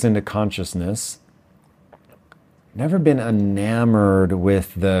takes us into consciousness. Never been enamored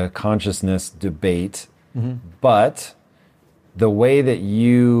with the consciousness debate, but the way that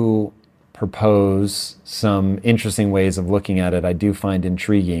you propose some interesting ways of looking at it, I do find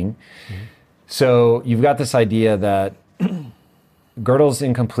intriguing. So you've got this idea that Gödel's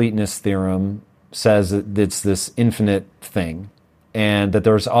incompleteness theorem says that it's this infinite thing and that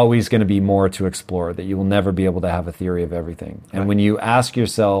there's always going to be more to explore, that you will never be able to have a theory of everything. And when you ask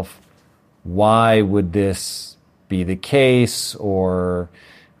yourself, why would this be the case, or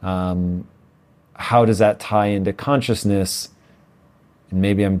how does that tie into consciousness? And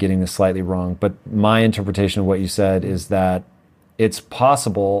maybe I'm getting this slightly wrong, but my interpretation of what you said is that it's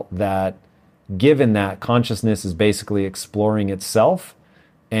possible that given that consciousness is basically exploring itself,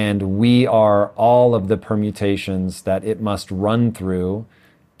 and we are all of the permutations that it must run through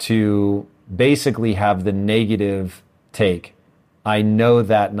to basically have the negative take. I know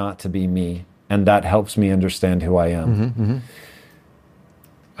that not to be me, and that helps me understand who I am.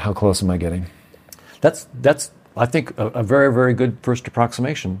 How close am I getting? That's I think, a very, very good first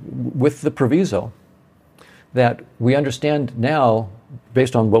approximation, with the proviso that we understand now,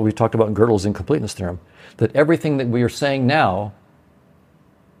 based on what we talked about in Gödel's incompleteness theorem, that everything that we are saying now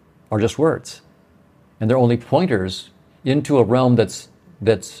are just words. And they're only pointers into a realm that's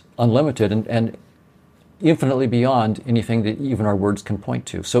unlimited and infinitely beyond anything that even our words can point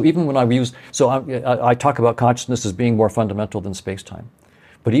to. So even when I talk about consciousness as being more fundamental than space-time.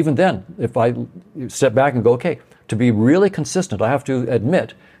 But even then, if I step back and go, okay, to be really consistent, I have to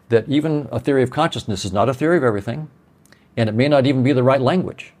admit that even a theory of consciousness is not a theory of everything, and it may not even be the right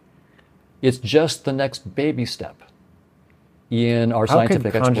language. It's just the next baby step in our scientific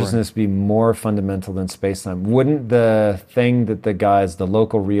exploration. How could consciousness be more fundamental than space-time? Wouldn't the thing that the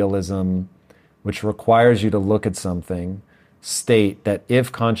local realism, which requires you to look at something, state that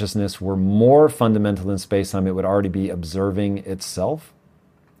if consciousness were more fundamental than space-time, it would already be observing itself?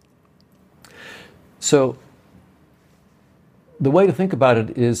 So the way to think about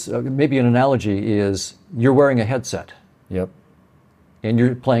it is, maybe an analogy is, you're wearing a headset. Yep. And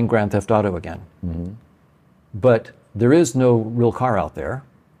you're playing Grand Theft Auto again. But there is no real car out there.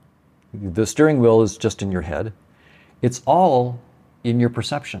 The steering wheel is just in your head. It's all in your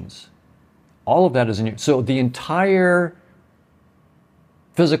perceptions. All of that is in your... So the entire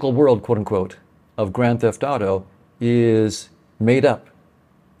physical world, quote unquote, of Grand Theft Auto is made up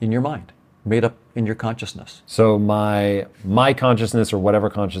in your mind, made up in your consciousness. So my consciousness, or whatever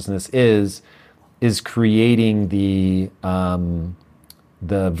consciousness is creating the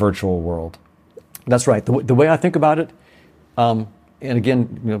virtual world. That's right. The way I think about it, and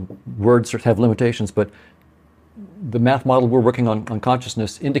again, words have limitations, but the math model we're working on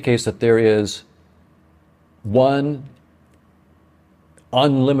consciousness indicates that there is one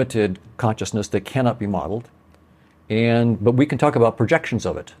unlimited consciousness that cannot be modeled, but we can talk about projections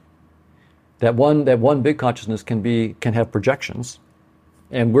of it. That one big consciousness can have projections,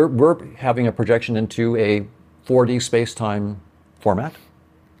 and we're having a projection into a 4D space-time format.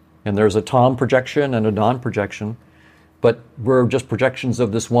 And there's a Tom projection and a Don projection, but we're just projections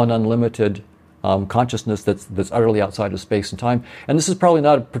of this one unlimited consciousness that's utterly outside of space and time. And this is probably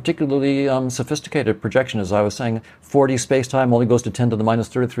not a particularly sophisticated projection. As I was saying, 4D space-time only goes to 10 to the minus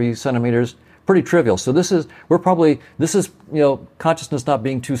 33 centimeters. Pretty trivial. So this is consciousness not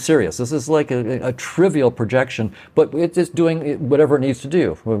being too serious. This is like a trivial projection, but it's doing whatever it needs to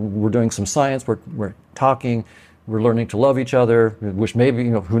do. We're doing some science. We're talking. We're learning to love each other, which maybe,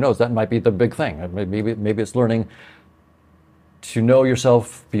 who knows, that might be the big thing. Maybe it's learning to know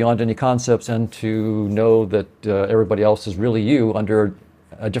yourself beyond any concepts and to know that everybody else is really you under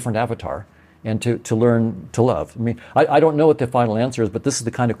a different avatar, and to learn to love. I mean, I don't know what the final answer is, but this is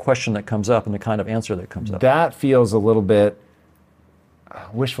the kind of question that comes up and the kind of answer that comes up. That feels a little bit,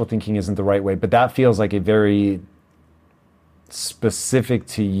 wishful thinking isn't the right way, but that feels like a very specific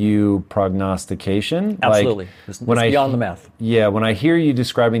to you prognostication. Absolutely. It's beyond the math. Yeah, when I hear you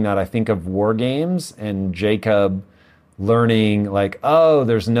describing that, I think of war games and Jacob learning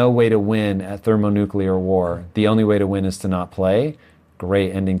there's no way to win at thermonuclear war. The only way to win is to not play.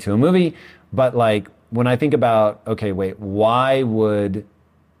 Great ending to a movie. But when I think about, okay, wait, why would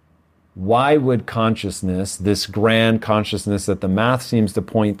consciousness, this grand consciousness that the math seems to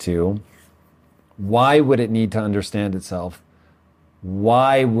point to, why would it need to understand itself?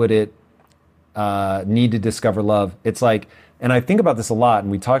 Why would it need to discover love? It's and I think about this a lot,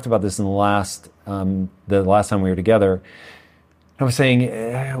 and we talked about this in the last time we were together. I was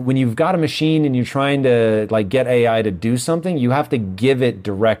saying, when you've got a machine and you're trying to get AI to do something, you have to give it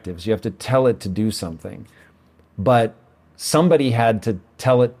directives. You have to tell it to do something. But somebody had to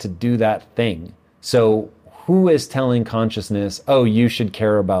tell it to do that thing. So who is telling consciousness, oh, you should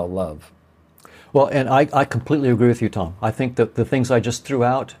care about love? Well, and I completely agree with you, Tom. I think that the things I just threw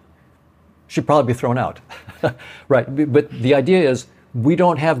out should probably be thrown out. Right. But the idea is, we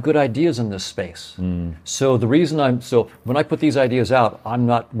don't have good ideas in this space. So the reason when I put these ideas out, I'm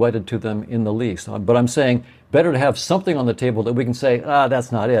not wedded to them in the least. But I'm saying, better to have something on the table that we can say,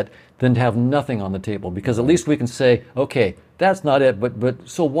 that's not it, than to have nothing on the table. Because at least we can say, okay, that's not it, but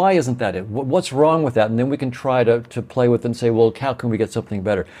so why isn't that it? What's wrong with that? And then we can try to play with it and say, well, how can we get something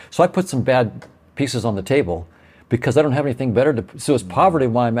better? So I put some bad pieces on the table because I don't have anything better to... So it's poverty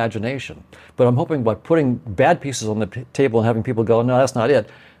of my imagination. But I'm hoping by putting bad pieces on the table and having people go, no, that's not it,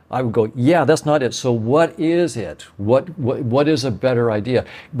 I would go, yeah, that's not it. So what is it? What is a better idea?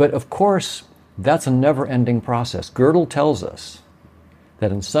 But of course, that's a never-ending process. Gödel tells us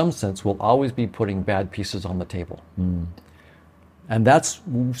that in some sense we'll always be putting bad pieces on the table. And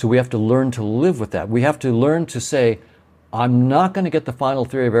so we have to learn to live with that. We have to learn to say, I'm not going to get the final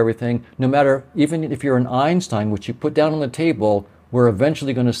theory of everything, no matter, even if you're an Einstein, which you put down on the table, we're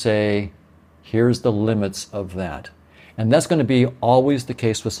eventually going to say, here's the limits of that. And that's going to be always the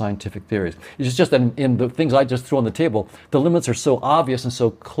case with scientific theories. It's just that in the things I just threw on the table, the limits are so obvious and so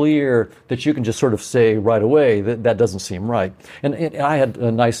clear that you can just sort of say right away that that doesn't seem right. And I had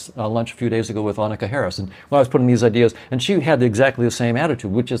a nice lunch a few days ago with Annika Harris, and when I was putting these ideas, and she had exactly the same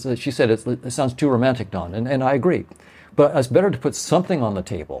attitude, which is that she said, it sounds too romantic, Don, and I agree. But it's better to put something on the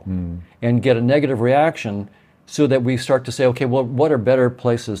table and get a negative reaction so that we start to say, okay, well, what are better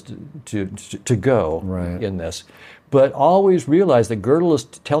places to go in this? But always realize that Gödel is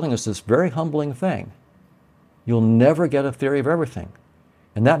telling us this very humbling thing. You'll never get a theory of everything.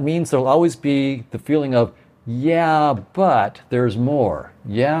 And that means there'll always be the feeling of, yeah, but there's more.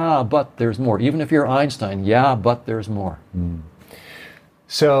 Yeah, but there's more. Even if you're Einstein, yeah, but there's more.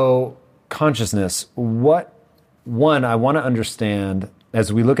 So, consciousness, I want to understand,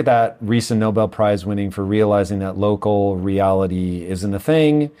 as we look at that recent Nobel Prize winning for realizing that local reality isn't a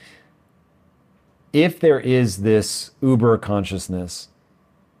thing, if there is this uber consciousness,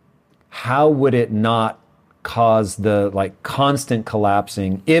 how would it not cause the constant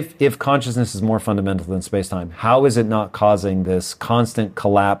collapsing? If consciousness is more fundamental than space-time, how is it not causing this constant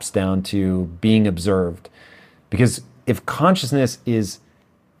collapse down to being observed? Because if consciousness is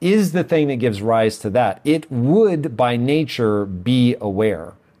the thing that gives rise to that, it would by nature be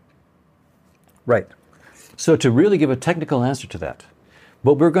aware. Right. So to really give a technical answer to that,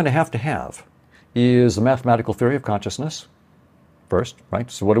 what we're going to have is a mathematical theory of consciousness first, right?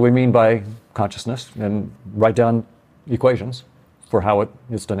 So what do we mean by consciousness? And write down equations for how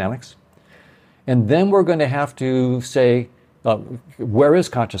its dynamics. And then we're going to have to say, where is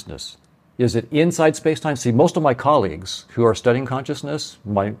consciousness? Is it inside space-time? See, most of my colleagues who are studying consciousness,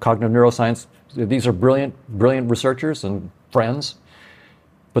 my cognitive neuroscience, these are brilliant researchers and friends,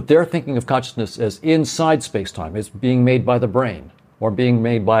 but they're thinking of consciousness as inside space-time. It's being made by the brain, or being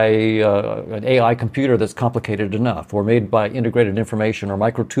made by an AI computer that's complicated enough, or made by integrated information, or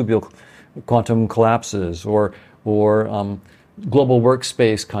microtubule quantum collapses, or global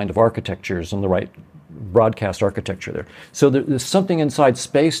workspace kind of architectures and the right broadcast architecture there. So there's something inside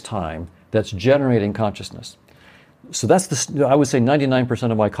space-time that's generating consciousness. So that's I would say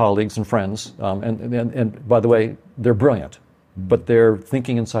 99% of my colleagues and friends, and by the way, they're brilliant, but they're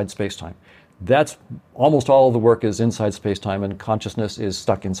thinking inside space-time. That's almost all of the work is inside space-time, and consciousness is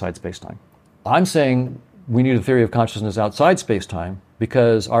stuck inside space-time. I'm saying we need a theory of consciousness outside space-time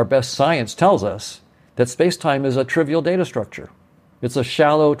because our best science tells us that space-time is a trivial data structure. It's a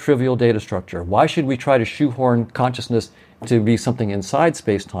shallow, trivial data structure. Why should we try to shoehorn consciousness to be something inside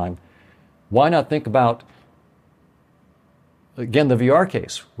space-time? Why not think about, again, the VR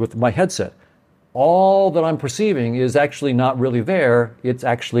case with my headset? All that I'm perceiving is actually not really there. It's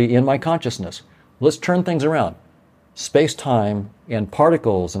actually in my consciousness. Let's turn things around. Space-time and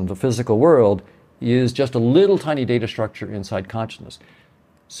particles in the physical world is just a little tiny data structure inside consciousness.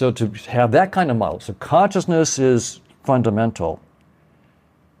 So to have that kind of model, so consciousness is fundamental.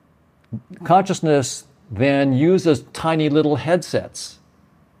 Consciousness then uses tiny little headsets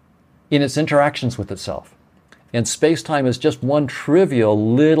in its interactions with itself. And space-time is just one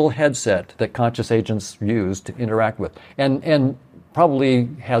trivial little headset that conscious agents use to interact with, and probably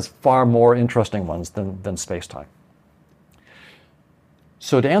has far more interesting ones than space-time.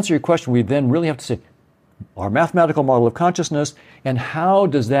 So to answer your question, we then really have to say, our mathematical model of consciousness, and how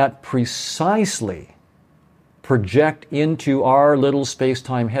does that precisely project into our little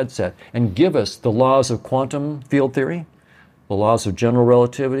space-time headset and give us the laws of quantum field theory, the laws of general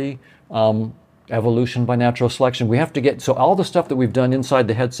relativity, evolution by natural selection. We have to get, so all the stuff that we've done inside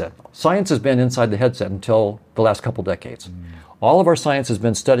the headset, science has been inside the headset until the last couple decades. All of our science has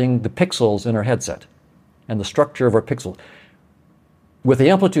been studying the pixels in our headset and the structure of our pixels. With the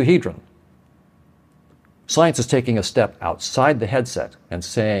amplitude-hedron, science is taking a step outside the headset and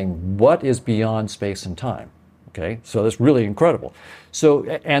saying, what is beyond space and time? Okay, so that's really incredible. So,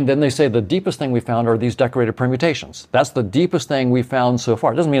 and then they say the deepest thing we found are these decorated permutations. That's the deepest thing we found so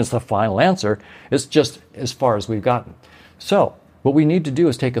far. It doesn't mean it's the final answer. It's just as far as we've gotten. So, what we need to do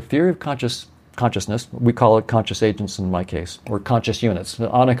is take a theory of consciousness. We call it conscious agents in my case, or conscious units.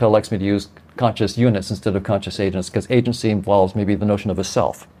 Annika likes me to use conscious units instead of conscious agents because agency involves maybe the notion of a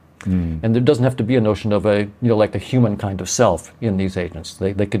self. And there doesn't have to be a notion of like the human kind of self in these agents.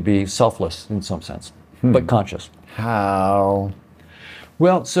 They could be selfless in some sense, but conscious. How?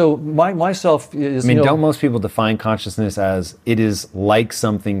 Well, so my self is... I mean, don't most people define consciousness as it is like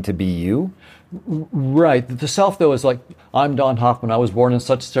something to be you? Right. The self, though, is like, I'm Don Hoffman. I was born in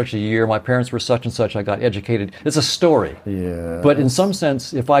such and such a year. My parents were such and such. I got educated. It's a story. Yeah. But in some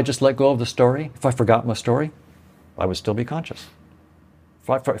sense, if I just let go of the story, if I forgot my story, I would still be conscious.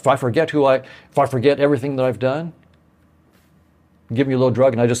 If I forget everything that I've done, give me a little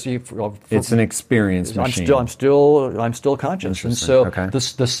drug and I just see... It's an experience machine. I'm still conscious. And so Okay.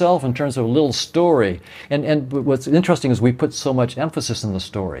 the self in terms of a little story, and what's interesting is we put so much emphasis in the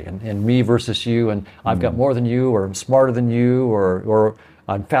story, and me versus you, and I've got more than you, or I'm smarter than you, or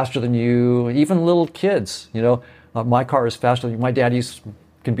I'm faster than you. Even little kids, my car is faster than you, my daddy's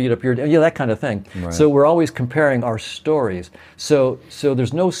can beat up your, that kind of thing. Right. So we're always comparing our stories. So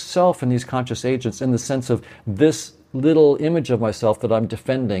there's no self in these conscious agents in the sense of this little image of myself that I'm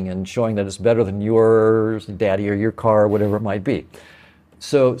defending and showing that it's better than yours, daddy, or your car, or whatever it might be.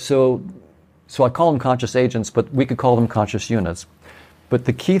 So I call them conscious agents, but we could call them conscious units. But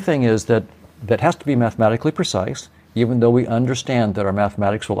the key thing is that has to be mathematically precise, even though we understand that our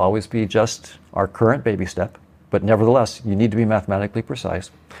mathematics will always be just our current baby step. But nevertheless, you need to be mathematically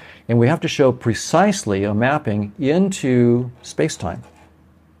precise. And we have to show precisely a mapping into space-time.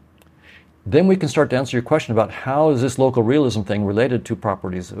 Then we can start to answer your question about how is this local realism thing related to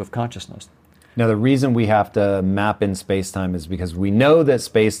properties of consciousness. Now, the reason we have to map in space-time is because we know that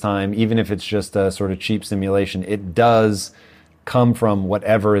space-time, even if it's just a sort of cheap simulation, it does come from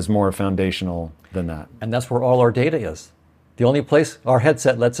whatever is more foundational than that. And that's where all our data is. The only place our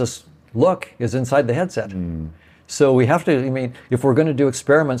headset lets us look is inside the headset. So we have to, if we're going to do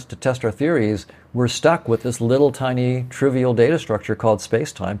experiments to test our theories, we're stuck with this little tiny trivial data structure called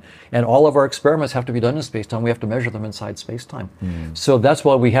space-time. And all of our experiments have to be done in space-time. We have to measure them inside space-time. So that's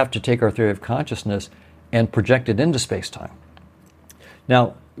why we have to take our theory of consciousness and project it into space-time.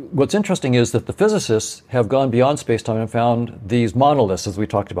 Now, what's interesting is that the physicists have gone beyond space-time and found these monoliths, as we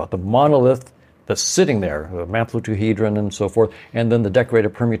talked about. The monolith that's sitting there, the amplituhedron and so forth, and then the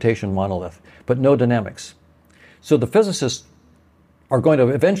decorated permutation monolith, but no dynamics. So the physicists are going to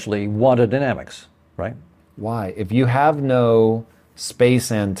eventually want a dynamics, right? Why? If you have no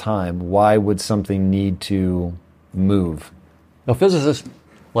space and time, why would something need to move? Now, physicists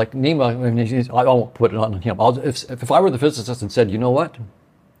like Nima, I won't put it on him. If I were the physicist and said, you know what?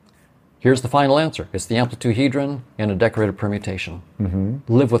 Here's the final answer. It's the amplituhedron and a decorated permutation.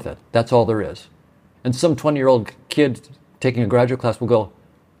 Live with it. That's all there is. And some 20-year-old kid taking a graduate class will go,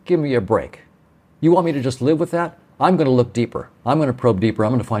 give me a break. You want me to just live with that? I'm going to look deeper. I'm going to probe deeper. I'm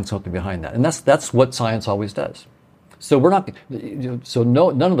going to find something behind that. And that's what science always does. So we're not. So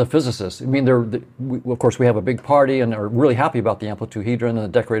none of the physicists. Of course, we have a big party and are really happy about the amplituhedron and the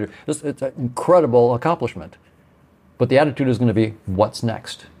decorator. It's an incredible accomplishment. But the attitude is going to be, what's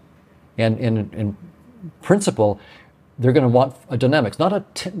next? And in principle, they're going to want a dynamics,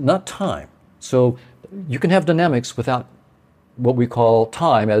 not time. So you can have dynamics without what we call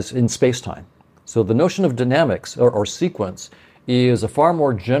time, as in space-time. So the notion of dynamics or sequence is a far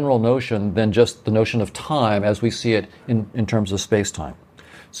more general notion than just the notion of time as we see it in terms of space-time.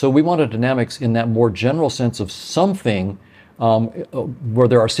 So we want a dynamics in that more general sense of something where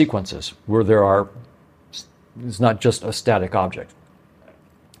there are sequences, it's not just a static object.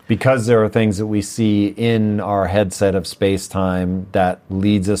 Because there are things that we see in our headset of space-time that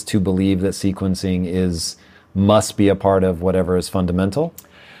leads us to believe that sequencing must be a part of whatever is fundamental?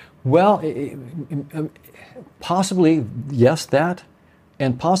 Well, possibly, yes, that.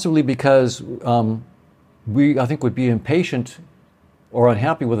 And possibly because we, I think, would be impatient or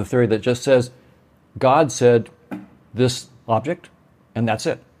unhappy with a theory that just says, God said this object, and that's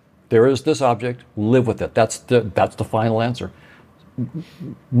it. There is this object, live with it. That's the final answer.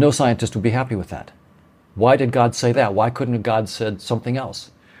 No scientist would be happy with that. Why did God say that? Why couldn't God said something else?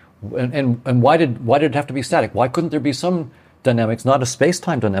 And why did it have to be static? Why couldn't there be some dynamics, not a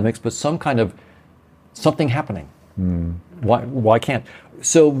space-time dynamics, but some kind of something happening? Why can't?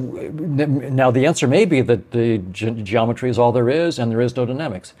 So now the answer may be that the geometry is all there is and there is no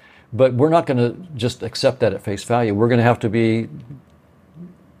dynamics. But we're not going to just accept that at face value. We're going to have to be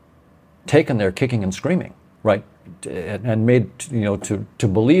taken there kicking and screaming, right? And made to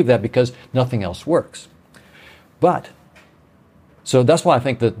believe that because nothing else works. But so that's why I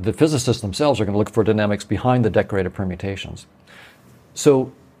think that the physicists themselves are going to look for dynamics behind the decorated permutations.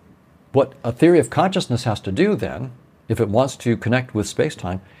 So what a theory of consciousness has to do then if it wants to connect with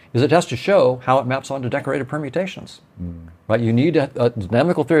space-time, is it has to show how it maps onto decorated permutations. Right? You need a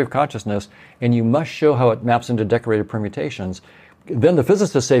dynamical theory of consciousness, and you must show how it maps into decorated permutations. Then the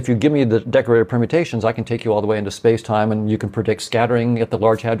physicists say, if you give me the decorated permutations, I can take you all the way into space-time, and you can predict scattering at the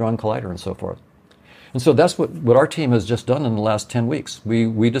Large Hadron Collider and so forth. And so that's what our team has just done in the last 10 weeks.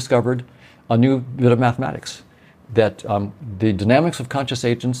 We discovered a new bit of mathematics, that the dynamics of conscious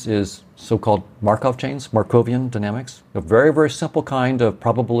agents is so-called Markov chains, Markovian dynamics, a very, very simple kind of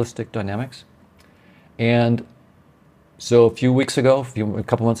probabilistic dynamics. And so a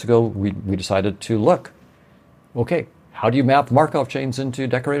couple months ago, we decided to look, okay, how do you map Markov chains into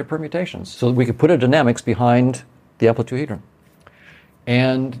decorated permutations? So that we could put a dynamics behind the amplituhedron.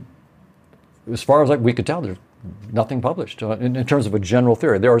 And as far as we could tell, there's nothing published in terms of a general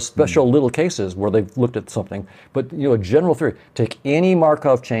theory. There are special little cases where they've looked at something, but a general theory, take any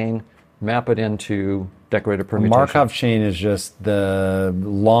Markov chain, map it into decorated permutations. Markov chain is just the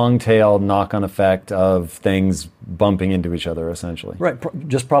long-tail knock-on effect of things bumping into each other, essentially. Right,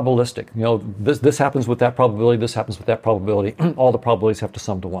 just probabilistic. This happens with that probability, this happens with that probability. All the probabilities have to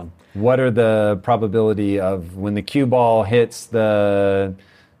sum to 1. What are the probability of when the cue ball hits the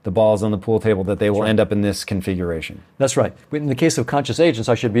balls on the pool table that they will end up in this configuration? That's right. In the case of conscious agents,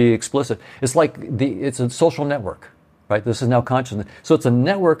 I should be explicit. It's like it's a social network, right? This is now consciousness. So it's a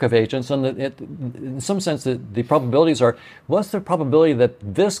network of agents, and in some sense, the probabilities are, what's the probability that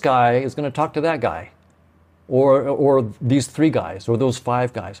this guy is going to talk to that guy? Or these 3 guys, or those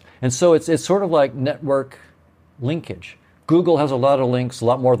 5 guys. And so it's sort of like network linkage. Google has a lot of links, a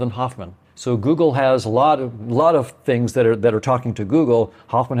lot more than Hoffman. So Google has a lot of things that are talking to Google.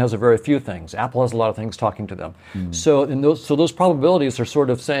 Hoffman has a very few things. Apple has a lot of things talking to them. So those probabilities are sort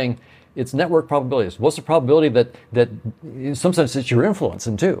of saying it's network probabilities. What's the probability that in some sense it's your influence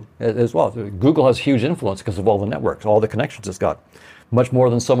in too as well? Google has huge influence because of all the networks, all the connections it's got. Much more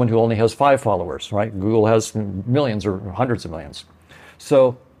than someone who only has 5 followers, right? Google has millions or hundreds of millions.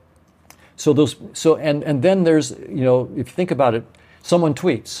 So then there's, if you think about it, someone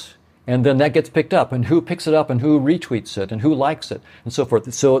tweets, and then that gets picked up, and who picks it up, and who retweets it, and who likes it, and so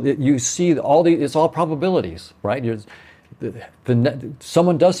forth. So you see it's all probabilities, right?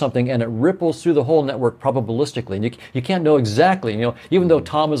 Someone does something, and it ripples through the whole network probabilistically. And you can't know exactly, even though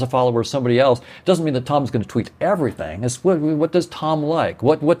Tom is a follower of somebody else, it doesn't mean that Tom's going to tweet everything. It's what does Tom like?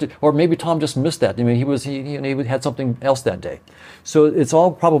 Or maybe Tom just missed that. I mean, he had something else that day. So it's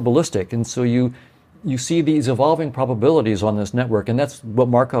all probabilistic, and so you see these evolving probabilities on this network, and that's what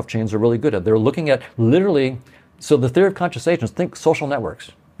Markov chains are really good at. They're looking at literally, so the theory of conscious agents, think social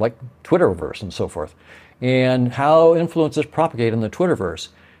networks, like Twitterverse and so forth, and how influences propagate in the Twitterverse.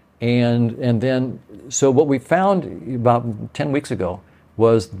 And then, so what we found about 10 weeks ago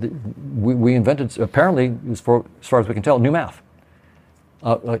was we invented, apparently, as far as we can tell, new math.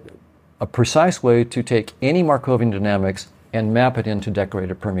 A precise way to take any Markovian dynamics and map it into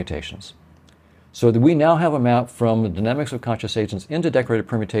decorated permutations. So we now have a map from the dynamics of conscious agents into decorated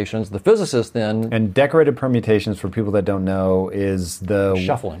permutations. The physicists then... And decorated permutations, for people that don't know, is the...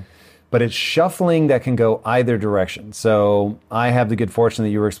 Shuffling. But it's shuffling that can go either direction. So I have the good fortune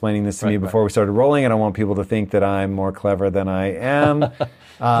that you were explaining this to me before we started rolling. I don't want people to think that I'm more clever than I am.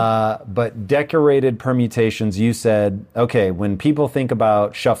 But decorated permutations, you said, okay, when people think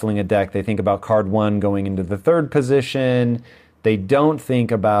about shuffling a deck, they think about card 1 going into the 3rd position. They don't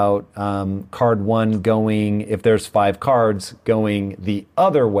think about card 1 going, if there's 5 cards, going the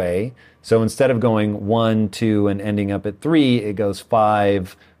other way. So instead of going 1, 2, and ending up at 3, it goes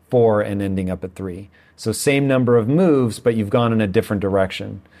 5, 4, and ending up at 3. So same number of moves, but you've gone in a different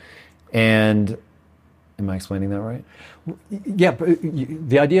direction. And am I explaining that right? Yeah, but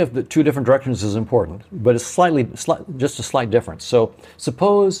the idea of the 2 different directions is important, but it's just a slight difference. So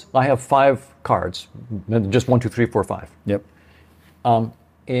suppose I have 5 cards, just 1, 2, 3, 4, 5. Yep.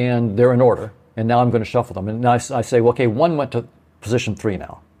 And they're in order, and now I'm going to shuffle them. And now I say, well, okay, 1 went to position 3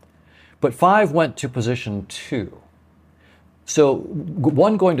 now, but 5 went to position 2. So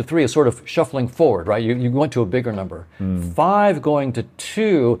 1 going to 3 is sort of shuffling forward, right? You went to a bigger number. 5 going to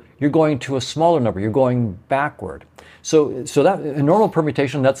 2, you're going to a smaller number. You're going backward. So that a normal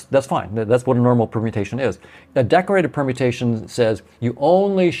permutation, that's fine. That's what a normal permutation is. A decorated permutation says you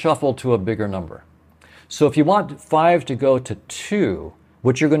only shuffle to a bigger number. So if you want 5 to go to 2,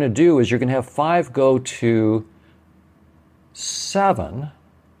 what you're going to do is you're going to have 5 go to 7,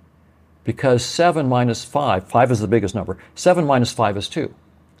 because 7 minus 5 is the biggest number. 7 minus 5 is 2.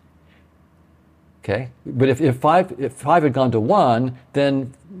 Okay? But if 5 had gone to 1,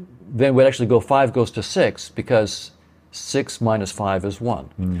 then we'd actually go 5 goes to 6, because 6 minus 5 is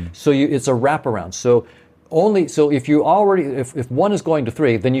 1. So it's a wraparound. So only, so if you already, if 1 is going to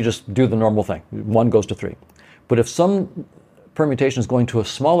 3, then you just do the normal thing. 1 goes to 3. But if some permutation is going to a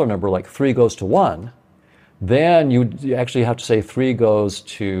smaller number, like 3 goes to 1, then you actually have to say 3 goes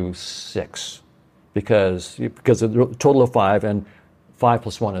to 6, because a total of 5, and 5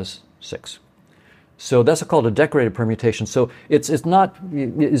 plus 1 is 6. So that's called a decorated permutation. So it's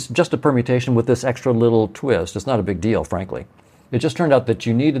just a permutation with this extra little twist. It's not a big deal, frankly. It just turned out that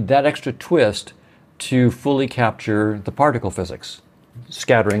you needed that extra twist to fully capture the particle physics,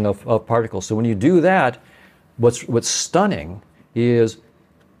 scattering of particles. So when you do that, what's stunning is,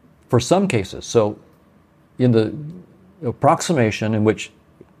 for some cases, so in the approximation in which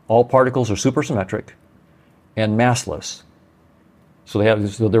all particles are supersymmetric and massless, so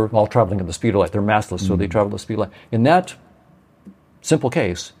they're all traveling at the speed of light. They're massless, so they travel at the speed of light. In that simple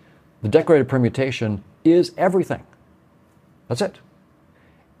case, the decorated permutation is everything. That's it.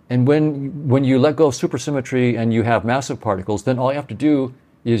 And when you let go of supersymmetry and you have massive particles, then all you have to do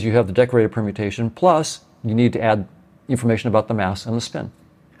is you have the decorated permutation, plus you need to add information about the mass and the spin.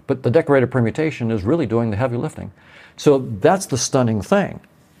 But the decorated permutation is really doing the heavy lifting. So that's the stunning thing,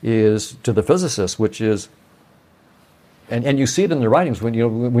 is to the physicists, which is, and you see it in the writings when you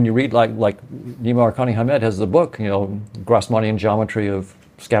read like Nima Arkani Hamed has the book, Grassmannian geometry of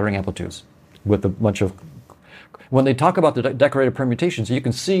scattering amplitudes, with a bunch of, when they talk about the decorated permutations, you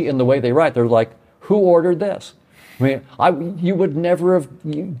can see in the way they write, they're like, who ordered this? I mean, you would never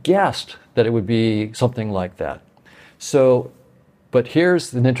have guessed that it would be something like that. So, but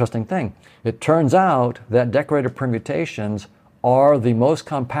here's an interesting thing. It turns out that decorated permutations are the most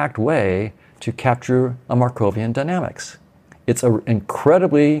compact way to capture a Markovian dynamics. It's an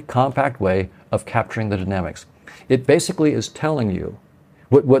incredibly compact way of capturing the dynamics. It basically is telling you,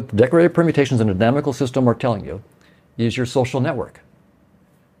 what decorated permutations in a dynamical system are telling you is your social network.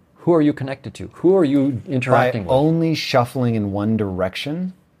 Who are you connected to? Who are you interacting with? By only shuffling in one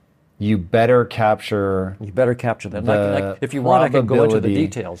direction, you better capture that. If you want, I can go into the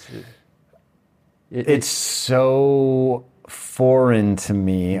details. It's so foreign to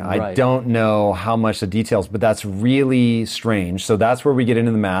me. Right. I don't know how much the details, but that's really strange. So that's where we get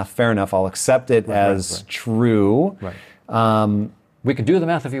into the math. Fair enough. I'll accept it as true. Right. We can do the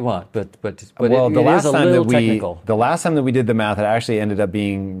math if you want, but well, it is a little technical. The last time that we did the math, it actually ended up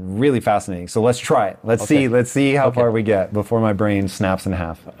being really fascinating. So let's try it. Let's see how far we get before my brain snaps in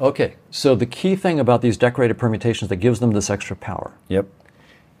half. Okay. So the key thing about these decorated permutations that gives them this extra power,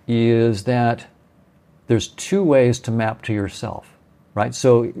 is that there's 2 ways to map to yourself, right?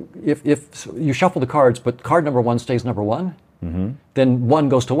 So if you shuffle the cards, but card number 1 stays number 1, then 1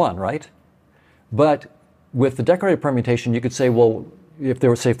 goes to 1, right? But with the decorated permutation, you could say, well, if there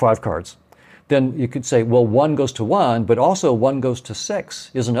were, say, 5 cards, then you could say, well, 1 goes to 1, but also 1 goes to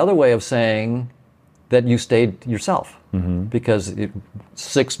 6 is another way of saying that you stayed yourself, because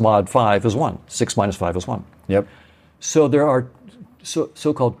 6 mod 5 is 1. 6 minus 5 is 1. Yep. So there are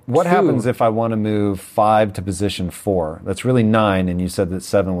so-called. What happens if I want to move 5 to position 4? That's really 9, and you said that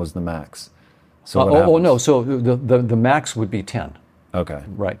 7 was the max. So no. So the max would be 10. Okay.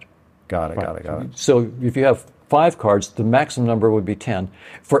 Right. Got it. So if you have 5 cards, the maximum number would be 10.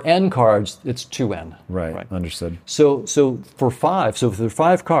 For n cards, it's 2n. Right. Understood. So for 5, so if there are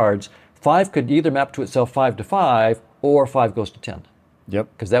 5 cards, 5 could either map to itself 5 to 5, or 5 goes to 10. Yep.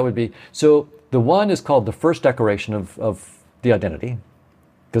 Because that would be, so the 1 is called the first decoration of the identity,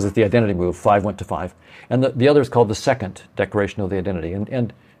 because it's the identity move, 5 went to 5. And the other is called the second decoration of the identity.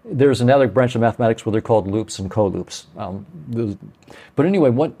 And there's another branch of mathematics where they're called loops and co-loops. But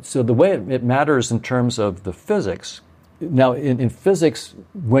anyway, so the way it matters in terms of the physics, now in physics,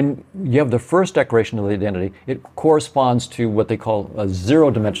 when you have the first decoration of the identity, it corresponds to what they call a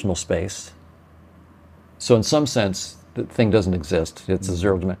zero-dimensional space. So in some sense, the thing doesn't exist. It's a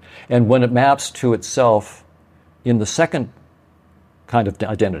zero-dimensional. And when it maps to itself in the second kind of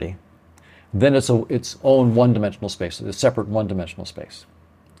identity, then it's its own one-dimensional space, a separate one-dimensional space.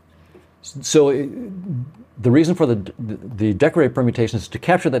 So the reason for the decorated permutation is to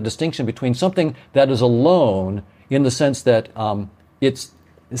capture that distinction between something that is alone in the sense that it's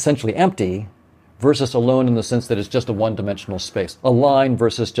essentially empty, versus alone in the sense that it's just a one-dimensional space, a line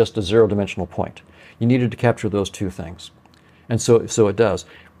versus just a zero-dimensional point. You needed to capture those 2 things. And so it does.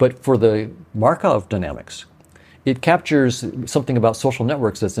 But for the Markov dynamics, it captures something about social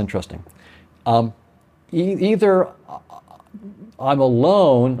networks that's interesting. Either I'm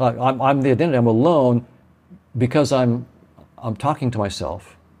alone, I'm the identity, I'm alone because I'm talking to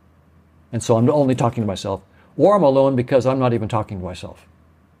myself, and so I'm only talking to myself, or I'm alone because I'm not even talking to myself.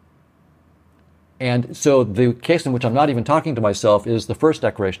 And so the case in which I'm not even talking to myself is the first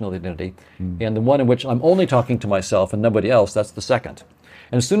declaration of identity. And the one in which I'm only talking to myself and nobody else, that's the second.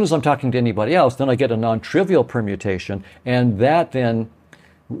 And as soon as I'm talking to anybody else, then I get a non-trivial permutation. And that then,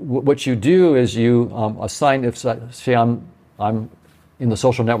 what you do is you assign, if say I'm in the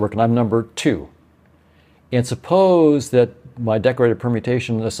social network and I'm number 2. And suppose that my decorated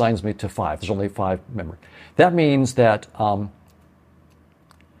permutation assigns me to 5. There's only 5 members. That means that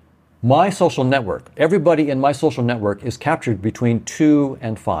my social network, everybody in my social network is captured between 2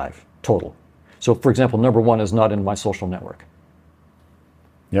 and 5 total. So, for example, number 1 is not in my social network.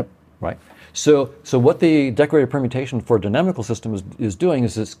 Yep. Right. So what the decorated permutation for a dynamical system is doing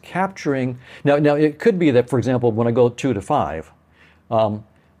is it's capturing. Now it could be that, for example, when I go 2 to 5,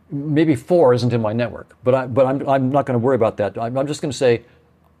 maybe 4 isn't in my network. But I'm not going to worry about that. I'm just going to say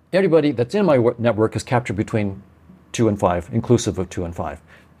everybody that's in my network is captured between 2 and 5, inclusive of 2 and 5.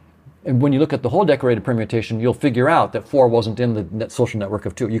 And when you look at the whole decorated permutation, you'll figure out that 4 wasn't in the social network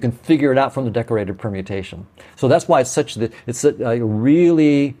of 2. You can figure it out from the decorated permutation. So that's why it's a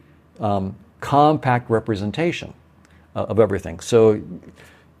really compact representation of everything. So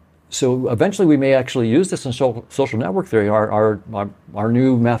eventually we may actually use this in social network theory. Our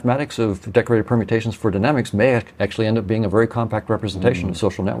new mathematics of decorated permutations for dynamics may actually end up being a very compact representation of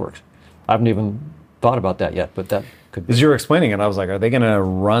social networks. I haven't even thought about that yet, but that could be. As you were explaining it, I was like, are they going to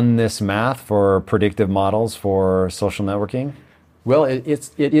run this math for predictive models for social networking? Well, it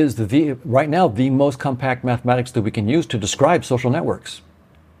is right now the most compact mathematics that we can use to describe social networks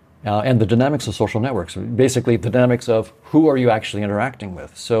and the dynamics of social networks. Basically, the dynamics of who are you actually interacting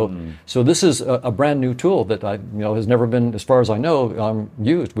with. So this is a brand new tool that has never been, as far as I know,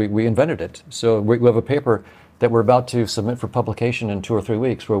 used. We invented it. So we have a paper that we're about to submit for publication in 2 or 3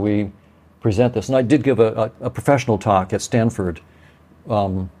 weeks where we present this. And I did give a professional talk at Stanford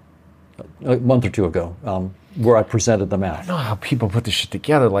a month or 2 ago where I presented the math. I don't know how people put this shit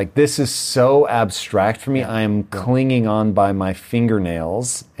together. Like, this is so abstract for me. I am clinging on by my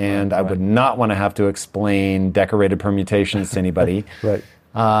fingernails, and I would not want to have to explain decorated permutations to anybody. Right.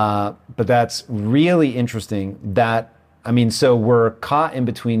 But that's really interesting. So we're caught in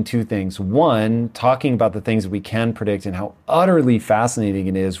between 2 things. One, talking about the things that we can predict and how utterly fascinating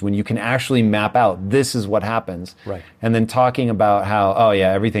it is when you can actually map out this is what happens. Right. And then talking about how,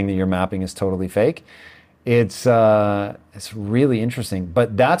 everything that you're mapping is totally fake. It's really interesting.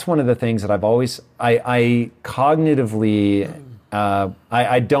 But that's one of the things that I've always, I cognitively,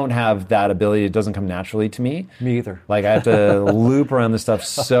 I don't have that ability. It doesn't come naturally to me. Me either. Like, I have to loop around this stuff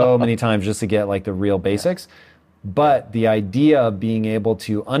so many times just to get like the real basics. But the idea of being able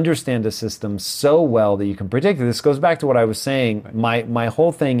to understand a system so well that you can predict it, this goes back to what I was saying. My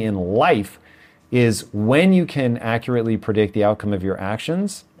whole thing in life is when you can accurately predict the outcome of your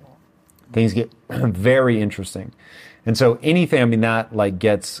actions, things get very interesting. And so anything, that like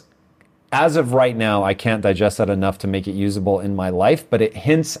gets, as of right now, I can't digest that enough to make it usable in my life, but it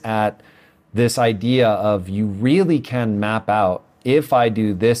hints at this idea of you really can map out, if I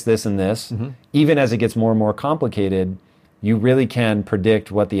do this, this, and this, even as it gets more and more complicated, you really can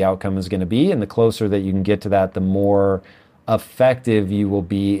predict what the outcome is going to be. And the closer that you can get to that, the more effective you will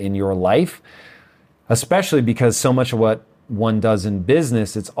be in your life, especially because so much of what one does in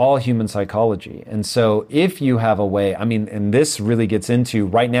business, it's all human psychology. And so if you have a way, and this really gets into,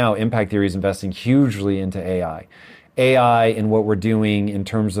 right now, impact theory is investing hugely into AI. AI in what we're doing in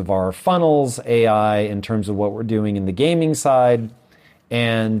terms of our funnels, AI in terms of what we're doing in the gaming side,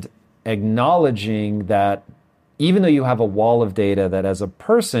 and acknowledging that even though you have a wall of data that as a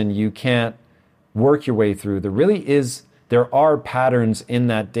person you can't work your way through, there are patterns in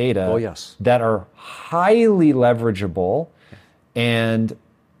that data that are highly leverageable. And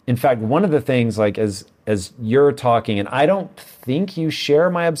in fact, one of the things, like as you're talking, and I don't think you share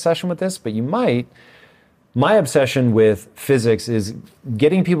my obsession with this, but you might. My obsession with physics is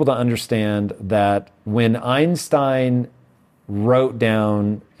getting people to understand that when Einstein wrote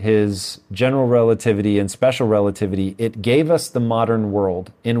down his general relativity and special relativity, it gave us the modern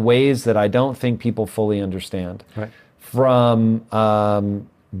world in ways that I don't think people fully understand. Right. From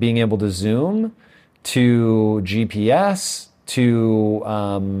being able to zoom, to GPS,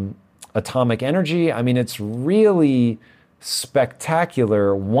 to atomic energy. It's really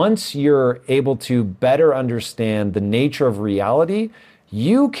spectacular. Once you're able to better understand the nature of reality,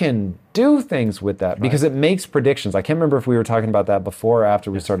 you can do things with that because it makes predictions. I can't remember if we were talking about that before or after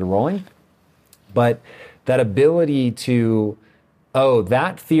we started rolling, but that ability to,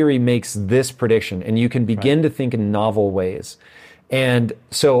 that theory makes this prediction, and you can begin to think in novel ways. And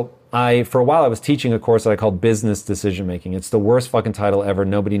so for a while I was teaching a course that I called Business Decision Making. It's the worst fucking title ever.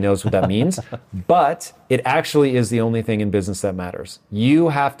 Nobody knows what that means, but it actually is the only thing in business that matters. You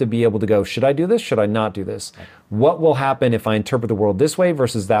have to be able to go, should I do this? Should I not do this? What will happen if I interpret the world this way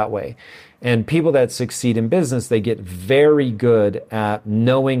versus that way? And people that succeed in business, they get very good at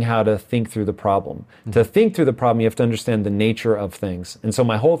knowing how to think through the problem. To think through the problem, you have to understand the nature of things. And so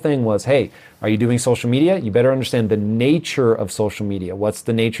my whole thing was, hey, are you doing social media? You better understand the nature of social media. What's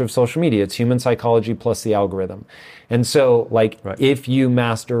the nature of social media? It's human psychology plus the algorithm. And so, if you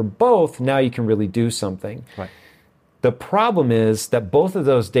master both, now you can really do something. Right. The problem is that both of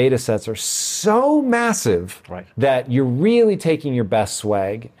those data sets are so massive that you're really taking your best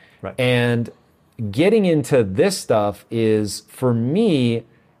swag. Right. And getting into this stuff is, for me,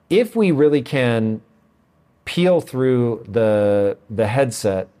 if we really can peel through the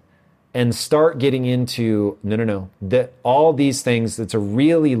headset and start getting into, all these things, it's a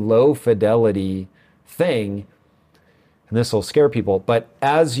really low fidelity thing, and this will scare people, but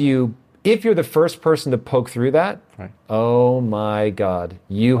if you're the first person to poke through that, oh my God,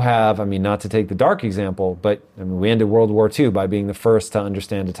 you have, not to take the dark example, but we ended World War II by being the first to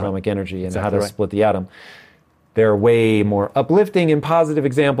understand atomic energy and how to split the atom. There are way more uplifting and positive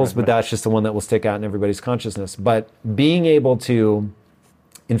examples, but that's just the one that will stick out in everybody's consciousness. But being able to,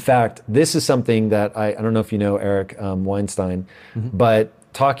 in fact, this is something that I don't know if you know Eric Weinstein, but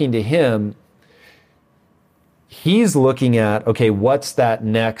talking to him, he's looking at, okay, what's that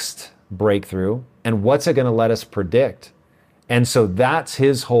next breakthrough and what's it going to let us predict? And so that's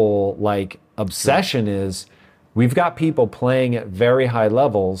his whole obsession is we've got people playing at very high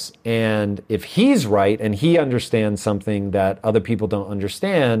levels, and if he's right and he understands something that other people don't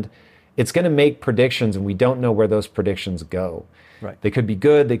understand, it's going to make predictions, and we don't know where those predictions go. Right. They could be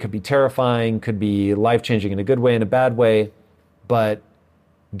good, they could be terrifying, could be life-changing in a good way, in a bad way, but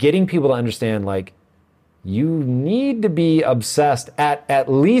getting people to understand you need to be obsessed at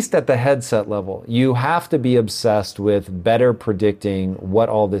least at the headset level. You have to be obsessed with better predicting what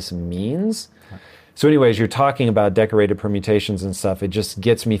all this means. So anyways, you're talking about decorated permutations and stuff. It just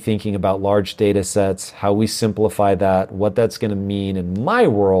gets me thinking about large data sets, how we simplify that, what that's going to mean in my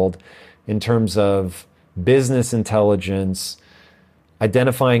world in terms of business intelligence,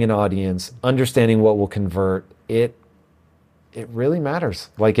 identifying an audience, understanding what will convert. It really matters.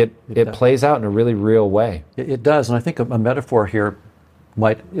 It plays out in a really real way. It does, and I think a metaphor here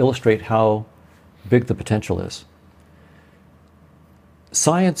might illustrate how big the potential is.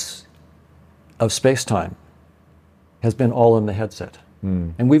 Science of space-time has been all in the headset.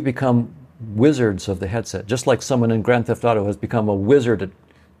 And we've become wizards of the headset, just like someone in Grand Theft Auto has become a wizard at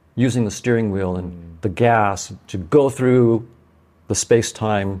using the steering wheel and the gas to go through the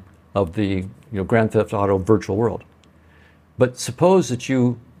space-time of the Grand Theft Auto virtual world. But suppose that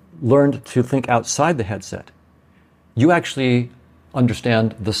you learned to think outside the headset. You actually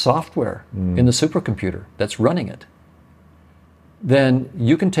understand the software in the supercomputer that's running it. Then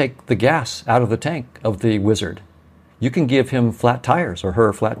you can take the gas out of the tank of the wizard. You can give him flat tires or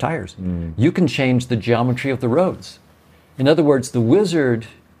her flat tires. You can change the geometry of the roads. In other words, the wizard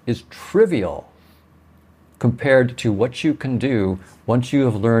is trivial compared to what you can do once you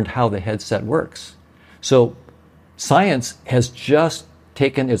have learned how the headset works. So science has just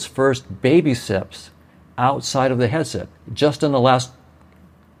taken its first baby steps outside of the headset. Just in the last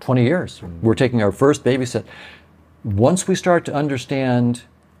 20 years, we're taking our first baby step. Once we start to understand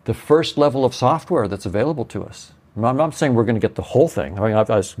the first level of software that's available to us, I'm not saying we're going to get the whole thing.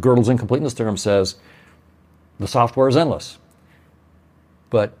 As Gödel's incompleteness theorem says, the software is endless.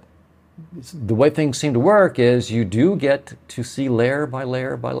 But the way things seem to work is you do get to see layer by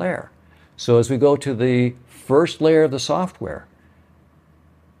layer by layer. So as we go to the first layer of the software,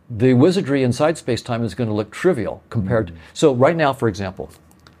 the wizardry inside space-time is going to look trivial compared to... So right now, for example,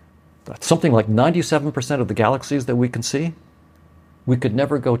 something like 97% of the galaxies that we can see, we could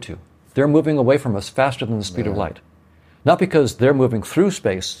never go to. They're moving away from us faster than the speed of light. Not because they're moving through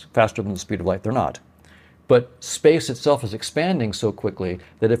space faster than the speed of light, they're not. But space itself is expanding so quickly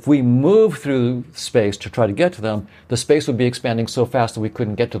that if we move through space to try to get to them, the space would be expanding so fast that we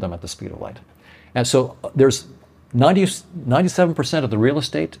couldn't get to them at the speed of light. And so there's 97% of the real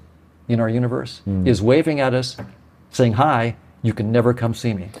estate in our universe is waving at us, saying, hi, you can never come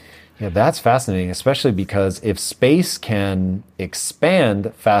see me. Yeah, that's fascinating, especially because if space can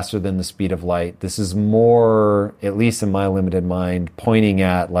expand faster than the speed of light, this is more, at least in my limited mind, pointing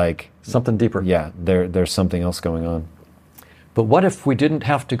at something deeper. Yeah, there's something else going on. But what if we didn't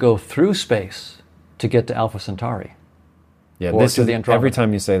have to go through space to get to Alpha Centauri? Yeah, or to the Andromeda. Every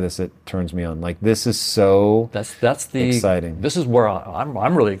time you say this, it turns me on. Like, this is so that's the exciting. This is where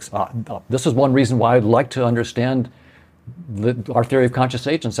I'm really this is one reason why I'd like to understand our theory of conscious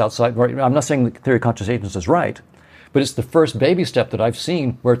agents outside. I'm not saying the theory of conscious agents is right, but it's the first baby step that I've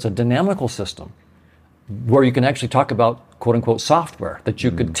seen where it's a dynamical system, where you can actually talk about quote unquote software that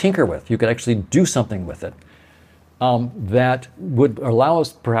you could tinker with. You could actually do something with it. That would allow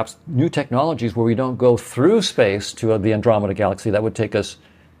us perhaps new technologies where we don't go through space to the Andromeda galaxy. That would take us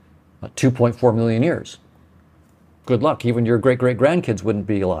 2.4 million years. Good luck. Even your great-great-grandkids wouldn't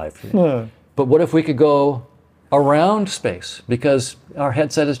be alive. But what if we could go around space? Because our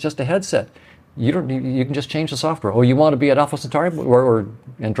headset is just a headset. You can just change the software. Oh, you want to be at Alpha Centauri or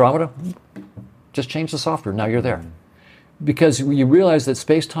Andromeda? Just change the software. Now you're there. Because you realize that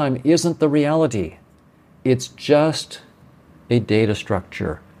space-time isn't the reality. It's just a data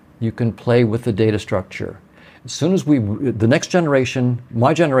structure. You can play with the data structure. As soon as the next generation,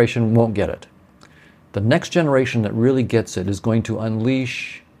 my generation won't get it. The next generation that really gets it is going to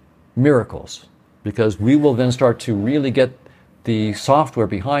unleash miracles, because we will then start to really get the software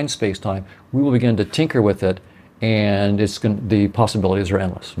behind space-time. We will begin to tinker with it, and the possibilities are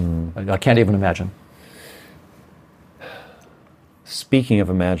endless. I can't even imagine. Speaking of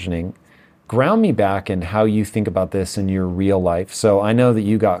imagining, ground me back in how you think about this in your real life. So I know that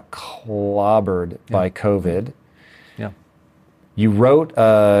you got clobbered by COVID. Yeah. You wrote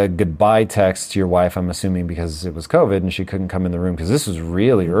a goodbye text to your wife, I'm assuming because it was COVID and she couldn't come in the room, because this was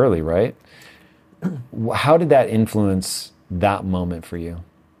really early, right? How did that influence that moment for you?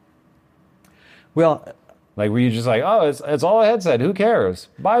 Well, like, were you just like, oh, it's all a headset, who cares?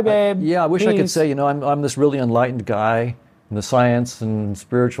 Bye, babe. Yeah, I wish I could say, I'm this really enlightened guy in the science and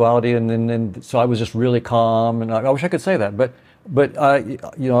spirituality, and so I was just really calm, and I wish I could say that, but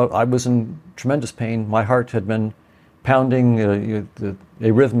I was in tremendous pain. My heart had been pounding, the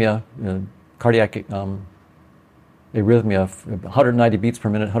arrhythmia, cardiac arrhythmia, 190 beats per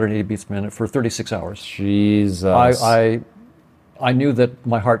minute, 180 beats per minute for 36 hours. Jesus. I knew that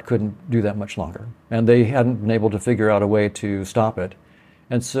my heart couldn't do that much longer, and they hadn't been able to figure out a way to stop it.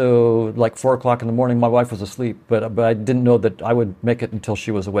 And so, like 4 o'clock in the morning, my wife was asleep, but I didn't know that I would make it until she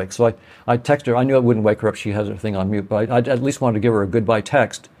was awake. So I texted her. I knew I wouldn't wake her up. She has her thing on mute, but I at least wanted to give her a goodbye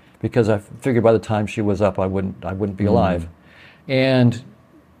text, because I figured by the time she was up, I wouldn't be alive. And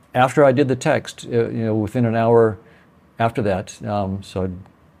after I did the text, within an hour after that, so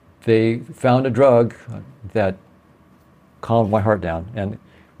they found a drug that calmed my heart down and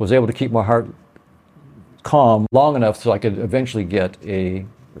was able to keep my heart calm long enough so I could eventually get a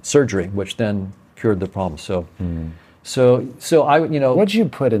surgery, which then cured the problem. So I, What'd you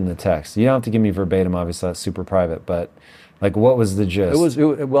put in the text? You don't have to give me verbatim, obviously that's super private, but like, what was the gist?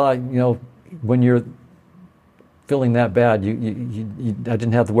 When you're feeling that bad, I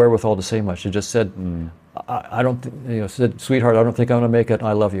didn't have the wherewithal to say much. It just said, said, sweetheart, I don't think I'm going to make it.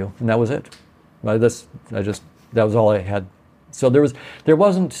 I love you. And that was it. That was all I had. So there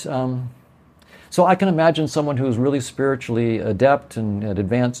wasn't, so I can imagine someone who's really spiritually adept and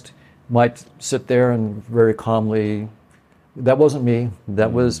advanced might sit there and very calmly. That wasn't me.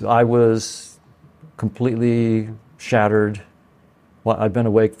 I was completely shattered. Well, I'd been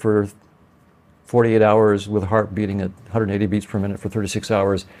awake for 48 hours with a heart beating at 180 beats per minute for 36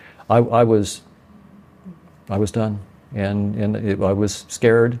 hours. I was done, and I was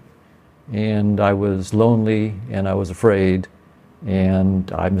scared, and I was lonely, and I was afraid.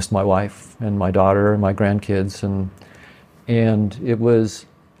 And I missed my wife and my daughter and my grandkids, and it was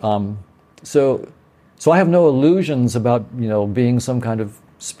so I have no illusions about being some kind of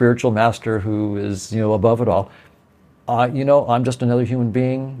spiritual master who is above it all. I'm just another human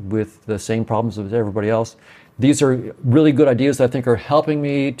being with the same problems as everybody else. These are really good ideas that I think are helping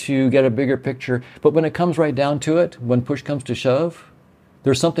me to get a bigger picture. But when it comes right down to it, when push comes to shove,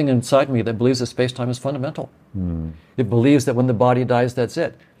 there's something inside me that believes that space-time is fundamental. It believes that when the body dies, that's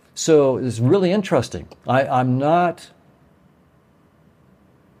it. So it's really interesting. I'm not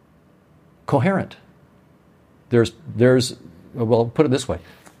coherent. Well, put it this way.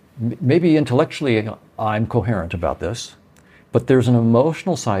 Maybe intellectually I'm coherent about this, but there's an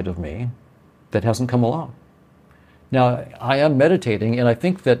emotional side of me that hasn't come along. Now, I am meditating, and I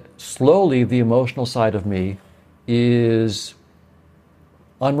think that slowly the emotional side of me is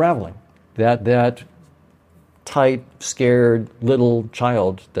unraveling. That tight, scared little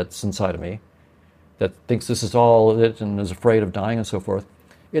child that's inside of me that thinks this is all it and is afraid of dying and so forth,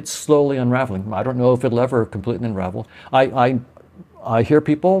 it's slowly unraveling. I don't know if it'll ever completely unravel. I hear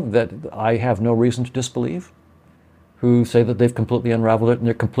people that I have no reason to disbelieve who say that they've completely unraveled it and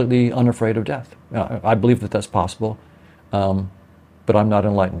they're completely unafraid of death. I believe that that's possible. but I'm not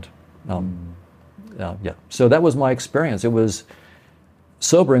enlightened. Yeah. So that was my experience. It was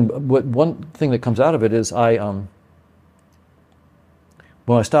sobering. But one thing that comes out of it is when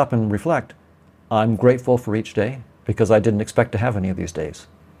I stop and reflect, I'm grateful for each day because I didn't expect to have any of these days.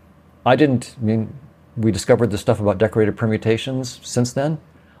 We discovered this stuff about decorated permutations since then.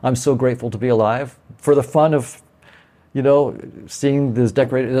 I'm so grateful to be alive for the fun of, seeing this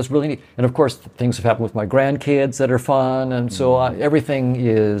decorated. That's really neat. And of course, things have happened with my grandkids that are fun. And so everything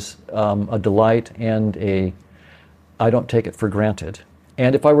is a delight and I don't take it for granted.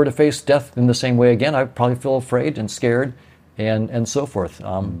 And if I were to face death in the same way again, I'd probably feel afraid and scared and so forth.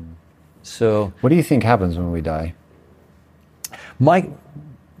 So, what do you think happens when we die?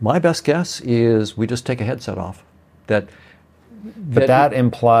 My best guess is we just take a headset off. But that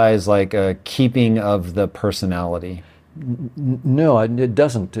implies like a keeping of the personality. No, it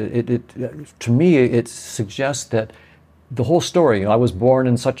doesn't. To me, it suggests that the whole story. I was born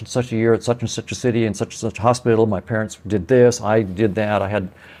in such and such a year at such and such a city in such and such a hospital. My parents did this. I did that. I had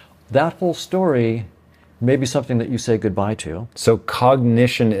that whole story. May be something that you say goodbye to. So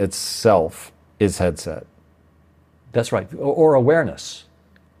cognition itself is headset. That's right, or awareness,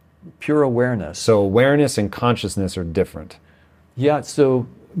 pure awareness. So awareness and consciousness are different. Yeah. So,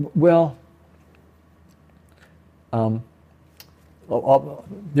 well.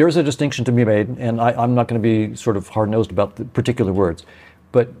 There's a distinction to be made, and I'm not going to be sort of hard-nosed about the particular words,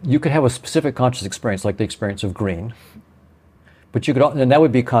 but you could have a specific conscious experience, like the experience of green. But you could, and that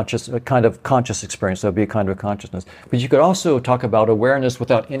would be a kind of conscious experience. That would be a kind of consciousness. But you could also talk about awareness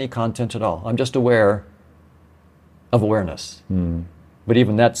without any content at all. I'm just aware of awareness. But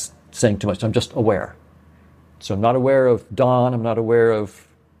even that's saying too much. I'm just aware. So I'm not aware of dawn. I'm not aware of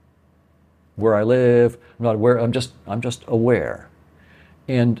where I live. I'm not aware. I'm just aware.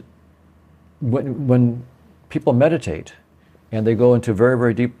 And when people meditate, and they go into very,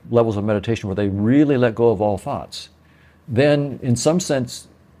 very deep levels of meditation where they really let go of all thoughts, then in some sense,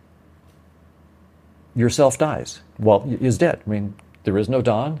 yourself dies. Well, is dead. I mean, there is no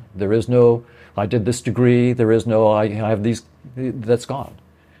dawn. There is no, I did this degree. There is no, I have these, that's gone.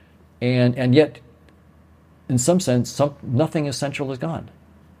 And yet, in some sense, nothing essential is gone.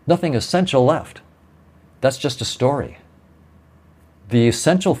 Nothing essential left. That's just a story. The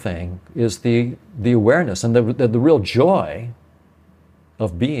essential thing is the awareness, and the real joy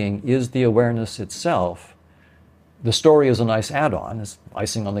of being is the awareness itself. The story is a nice add-on, it's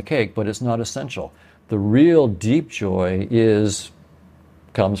icing on the cake, but it's not essential. The real deep joy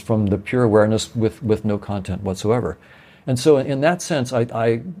comes from the pure awareness with no content whatsoever. And so in that sense,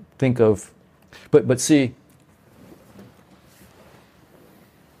 I think of, but see,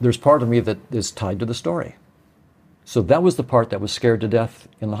 there's part of me that is tied to the story. So that was the part that was scared to death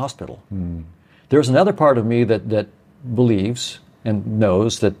in the hospital. There's another part of me that believes and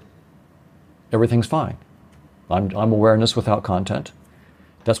knows that everything's fine. I'm awareness without content.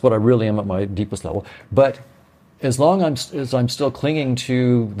 That's what I really am at my deepest level. But as long as I'm still clinging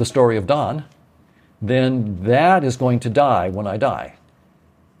to the story of dawn, then that is going to die when I die.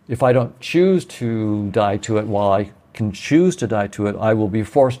 If I don't choose to die to it while I can choose to die to it, I will be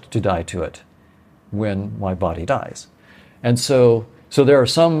forced to die to it when my body dies. And so there are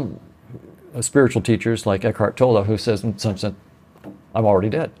some spiritual teachers like Eckhart Tolle who says in some sense, I'm already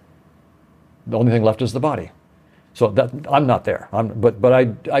dead. The only thing left is the body. So that I'm not there. But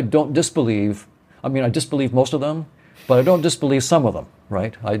I don't disbelieve. I mean, I disbelieve most of them, but I don't disbelieve some of them.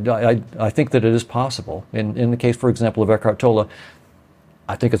 Right? I think that it is possible. In the case, for example, of Eckhart Tolle,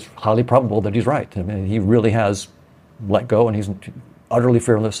 I think it's highly probable that he's right. I mean, he really has let go, and he's utterly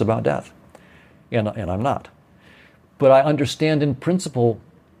fearless about death. And I'm not. But I understand in principle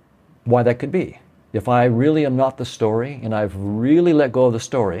why that could be. If I really am not the story, and I've really let go of the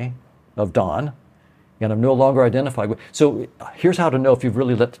story of dawn, and I'm no longer identified with. So here's how to know if you've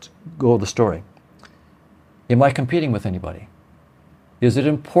really let go of the story. Am I competing with anybody? Is it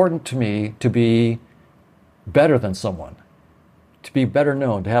important to me to be better than someone? To be better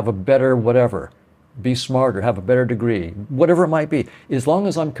known, to have a better whatever, be smarter, have a better degree, whatever it might be. As long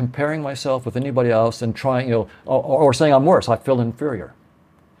as I'm comparing myself with anybody else and trying, or saying I'm worse, I feel inferior.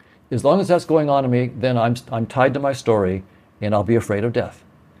 As long as that's going on in me, then I'm tied to my story, and I'll be afraid of death.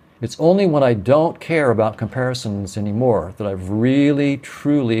 It's only when I don't care about comparisons anymore that I've really,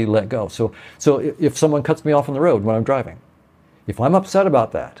 truly let go. So if someone cuts me off on the road when I'm driving, if I'm upset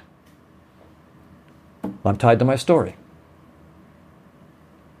about that, I'm tied to my story.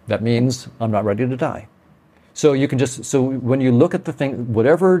 That means I'm not ready to die. So when you look at the thing,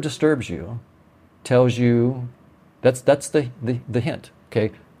 whatever disturbs you, tells you, that's the hint,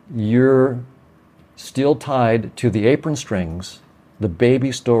 okay? You're still tied to the apron strings, the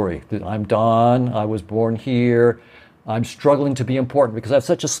baby story. I'm Don, I was born here, I'm struggling to be important because I'm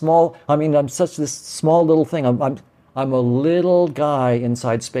such this small little thing. I'm a little guy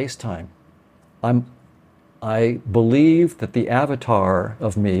inside space-time. I believe that the avatar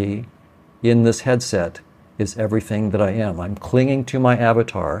of me in this headset is everything that I am. I'm clinging to my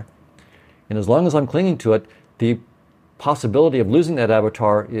avatar, and as long as I'm clinging to it, the possibility of losing that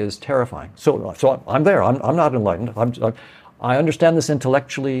avatar is terrifying. So I'm there. I'm not enlightened. I understand this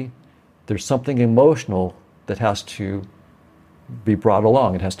intellectually. There's something emotional that has to be brought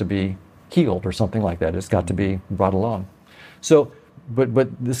along. It has to be healed or something like that. It's got to be brought along. So, but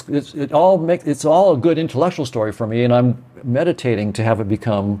this it's all a good intellectual story for me, and I'm meditating to have it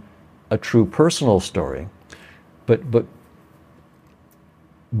become a true personal story. But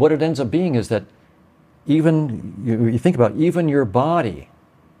what it ends up being is that even you think about, even your body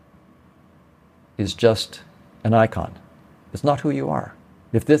is just an icon. It's not who you are.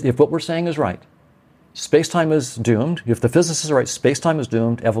 If what we're saying is right, space-time is doomed. If the physicists are right, space-time is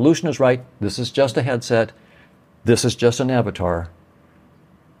doomed. Evolution is right. This is just a headset. This is just an avatar.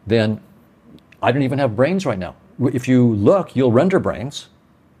 Then I don't even have brains right now. If you look, you'll render brains.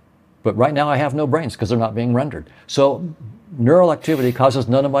 But right now I have no brains because they're not being rendered. So neural activity causes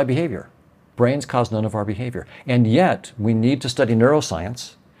none of my behavior. Brains cause none of our behavior. And yet we need to study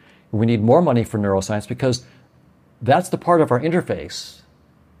neuroscience. We need more money for neuroscience because that's the part of our interface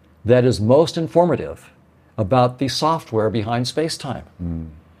that is most informative about the software behind space-time.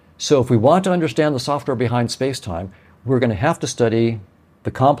 So if we want to understand the software behind space-time, we're going to have to study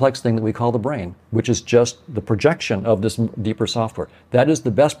the complex thing that we call the brain, which is just the projection of this deeper software. That is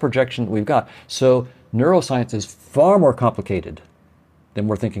the best projection that we've got. So neuroscience is far more complicated than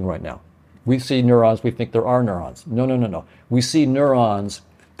we're thinking right now. We see neurons, we think there are neurons. No. We see neurons,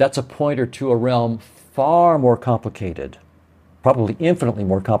 that's a pointer to a realm far more complicated, probably infinitely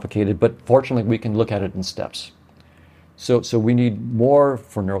more complicated, but fortunately we can look at it in steps. So we need more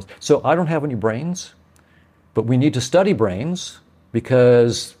for neurals. So I don't have any brains, but we need to study brains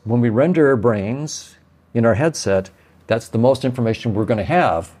because when we render brains in our headset, that's the most information we're going to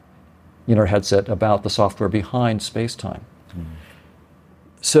have in our headset about the software behind space-time.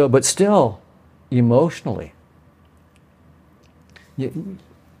 So, but still, emotionally,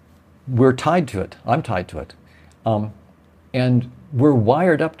 we're tied to it. I'm tied to it. And we're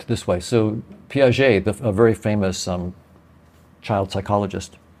wired up to this way. So Piaget, a very famous child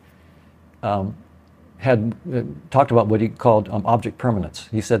psychologist, had talked about what he called object permanence.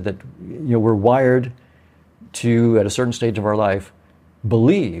 He said that we're wired to, at a certain stage of our life,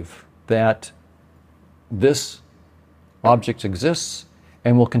 believe that this object exists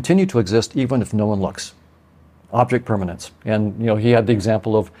and will continue to exist even if no one looks. Object permanence. And he had the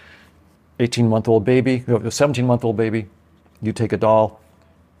example of 18-month-old baby, a 17-month-old baby. You take a doll,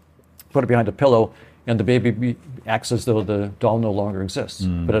 put it behind a pillow, and the baby acts as though the doll no longer exists.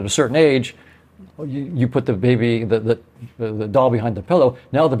 But at a certain age, you put the baby, the doll behind the pillow,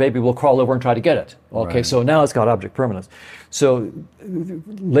 now the baby will crawl over and try to get it. Okay, right. So now it's got object permanence. So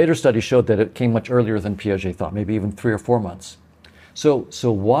later studies showed that it came much earlier than Piaget thought, maybe even 3 or 4 months. So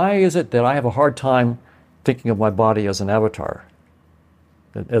why is it that I have a hard time thinking of my body as an avatar,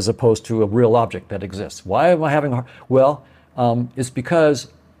 as opposed to a real object that exists? Why am I having a hard... Well, it's because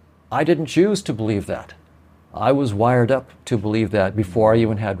I didn't choose to believe that. I was wired up to believe that before I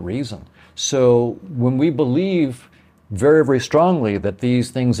even had reason. So when we believe very, very strongly that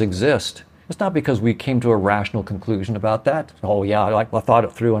these things exist, it's not because we came to a rational conclusion about that. Oh yeah, I thought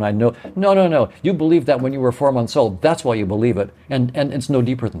it through and I know. No. You believed that when you were 4 months old. That's why you believe it. And it's no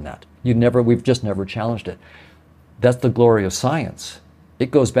deeper than that. We've just never challenged it. That's the glory of science. It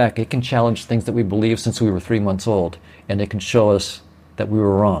goes back, it can challenge things that we believed since we were 3 months old, and it can show us that we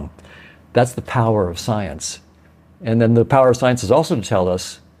were wrong. That's the power of science. And then the power of science is also to tell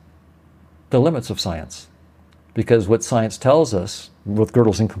us the limits of science. Because what science tells us, with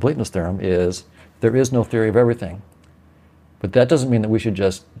Gödel's incompleteness theorem, is there is no theory of everything. But that doesn't mean that we should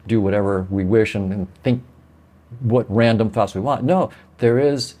just do whatever we wish and think what random thoughts we want. No,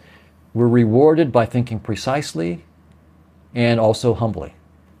 we're rewarded by thinking precisely and also humbly.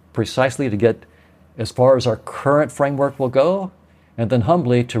 Precisely to get as far as our current framework will go, and then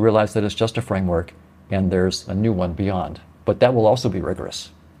humbly to realize that it's just a framework and there's a new one beyond. But that will also be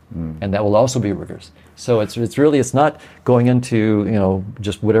rigorous. And that will also be rigorous. So it's not going into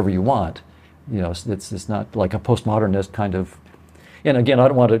just whatever you want. It's not like a postmodernist kind of. And again, I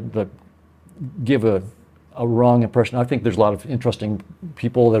don't want to give a wrong impression. I think there's a lot of interesting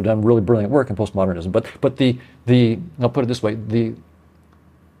people that have done really brilliant work in postmodernism. But the I'll put it this way: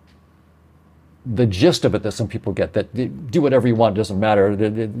 the gist of it that some people get, that do whatever you want, doesn't matter,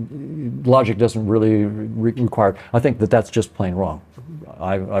 logic doesn't really require. I think that that's just plain wrong.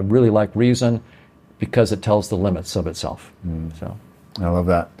 I really like reason because it tells the limits of itself. So I love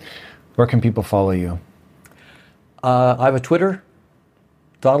that. Where can people follow you? I have a Twitter,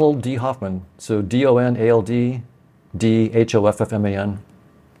 Donald D. Hoffman. So DonaldDHoffman.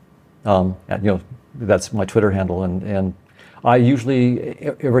 That's my Twitter handle, and I usually,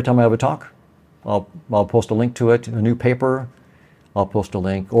 every time I have a talk, I'll post a link to it, a new paper, I'll post a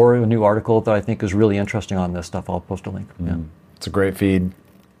link, or a new article that I think is really interesting on this stuff, I'll post a link. Yeah. It's a great feed.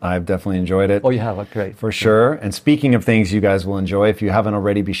 I've definitely enjoyed it. Oh, you have? Great. For sure. And speaking of things you guys will enjoy, if you haven't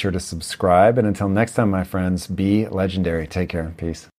already, be sure to subscribe. And until next time, my friends, be legendary. Take care. Peace.